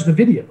the judge the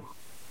video.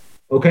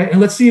 Okay. And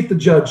let's see if the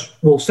judge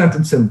will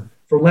sentence him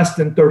for less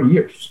than 30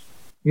 years,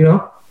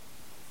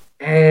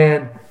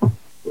 and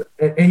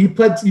he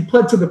pled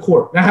to the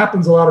court. That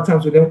happens a lot of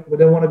times when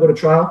they want to go to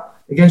trial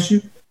against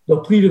you. They'll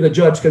plead to the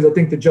judge because I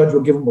think the judge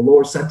will give them a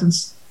lower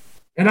sentence.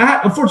 And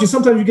unfortunately,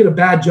 sometimes you get a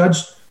bad judge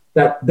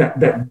that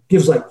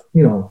gives like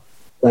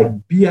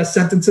BS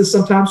sentences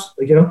sometimes,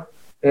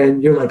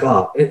 and you're like,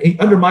 and he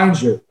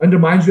undermines you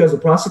as a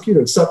prosecutor.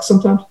 It sucks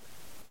sometimes.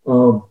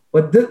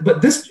 But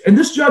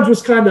this judge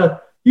was kind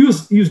of, he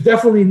was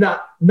definitely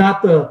not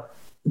the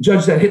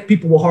judge that hit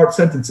people with hard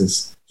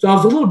sentences. So I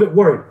was a little bit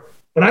worried,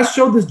 but I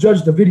showed this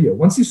judge the video.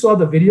 Once he saw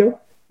the video,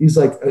 he's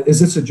like, is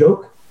this a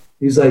joke?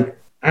 He's like,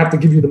 I have to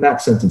give you the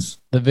max sentence.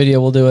 The video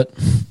will do it.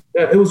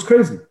 Yeah, it was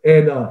crazy.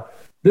 And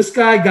this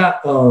guy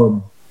got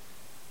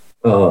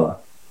put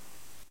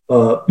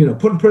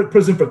in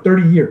prison for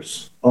 30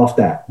 years off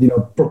that,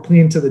 for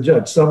pleading to the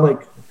judge. So I'm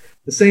like,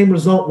 the same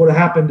result would have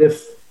happened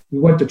if we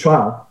went to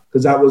trial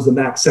because that was the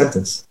max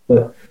sentence.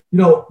 But,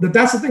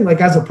 that's the thing.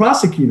 Like as a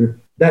prosecutor,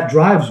 that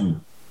drives you.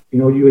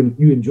 You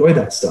enjoy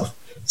that stuff.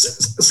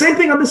 Same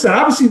thing on this side.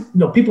 Obviously,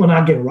 people are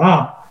not getting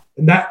robbed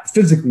and not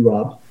physically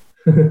robbed.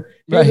 Right.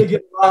 They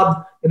get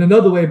robbed in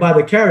another way by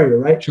the carrier,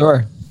 right?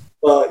 Sure.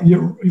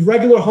 Your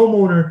regular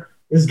homeowner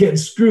is getting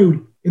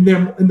screwed in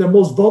their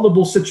most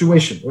vulnerable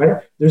situation,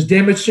 right? There's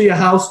damage to your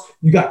house.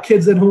 You got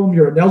kids at home.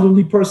 You're an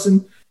elderly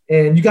person,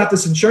 and you got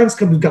this insurance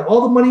company who's got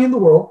all the money in the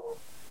world,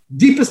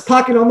 deepest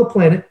pocket on the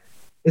planet,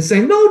 is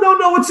saying, no,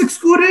 it's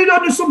excluded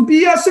under some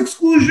BS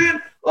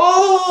exclusion.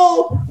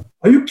 Oh,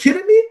 are you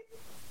kidding me?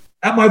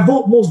 At my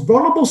most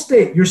vulnerable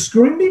state, you're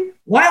screwing me?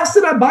 Why else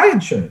did I buy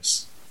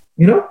insurance?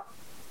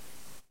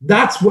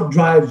 That's what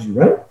drives you,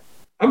 right?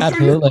 I'm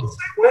Absolutely. Sure you're the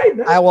same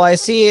way, man. I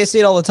see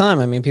it all the time.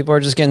 I mean, people are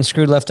just getting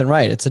screwed left and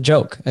right. It's a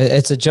joke.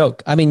 It's a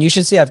joke. I mean, you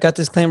should see, I've got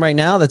this claim right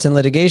now that's in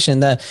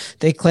litigation that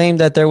they claim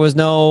that there was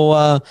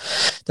no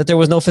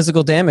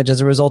physical damage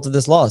as a result of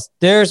this loss.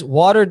 There's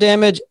water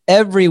damage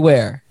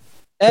everywhere.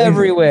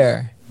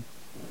 Everywhere.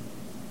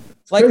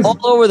 Like crazy.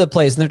 all over the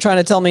place, and they're trying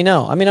to tell me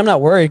no. I mean, I'm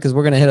not worried because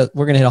we're gonna hit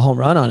a home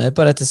run on it,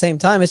 but at the same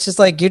time, it's just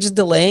like you're just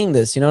delaying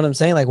this. You know what I'm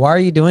saying? Like, why are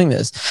you doing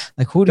this?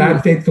 Like,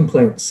 bad faith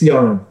complaint,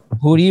 CRM.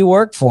 Who do you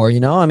work for?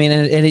 I mean,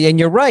 and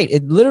you're right.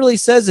 It literally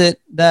says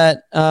it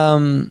that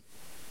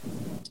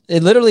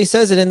it literally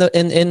says it in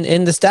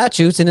the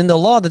statutes and in the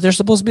law that they're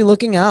supposed to be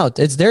looking out.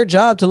 It's their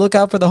job to look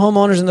out for the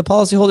homeowners and the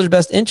policyholders'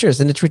 best interest,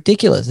 and it's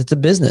ridiculous. It's a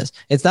business.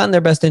 It's not in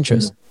their best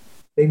interest.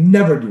 They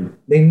never do.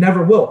 They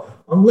never will.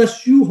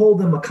 Unless you hold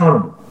them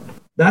accountable.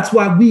 That's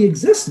why we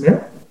exist,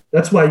 man.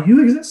 That's why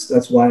you exist.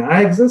 That's why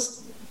I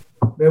exist.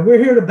 Man,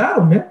 we're here to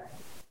battle, man.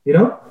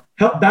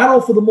 Help battle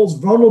for the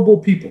most vulnerable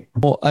people.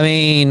 Well, I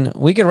mean,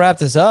 we could wrap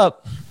this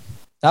up.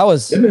 That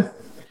was it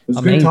was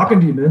amazing. Great talking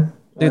to you, man.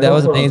 Dude, that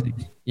was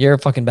amazing. You're a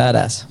fucking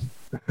badass.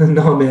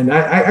 No, man.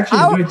 I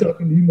actually enjoy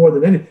talking to you more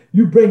than anything.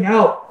 You bring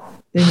out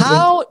things.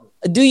 How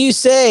did you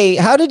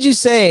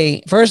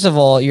say, first of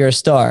all, you're a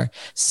star.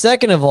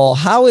 Second of all,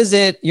 how is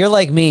it, you're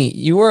like me,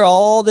 you were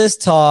all this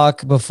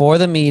talk before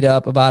the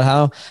meetup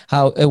about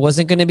how it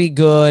wasn't going to be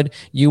good.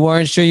 You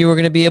weren't sure you were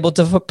going to be able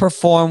to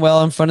perform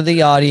well in front of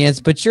the audience,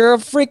 but you're a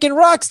freaking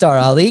rock star,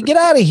 Ali. Get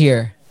out of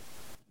here.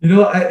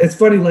 It's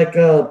funny. Like,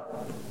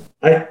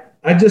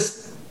 I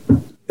just,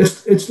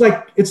 it's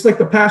like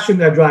the passion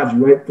that drives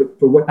you, right?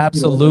 For what?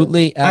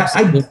 Absolutely.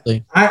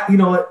 Absolutely.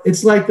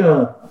 It's like,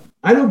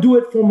 I don't do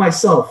it for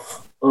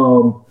myself.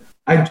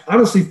 I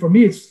honestly, for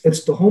me, it's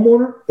the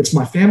homeowner, it's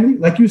my family.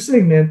 Like you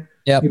saying, man.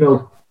 Yeah.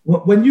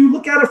 When you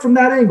look at it from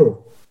that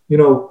angle,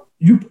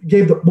 you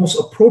gave the most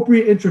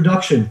appropriate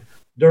introduction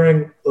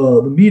during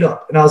the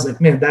meetup, and I was like,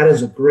 man, that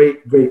is a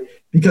great,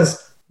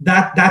 because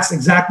that's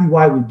exactly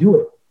why we do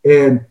it.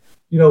 And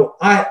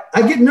I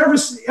get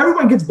nervous.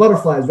 Everyone gets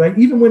butterflies, right?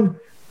 Even when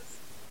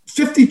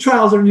 50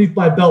 trials underneath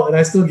my belt, and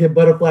I still get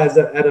butterflies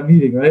at a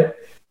meeting, right?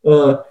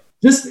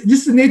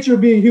 Just the nature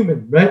of being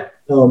human, right?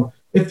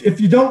 If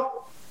you don't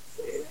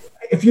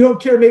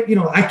care,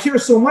 I care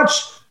so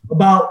much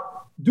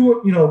about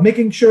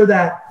making sure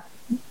that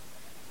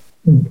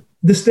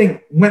this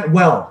thing went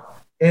well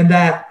and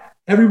that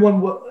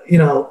everyone,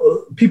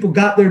 people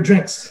got their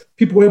drinks,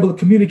 people were able to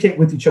communicate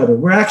with each other.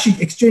 We're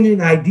actually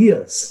exchanging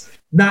ideas,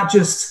 not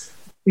just,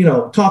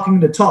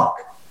 talking to talk,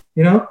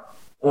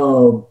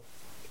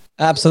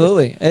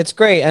 Absolutely. It's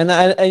great. And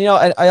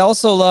I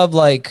also love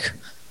like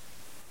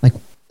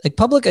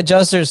public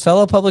adjusters,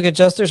 fellow public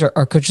adjusters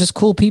are just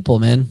cool people,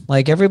 man.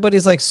 Like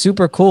everybody's like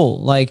super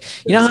cool. Like,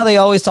 you know how they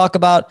always talk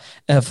about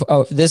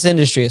this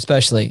industry,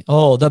 especially,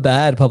 the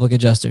bad public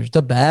adjusters,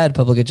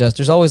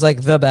 always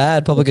like the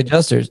bad public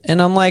adjusters.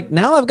 And I'm like,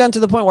 now I've gotten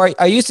to the point where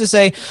I used to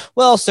say,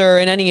 well, sir,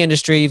 in any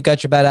industry, you've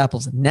got your bad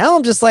apples. Now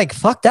I'm just like,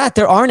 fuck that.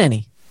 There aren't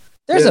any.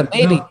 There's a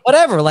maybe,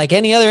 whatever, like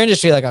any other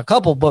industry, like a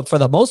couple. But for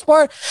the most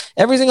part,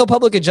 every single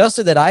public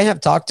adjuster that I have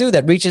talked to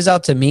that reaches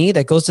out to me,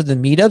 that goes to the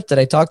meetups that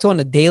I talk to on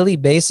a daily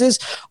basis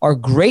are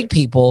great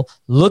people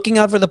looking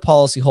out for the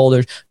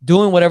policyholders,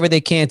 doing whatever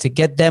they can to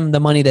get them the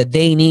money that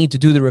they need to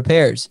do the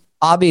repairs.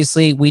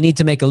 Obviously, we need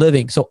to make a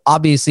living. So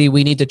obviously,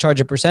 we need to charge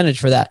a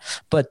percentage for that.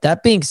 But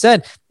that being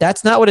said,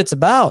 that's not what it's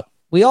about.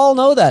 We all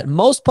know that.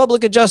 Most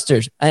public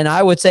adjusters, and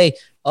I would say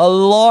a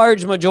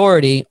large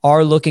majority,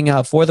 are looking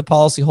out for the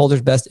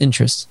policyholder's best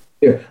interests.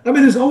 Yeah. I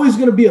mean, there's always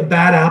going to be a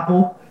bad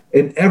apple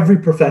in every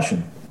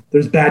profession.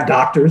 There's bad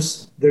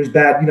doctors. There's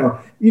bad,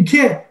 you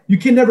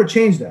can never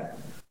change that.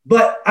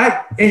 But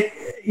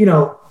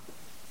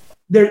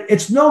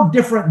it's no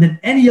different than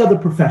any other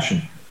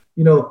profession.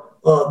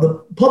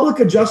 The public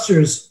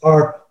adjusters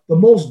are the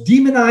most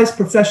demonized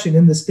profession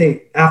in the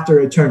state after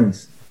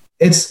attorneys.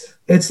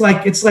 It's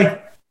like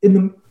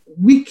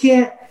we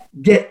can't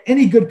get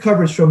any good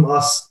coverage from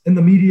us in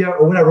the media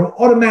or whatever. We're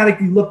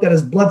automatically looked at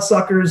as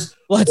bloodsuckers.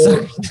 It's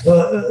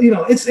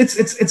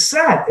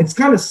sad. It's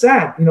kind of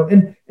sad,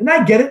 and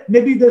I get it.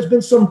 Maybe there's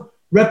been some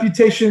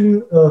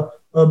reputation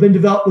been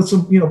developed with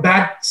some,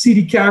 bad,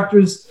 seedy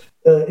characters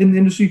in the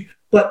industry,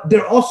 but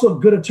they're also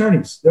good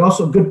attorneys. They're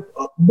also good.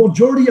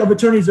 Majority of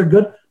attorneys are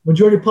good.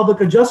 Majority of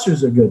public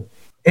adjusters are good.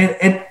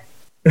 And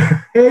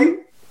hey,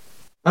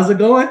 how's it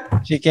going?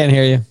 She can't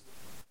hear you.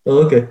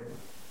 Oh, okay.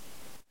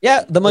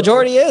 Yeah, the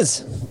majority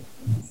is.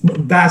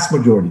 Vast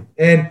majority.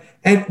 And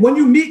when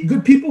you meet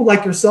good people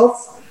like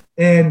yourself,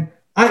 and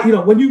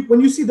when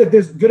you see that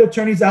there's good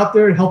attorneys out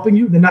there helping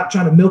you, they're not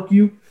trying to milk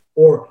you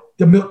or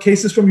to milk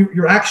cases from you,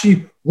 you're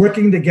actually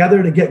working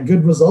together to get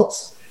good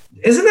results.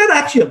 Isn't that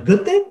actually a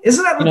good thing?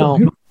 Isn't that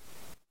beautiful?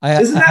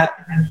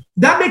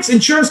 That makes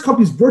insurance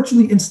companies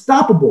virtually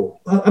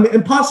unstoppable.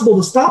 Impossible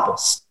to stop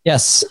us.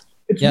 Yes.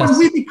 It's when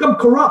we become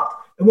corrupt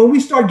and when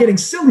we start getting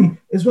silly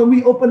is when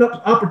we open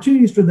up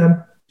opportunities for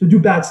them to do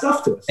bad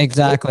stuff to us.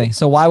 Exactly.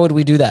 So why would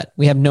we do that?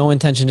 We have no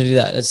intention to do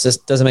that. It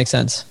just doesn't make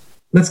sense.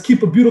 Let's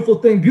keep a beautiful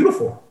thing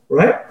beautiful,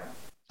 right?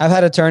 I've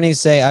had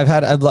attorneys say,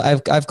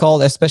 I've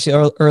called,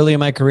 especially early in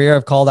my career,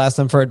 I've called, asked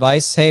them for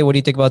advice. Hey, what do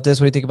you think about this?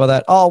 What do you think about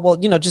that? Oh, well,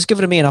 just give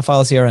it to me and I'll file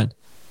a CRN.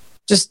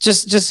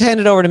 Just hand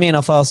it over to me and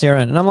I'll file a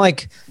CRN. And I'm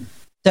like,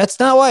 that's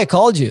not why I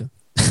called you.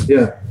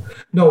 Yeah.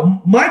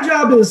 No, my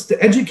job is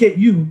to educate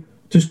you,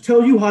 to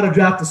tell you how to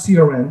draft a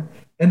CRN.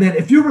 And then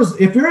if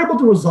you're able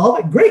to resolve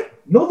it, great.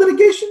 No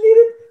litigation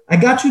needed. I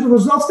got you the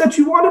results that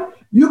you wanted.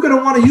 You're going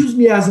to want to use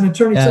me as an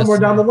attorney somewhere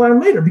down the line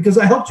later because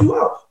I helped you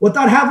out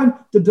without having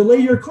to delay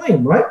your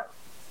claim, right?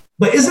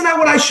 But isn't that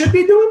what I should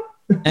be doing?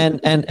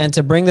 And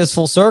to bring this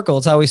full circle,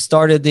 it's how we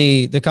started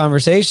the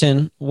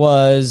conversation.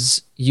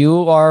 Was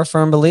you are a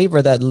firm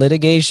believer that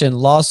litigation,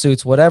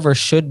 lawsuits, whatever,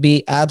 should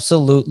be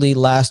absolutely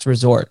last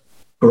resort.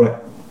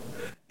 Correct.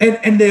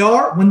 And they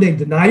are when they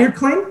deny your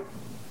claim,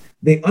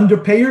 they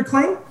underpay your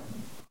claim,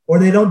 or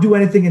they don't do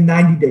anything in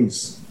 90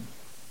 days.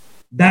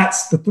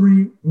 That's the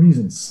three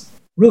reasons.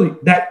 Really,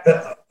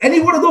 that any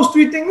one of those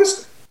three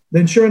things, the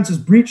insurance has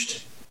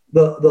breached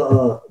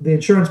the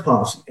insurance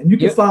policy, and you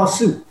can file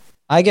suit.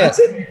 That's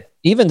it.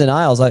 Even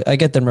denials, I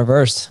get them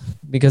reversed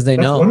because they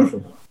know.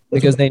 Wonderful.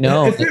 Because they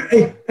know.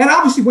 And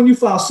obviously, when you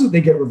file suit,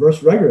 they get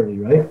reversed regularly,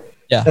 right?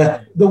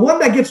 Yeah. The one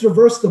that gets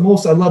reversed the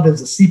most, I love,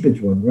 is the seepage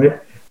one, right?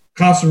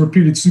 Constant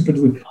repeated seepage.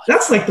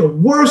 That's like the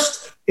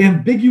worst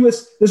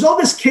ambiguous. There's all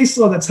this case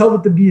law that's held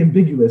it to be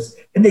ambiguous,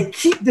 and they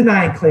keep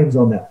denying claims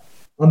on that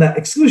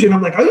exclusion.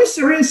 I'm like, are you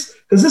serious?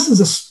 Because this is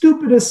the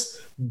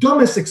stupidest,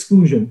 dumbest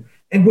exclusion,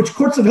 and which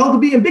courts have held to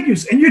be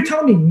ambiguous. And you're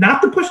telling me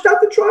not to push that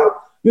to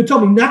trial? You're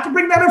telling me not to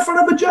bring that in front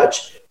of a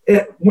judge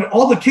when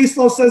all the case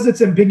law says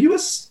it's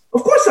ambiguous?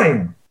 Of course I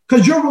am,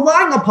 because you're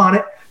relying upon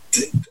it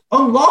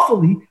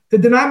unlawfully to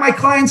deny my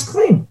client's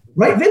claim,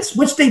 right, Vince?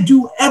 Which they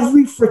do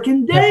every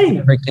freaking day.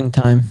 Every freaking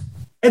time.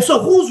 And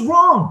so who's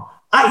wrong?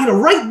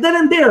 Right then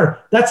and there,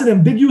 that's an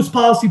ambiguous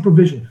policy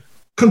provision,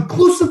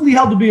 conclusively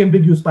held to be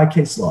ambiguous by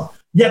case law.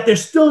 Yet they're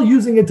still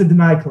using it to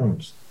deny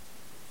claims.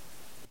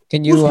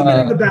 Who's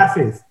committing the bad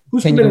faith?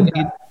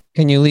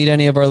 Can you lead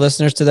any of our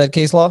listeners to that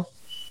case law?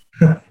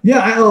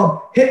 Yeah,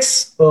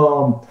 Hicks,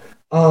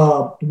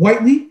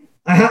 Whiteley.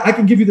 I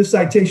can give you the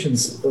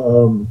citations.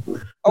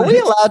 Are we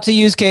allowed to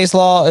use case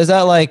law? Is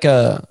that like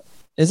a?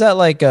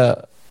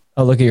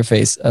 Oh, look at your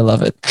face. I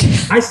love it.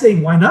 I say,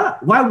 why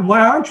not? Why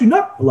aren't you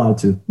not allowed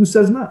to? Who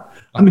says not?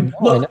 I mean,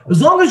 look,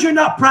 as long as you're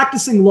not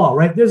practicing law,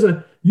 right?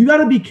 You got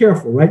to be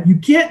careful, right? You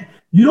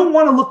don't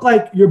want to look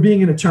like you're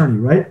being an attorney,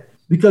 right?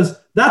 Because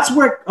that's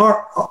where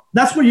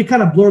you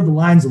kind of blur the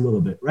lines a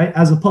little bit, right?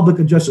 As a public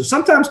adjuster,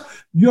 sometimes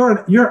you're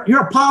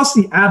a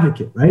policy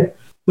advocate, right?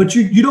 but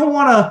you don't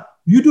want to.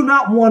 You do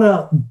not want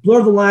to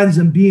blur the lines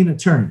and be an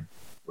attorney,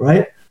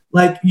 right?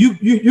 Like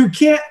you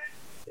can't.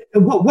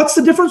 What's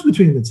the difference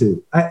between the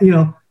two?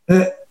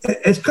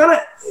 It's kind of,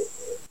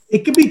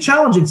 it can be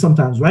challenging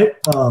sometimes, right?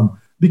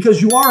 Because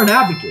you are an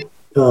advocate,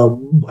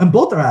 and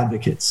both are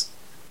advocates.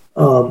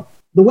 The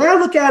way I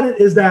look at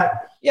it is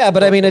that. Yeah,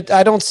 but I mean,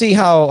 I don't see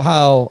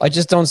how I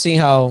just don't see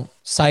how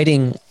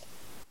citing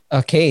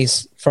a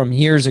case from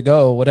years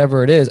ago,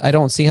 whatever it is, I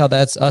don't see how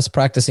that's us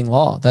practicing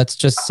law. That's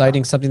just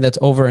citing something that's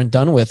over and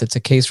done with. It's a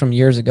case from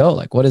years ago.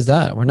 Like, what is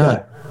that? We're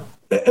not.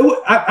 Yeah.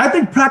 I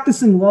think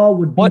practicing law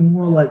would be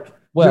more like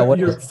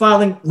you're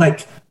filing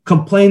like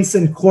complaints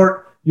in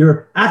court.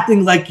 You're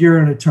acting like you're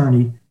an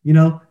attorney,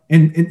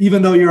 and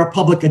even though you're a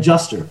public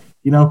adjuster,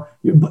 you're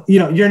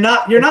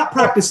not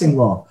practicing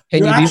law.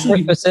 Can you be more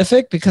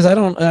specific? Because I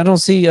don't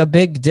see a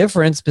big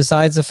difference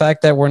besides the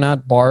fact that we're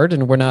not barred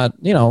and we're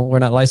not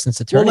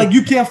licensed attorneys. Well, like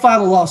you can't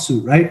file a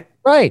lawsuit, right?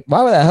 Right.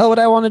 Why the hell would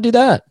I want to do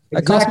that?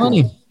 That costs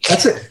money.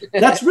 That's it.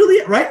 That's really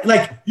it, right?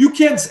 Like you're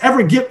not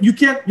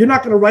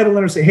going to write a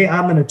letter and say, hey,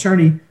 I'm an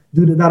attorney,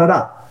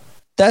 da-da-da-da-da.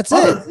 That's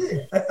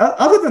it.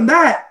 Other than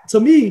that, to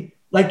me,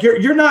 like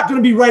you're not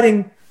going to be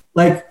writing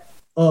like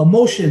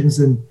motions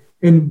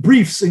and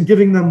briefs and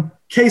giving them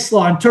case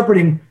law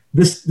interpreting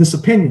this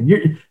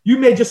opinion. You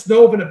may just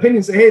know of an opinion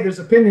and say, hey, there's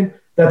opinion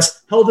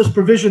that's held this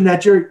provision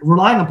that you're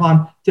relying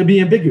upon to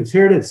be ambiguous.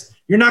 Here it is.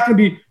 You're not going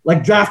to be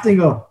like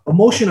drafting a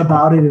motion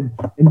about it. And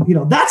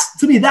that's,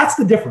 to me, that's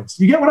the difference.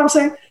 You get what I'm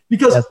saying?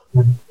 Because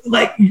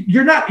like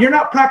you're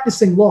not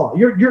practicing law.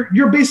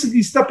 You're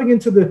basically stepping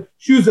into the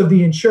shoes of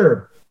the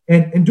insured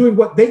and doing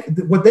what they can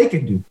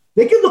do.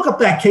 They can look up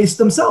that case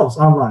themselves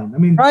online. I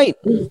mean, right.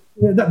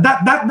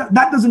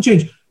 That doesn't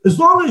change as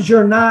long as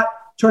you're not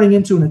turning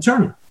into an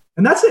attorney.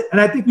 And that's it.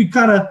 And I think we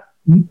kind of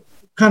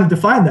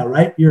define that,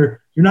 right?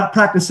 You're not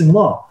practicing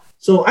law.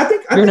 So I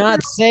think you're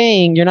not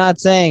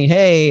saying,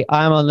 hey,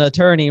 I'm an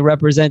attorney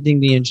representing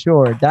the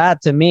insured.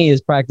 That to me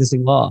is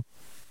practicing law.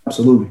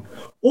 Absolutely.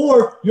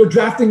 Or you're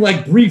drafting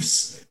like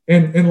briefs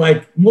and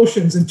like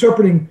motions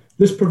interpreting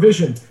this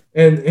provision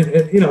and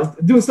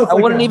doing stuff. I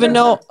wouldn't even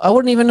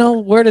know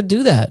where to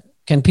do that.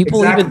 Can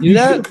people even do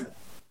that?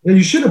 Yeah,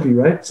 you shouldn't be,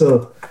 right?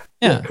 So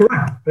yeah,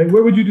 correct. Right?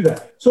 Where would you do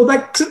that? So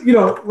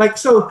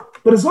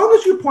but as long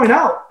as you point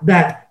out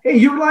that, hey,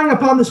 you're relying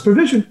upon this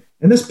provision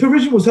and this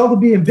provision was held to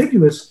be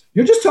ambiguous,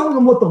 you're just telling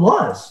them what the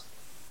law is,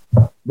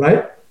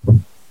 right?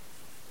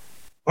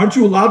 Aren't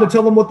you allowed to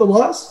tell them what the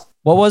law is?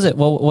 What was it?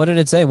 Well, what did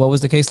it say? What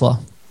was the case law?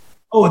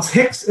 Oh, it's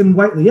Hicks and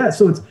Whiteley. Yeah.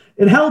 So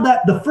it held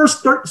that the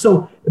first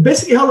so it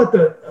basically held that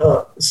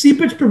the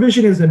seepage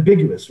provision is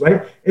ambiguous,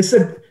 right? It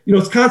said,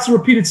 it's constant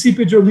repeated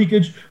seepage or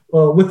leakage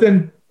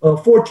within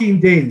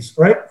 14 days,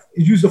 right?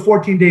 It used the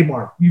 14-day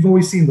mark. You've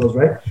always seen those,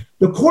 right?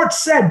 The court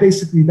said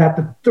basically that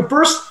the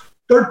first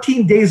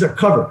 13 days are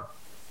covered.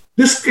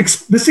 This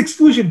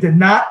exclusion did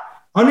not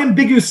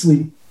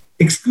unambiguously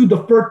exclude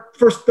the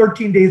first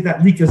 13 days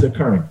that leak is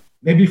occurring.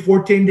 Maybe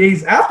 14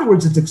 days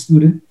afterwards it's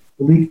excluded,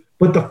 the leak,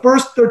 but the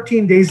first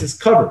 13 days is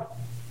covered,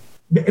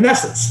 in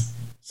essence.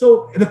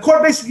 So the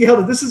court basically held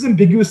that this is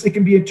ambiguous. It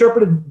can be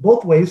interpreted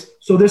both ways,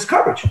 so there's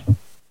coverage.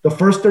 The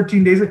first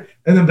 13 days, and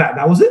then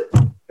that was it.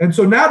 And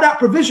so now that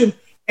provision,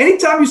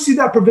 anytime you see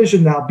that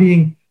provision now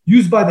being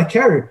used by the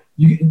carrier,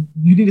 you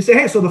need to say,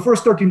 hey, so the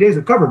first 13 days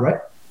are covered, right?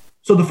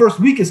 So the first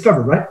week is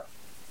covered, right?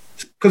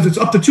 Because it's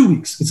up to 2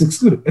 weeks. It's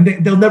excluded.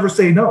 And they'll never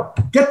say no.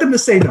 Get them to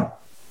say no.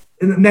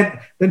 And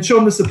then show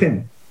them this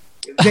opinion.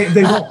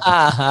 They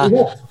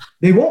won't.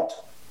 They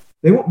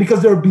won't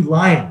because they'll be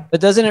lying.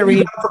 But doesn't it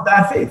read for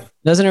bad faith?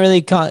 Doesn't it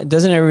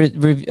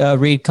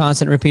read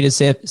constant repeated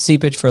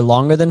seepage for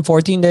longer than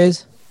 14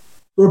 days?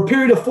 For a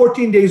period of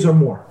 14 days or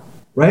more,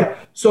 right?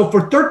 So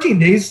for 13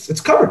 days,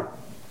 it's covered.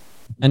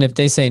 And if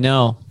they say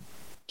no,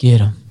 get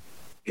them.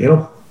 Get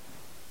them.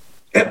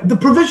 The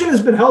provision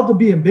has been held to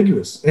be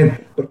ambiguous,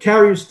 but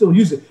carriers still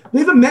use it.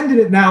 They've amended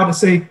it now to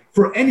say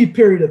for any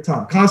period of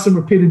time, constant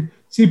repeated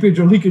seepage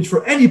or leakage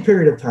for any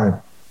period of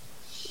time.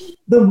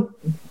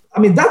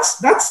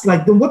 That's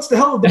like, then what's the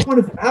hell of the point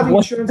of having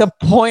insurance? What's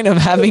the point of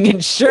having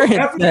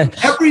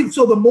insurance?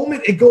 So the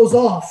moment it goes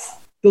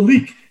off, the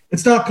leak,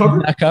 it's not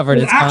covered. Not covered.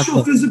 The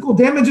actual physical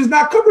damage is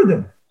not covered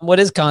then. What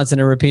is constant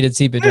and repeated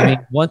seepage? Yeah. I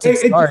mean, once it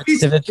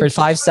starts, if it's for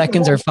 5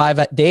 seconds or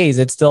 5 days,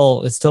 it's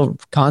still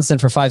constant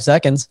for 5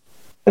 seconds.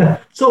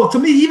 So to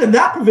me, even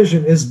that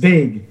provision is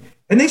vague,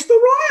 and they still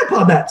rely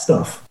upon that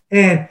stuff.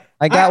 And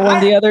I got one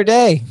the other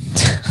day.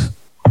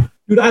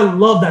 Dude, I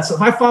love that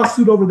stuff. I file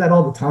suit over that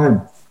all the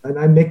time, and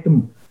I make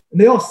them, and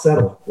they all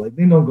settle. Like,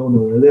 they don't go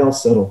nowhere. They all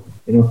settle.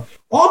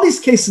 All these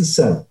cases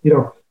settle.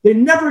 They're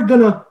never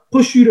gonna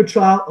push you to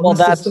trial. Well,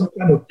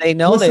 they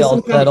know they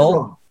all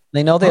settle.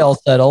 They know they all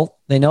settle.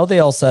 They know they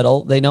all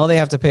settle. They know they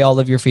have to pay all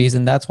of your fees,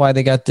 and that's why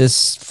they got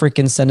this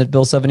freaking Senate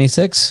Bill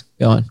 76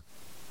 going.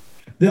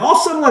 They all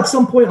settle at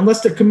some point unless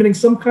they're committing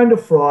some kind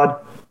of fraud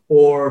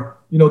or,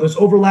 there's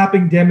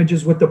overlapping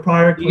damages with the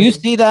prior claim. You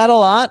see that a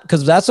lot?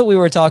 Because that's what we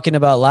were talking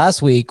about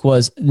last week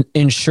was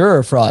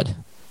insurer fraud.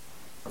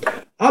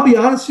 I'll be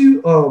honest with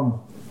you,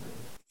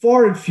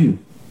 far and few.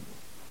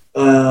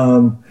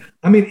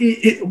 I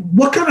mean,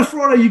 what kind of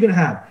fraud are you going to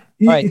have?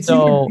 Right.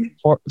 So,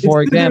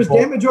 for example,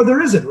 there's damage or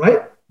there isn't,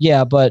 right?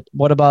 Yeah, but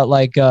what about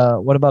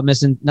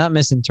not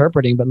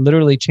misinterpreting, but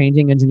literally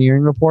changing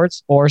engineering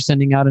reports or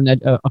sending out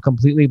a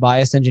completely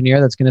biased engineer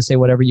that's going to say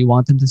whatever you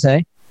want them to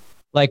say?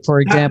 Like, for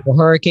example,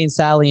 Hurricane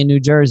Sally in New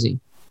Jersey.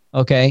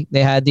 Okay,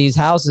 they had these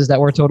houses that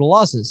were total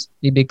losses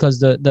because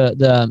the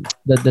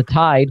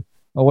tide,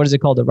 or what is it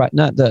called?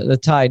 The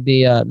tide,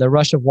 the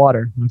rush of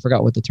water. I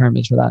forgot what the term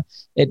is for that.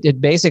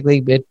 It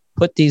basically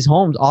put these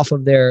homes off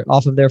of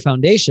their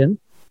foundation.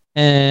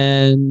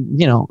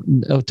 And,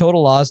 a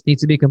total loss needs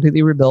to be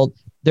completely rebuilt.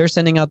 They're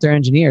sending out their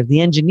engineers.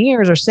 The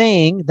engineers are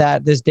saying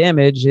that this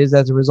damage is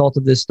as a result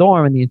of this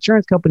storm, and the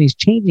insurance company's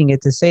changing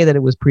it to say that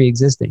it was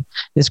pre-existing.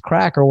 This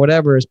crack or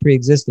whatever is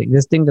pre-existing.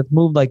 This thing that's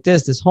moved like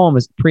this home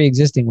is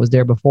pre-existing, was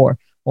there before,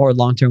 or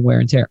long-term wear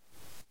and tear.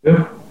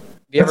 Yeah.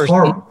 That's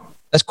horrible.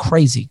 That's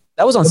crazy.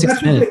 That was on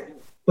 60 Minutes.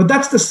 But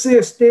that's the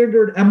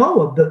standard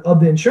MO of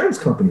the insurance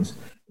companies.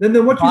 And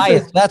then what you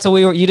said, that's what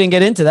you didn't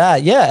get into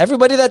that. Yeah.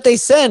 Everybody that they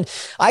send,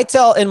 I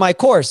tell in my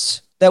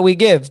course that we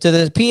give to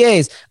the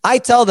PAs, I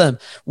tell them,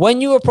 when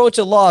you approach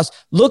a loss,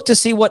 look to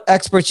see what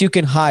experts you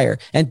can hire.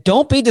 And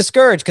don't be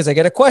discouraged, because I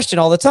get a question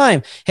all the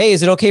time. Hey,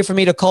 is it okay for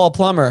me to call a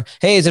plumber?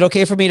 Hey, is it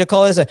okay for me to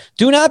call this?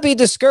 Do not be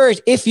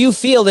discouraged if you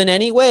feel in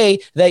any way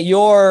that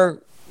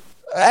your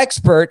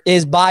expert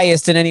is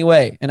biased in any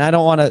way. And I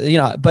don't want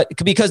to, but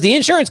because the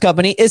insurance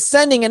company is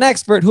sending an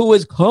expert who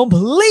is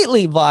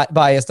completely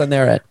biased on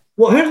their end.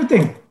 Well, here's the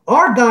thing.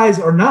 Our guys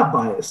are not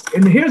biased.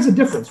 And here's the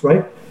difference,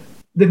 right?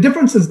 The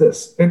difference is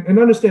this, and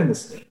understand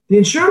this. The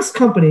insurance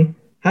company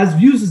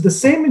uses the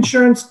same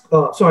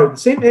the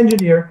same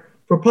engineer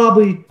for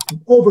probably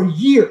over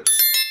years.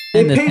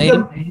 And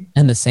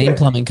the same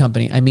plumbing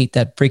company. I meet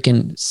that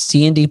freaking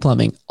C&D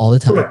Plumbing all the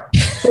time. Correct.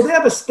 So they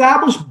have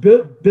established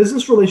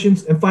business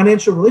relations and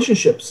financial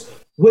relationships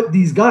with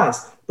these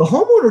guys. The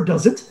homeowner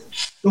doesn't.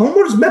 The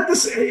homeowner's met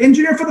this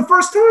engineer for the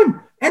first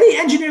time. Any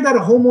engineer that a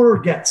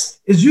homeowner gets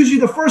is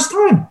usually the first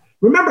time.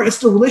 Remember, it's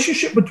the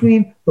relationship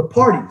between the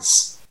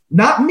parties,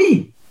 not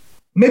me.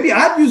 Maybe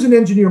I've used an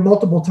engineer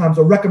multiple times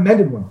or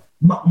recommended one.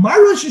 My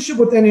relationship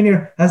with the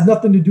engineer has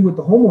nothing to do with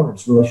the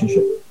homeowner's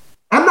relationship.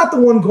 I'm not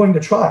the one going to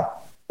trial.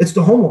 It's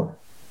the homeowner.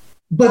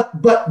 But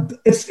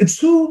it's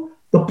who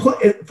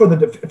for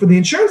the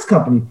insurance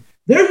company.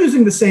 They're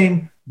using the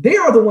same. They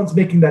are the ones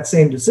making that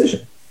same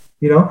decision.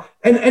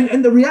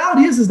 And the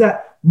reality is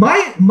that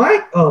my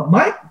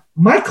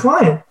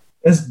client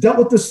has dealt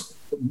with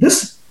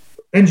this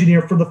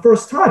engineer for the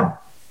first time.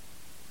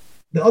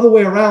 The other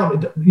way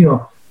around,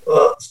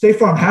 State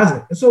Farm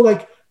hasn't. And so,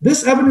 like,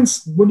 this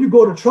evidence, when you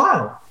go to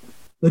trial,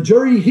 the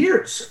jury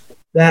hears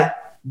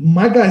that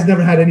my guy's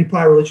never had any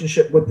prior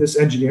relationship with this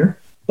engineer,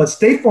 but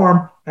State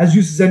Farm has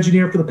used this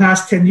engineer for the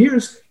past 10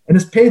 years and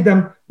has paid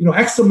them,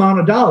 X amount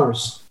of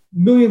dollars,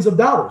 millions of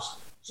dollars.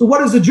 So what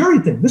does the jury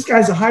think? This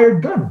guy's a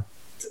hired gun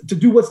to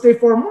do what State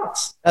Farm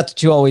wants. That's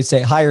what you always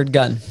say, hired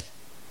gun.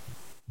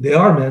 They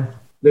are, man.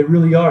 They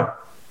really are.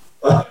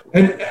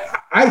 And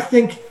I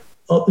think,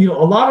 a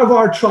lot of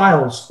our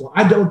trials,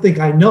 I don't think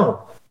I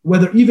know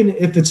whether, even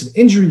if it's an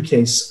injury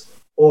case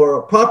or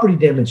a property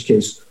damage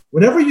case,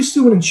 whenever you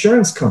sue an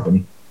insurance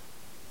company,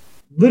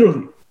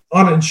 literally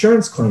on an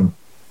insurance claim,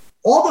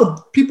 all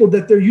the people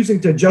that they're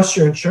using to adjust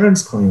your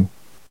insurance claim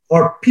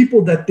are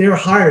people that they're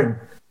hiring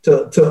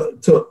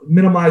to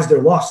minimize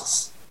their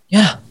losses.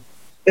 Yeah.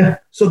 Yeah.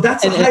 So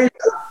that's a hired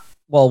gun.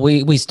 Well,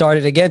 we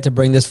started again to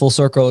bring this full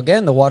circle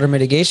again. The water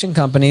mitigation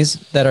companies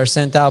that are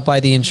sent out by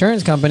the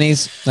insurance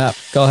companies.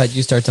 Go ahead.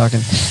 You start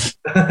talking.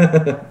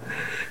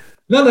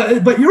 No,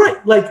 but you're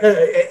right. Like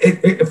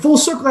full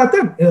circle at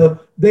them.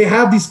 They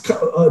have these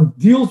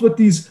deals with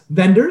these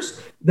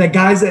vendors, that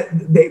guys that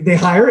they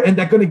hire, and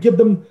they're going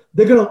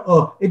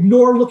to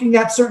ignore looking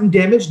at certain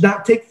damage,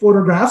 not take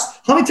photographs.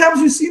 How many times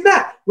have you seen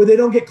that where they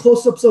don't get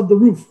close-ups of the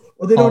roof,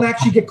 or they don't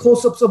actually get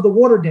close-ups of the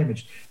water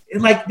damage?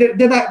 Like they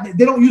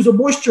don't use a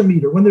moisture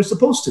meter when they're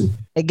supposed to.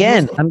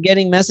 Again, I'm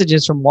getting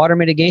messages from water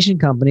mitigation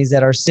companies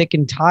that are sick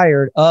and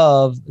tired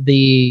of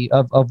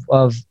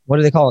what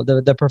do they call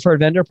it? The preferred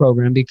vendor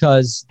program,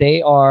 because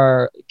they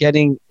are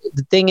getting,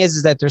 the thing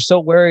is that they're so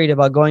worried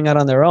about going out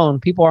on their own.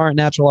 People aren't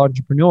natural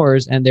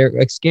entrepreneurs, and they're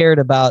scared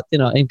about,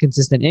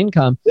 inconsistent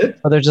income. Yeah.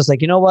 So they're just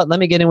like, you know what? Let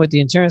me get in with the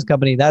insurance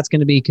company. That's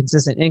going to be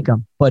consistent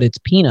income, but it's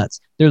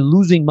peanuts. They're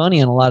losing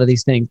money on a lot of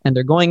these things, and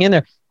they're going in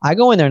there. I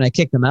go in there and I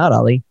kick them out,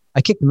 Ali. I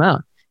kick them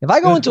out. If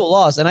I go into a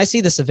loss and I see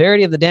the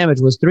severity of the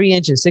damage was 3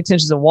 inches, 6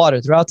 inches of water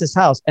throughout this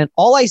house, and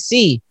all I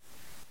see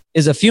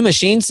is a few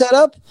machines set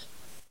up,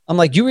 I'm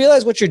like, you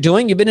realize what you're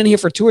doing? You've been in here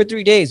for 2 or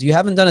 3 days. You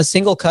haven't done a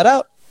single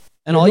cutout,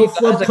 and all no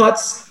flood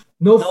cuts,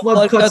 no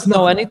flood cuts,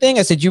 no anything.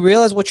 I said, you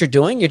realize what you're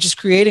doing? You're just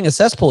creating a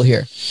cesspool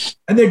here.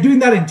 And they're doing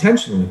that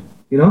intentionally.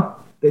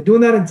 They're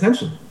doing that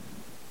intentionally.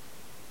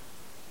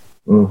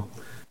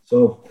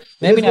 So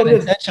maybe not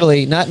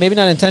intentionally,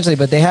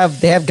 but they have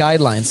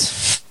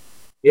guidelines.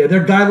 Yeah,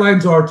 their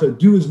guidelines are to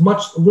do as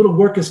little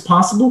work as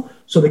possible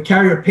so the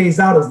carrier pays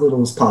out as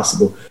little as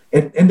possible.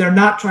 And they're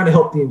not trying to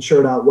help the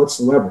insured out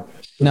whatsoever.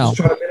 They're just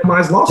trying to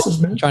minimize losses,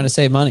 man. Trying to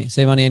save money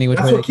any which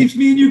way. That's what keeps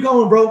me and you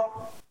going, bro.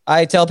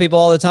 I tell people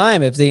all the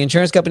time, if the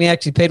insurance company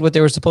actually paid what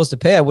they were supposed to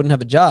pay, I wouldn't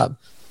have a job.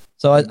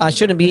 So I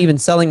shouldn't be even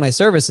selling my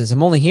services.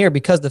 I'm only here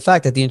because of the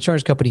fact that the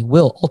insurance company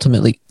will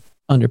ultimately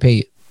underpay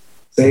you.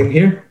 Same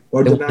here.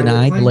 Or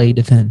deny, delay,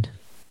 defend.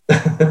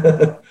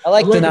 I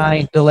like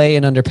deny, delay,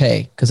 and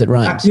underpay because it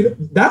rhymes.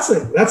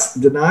 That's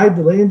deny,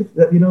 delay, and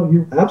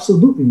you're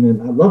absolutely,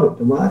 man. I love it.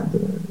 Deny.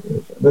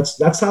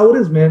 That's how it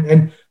is, man.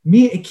 And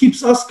it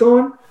keeps us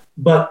going,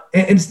 but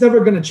it's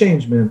never going to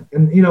change, man.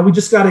 And we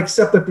just got to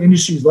accept that the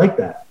industry is like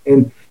that,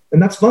 and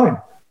that's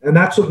fine. And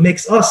that's what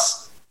makes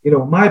us, in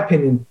my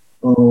opinion,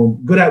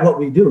 good at what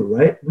we do.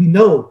 Right? We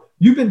know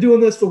you've been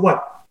doing this for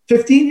what,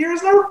 15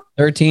 years now?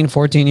 13,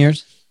 14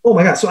 years. Oh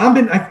my God! So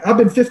I've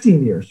been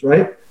 15 years,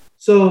 right?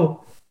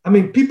 So, I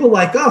mean, people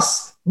like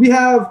us, we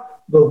have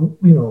the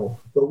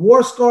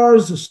war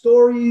scars, the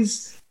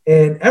stories,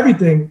 and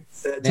everything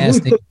to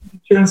really put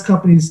insurance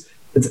companies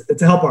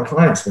to help our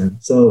clients, man.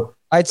 So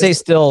I'd say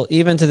still,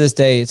 even to this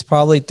day, it's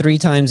probably 3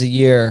 times a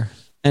year,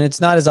 and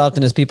it's not as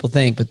often as people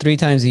think, but 3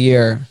 times a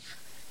year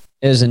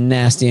is a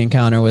nasty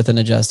encounter with an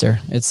adjuster.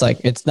 It's like,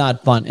 it's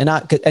not fun.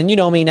 And you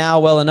know me now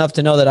well enough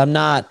to know that I'm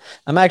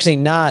actually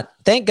not,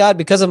 thank God,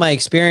 because of my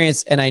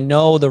experience and I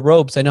know the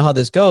ropes, I know how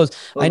this goes.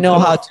 I know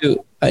how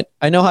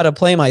to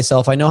play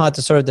myself. I know how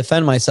to sort of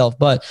defend myself.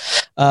 But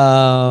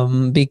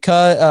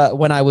because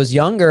when I was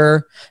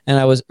younger and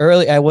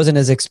I wasn't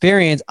as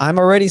experienced. I'm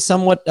already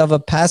somewhat of a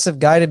passive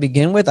guy to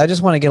begin with. I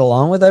just want to get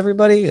along with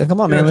everybody. Come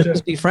on, man, let's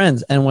just be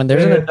friends. And when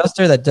there's an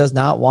adjuster that does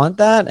not want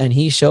that and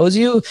he shows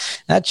you,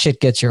 that shit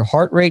gets your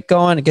heart rate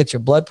going, it gets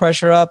your blood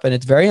pressure up, and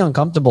it's very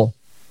uncomfortable.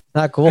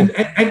 Not cool. And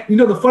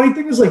the funny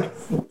thing is, like,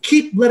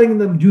 keep letting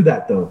them do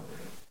that though.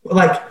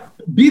 Like,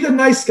 be the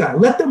nice guy.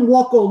 Let them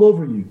walk all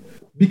over you,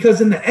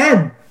 because in the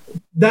end,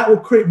 that will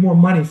create more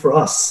money for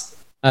us.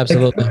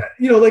 Absolutely.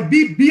 Like,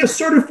 be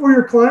assertive for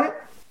your client.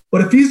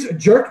 But if he's a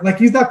jerk, like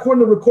he's not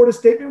coordinating the recorded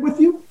statement with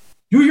you,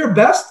 do your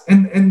best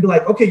and be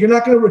like, okay, you're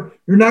not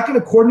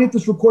gonna coordinate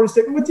this recorded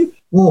statement with you.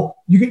 Well,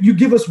 you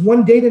give us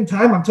one date and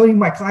time. I'm telling you,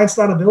 my client's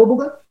not available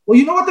then. Well,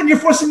 you know what? Then you're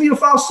forcing me to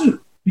file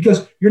suit,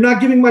 because you're not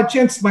giving my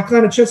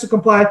client a chance to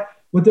comply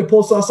with their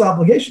post-loss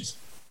obligations.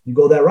 You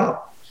go that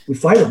route. We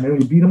fight them, man.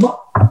 We beat them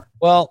up.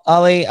 Well,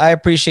 Ali, I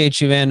appreciate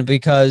you, man,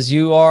 because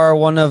you are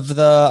one of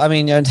the, I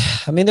mean,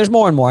 there's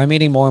more and more. I'm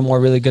meeting more and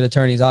more really good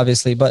attorneys,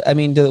 obviously, but I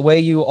mean,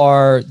 thankfully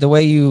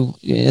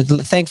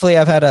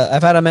I've had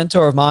a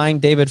mentor of mine,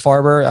 David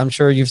Farber. I'm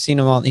sure you've seen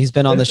him he's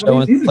been on the show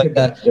and stuff like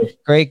that.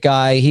 Great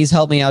guy. He's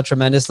helped me out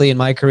tremendously in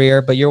my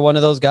career, but you're one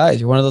of those guys.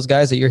 You're one of those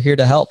guys that you're here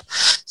to help.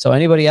 So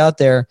anybody out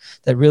there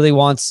that really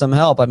wants some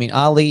help, I mean,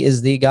 Ali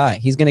is the guy.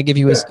 He's going to give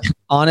you his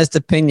honest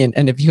opinion.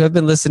 And if you have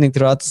been listening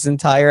throughout this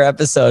entire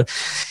episode,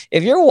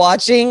 if you're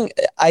watching,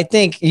 I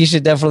think you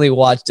should definitely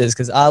watch this,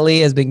 because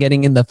Ali has been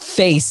getting in the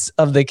face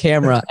of the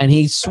camera, and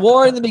he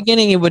swore in the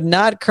beginning he would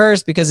not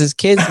curse because his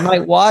kids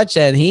might watch,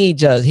 and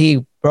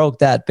he broke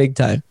that big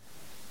time.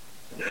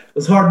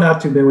 It's hard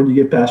not to, man, when you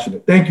get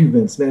passionate. Thank you,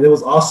 Vince, man. It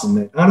was awesome,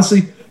 man.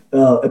 Honestly,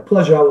 a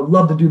pleasure. I would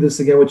love to do this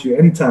again with you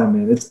anytime,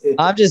 man.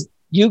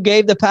 You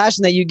gave the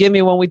passion that you give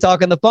me when we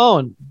talk on the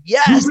phone.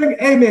 Yes.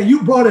 Hey, man,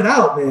 you brought it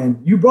out, man.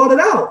 You brought it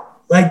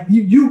out. Like,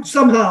 you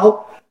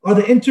somehow are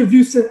the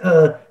interview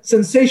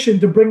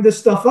sensation to bring this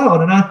stuff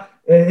out. And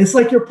it's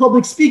like your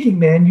public speaking,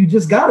 man. You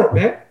just got it,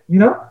 man.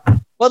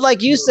 But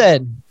like you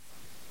said,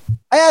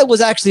 I was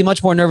actually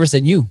much more nervous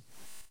than you.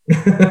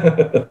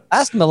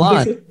 Ask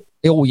Milan.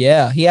 Oh,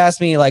 yeah. He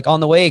asked me, like, on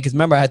the way, because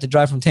remember, I had to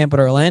drive from Tampa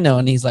to Orlando,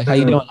 and he's like, how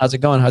you doing? How's it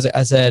going?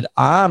 I said,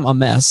 I'm a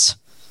mess.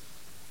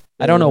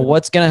 I don't know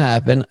what's going to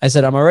happen. I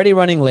said, I'm already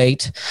running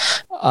late.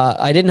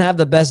 I didn't have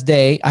the best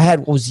day.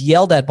 Was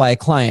yelled at by a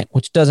client,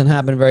 which doesn't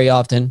happen very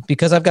often.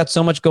 Because I've got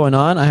so much going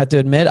on, I have to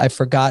admit, I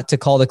forgot to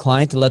call the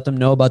client to let them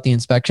know about the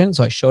inspection.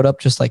 So I showed up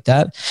just like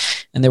that.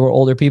 And they were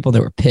older people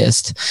that were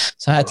pissed.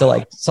 So I had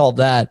to solve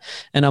that.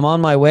 And I'm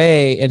on my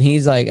way. And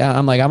he's like,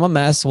 I'm a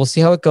mess. We'll see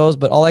how it goes.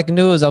 But all I can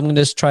do is I'm going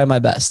to just try my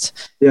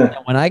best. Yeah. And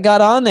when I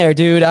got on there,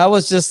 dude, I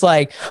was just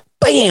like,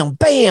 bam,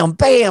 bam,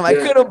 bam. I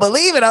couldn't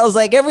believe it. I was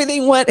like,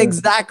 everything went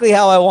exactly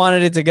how I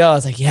wanted it to go. I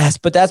was like, yes,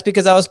 but that's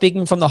because I was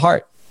speaking from the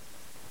heart.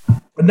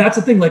 And that's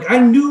the thing. Like, I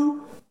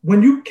knew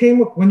when you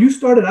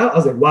started out, I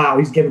was like, wow,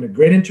 he's giving a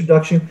great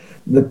introduction.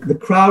 The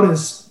crowd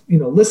is,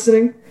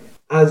 listening.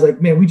 I was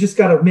like, man, we just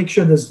got to make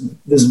sure this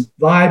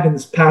vibe and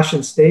this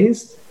passion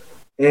stays.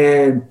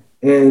 And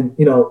as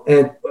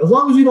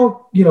long as we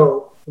don't,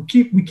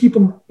 we keep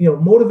them,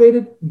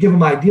 motivated, give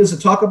them ideas to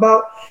talk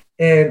about.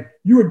 And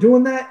you were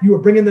doing that. You were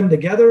bringing them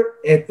together,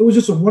 and it was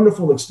just a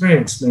wonderful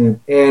experience, man.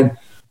 And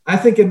I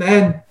think in the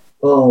end,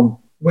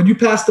 when you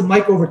passed the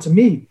mic over to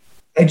me,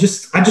 I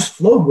just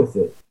flowed with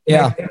it.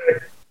 Yeah.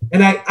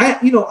 And I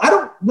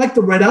don't like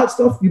the read out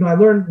stuff. I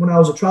learned when I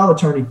was a trial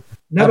attorney,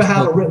 Never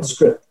have a written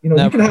script. You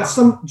know, you can have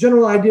some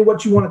general idea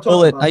what you want to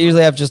talk about. I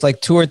usually have just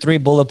like 2 or 3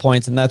 bullet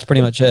points, and that's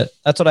pretty much it.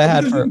 That's what I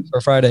had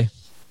for Friday.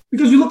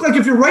 Because you look like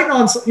if you're writing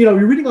on, you know,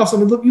 you're reading off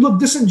something, you look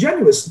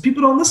disingenuous.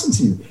 People don't listen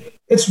to you.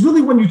 It's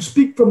really when you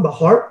speak from the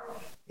heart,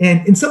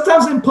 and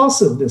sometimes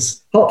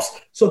impulsiveness helps.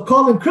 So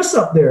calling Chris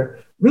up there,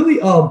 really,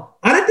 I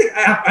didn't think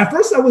at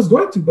first I was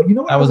going to, but you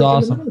know what? That was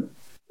awesome.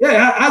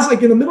 I was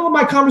like in the middle of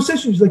my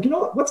conversation, he's like, you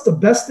know what? What's the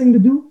best thing to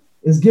do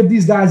is give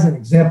these guys an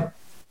example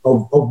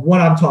of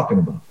what I'm talking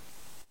about,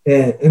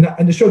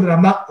 and to show that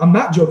I'm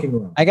not joking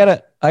around. I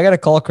gotta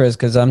call Chris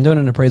because I'm doing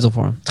an appraisal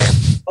for him.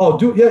 Oh,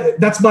 dude, yeah,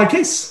 that's my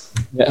case.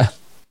 Yeah,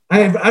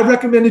 I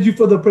recommended you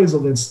for the appraisal,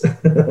 Vince.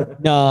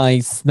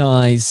 Nice.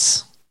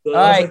 So, all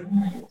right.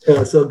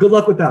 So good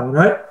luck with that one,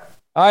 right?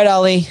 All right,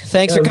 Ali.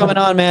 Thanks for coming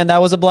on, man.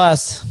 That was a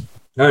blast.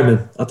 All right,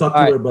 man. I'll talk to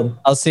you later, buddy.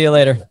 I'll see you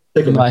later.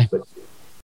 Take care. Bye.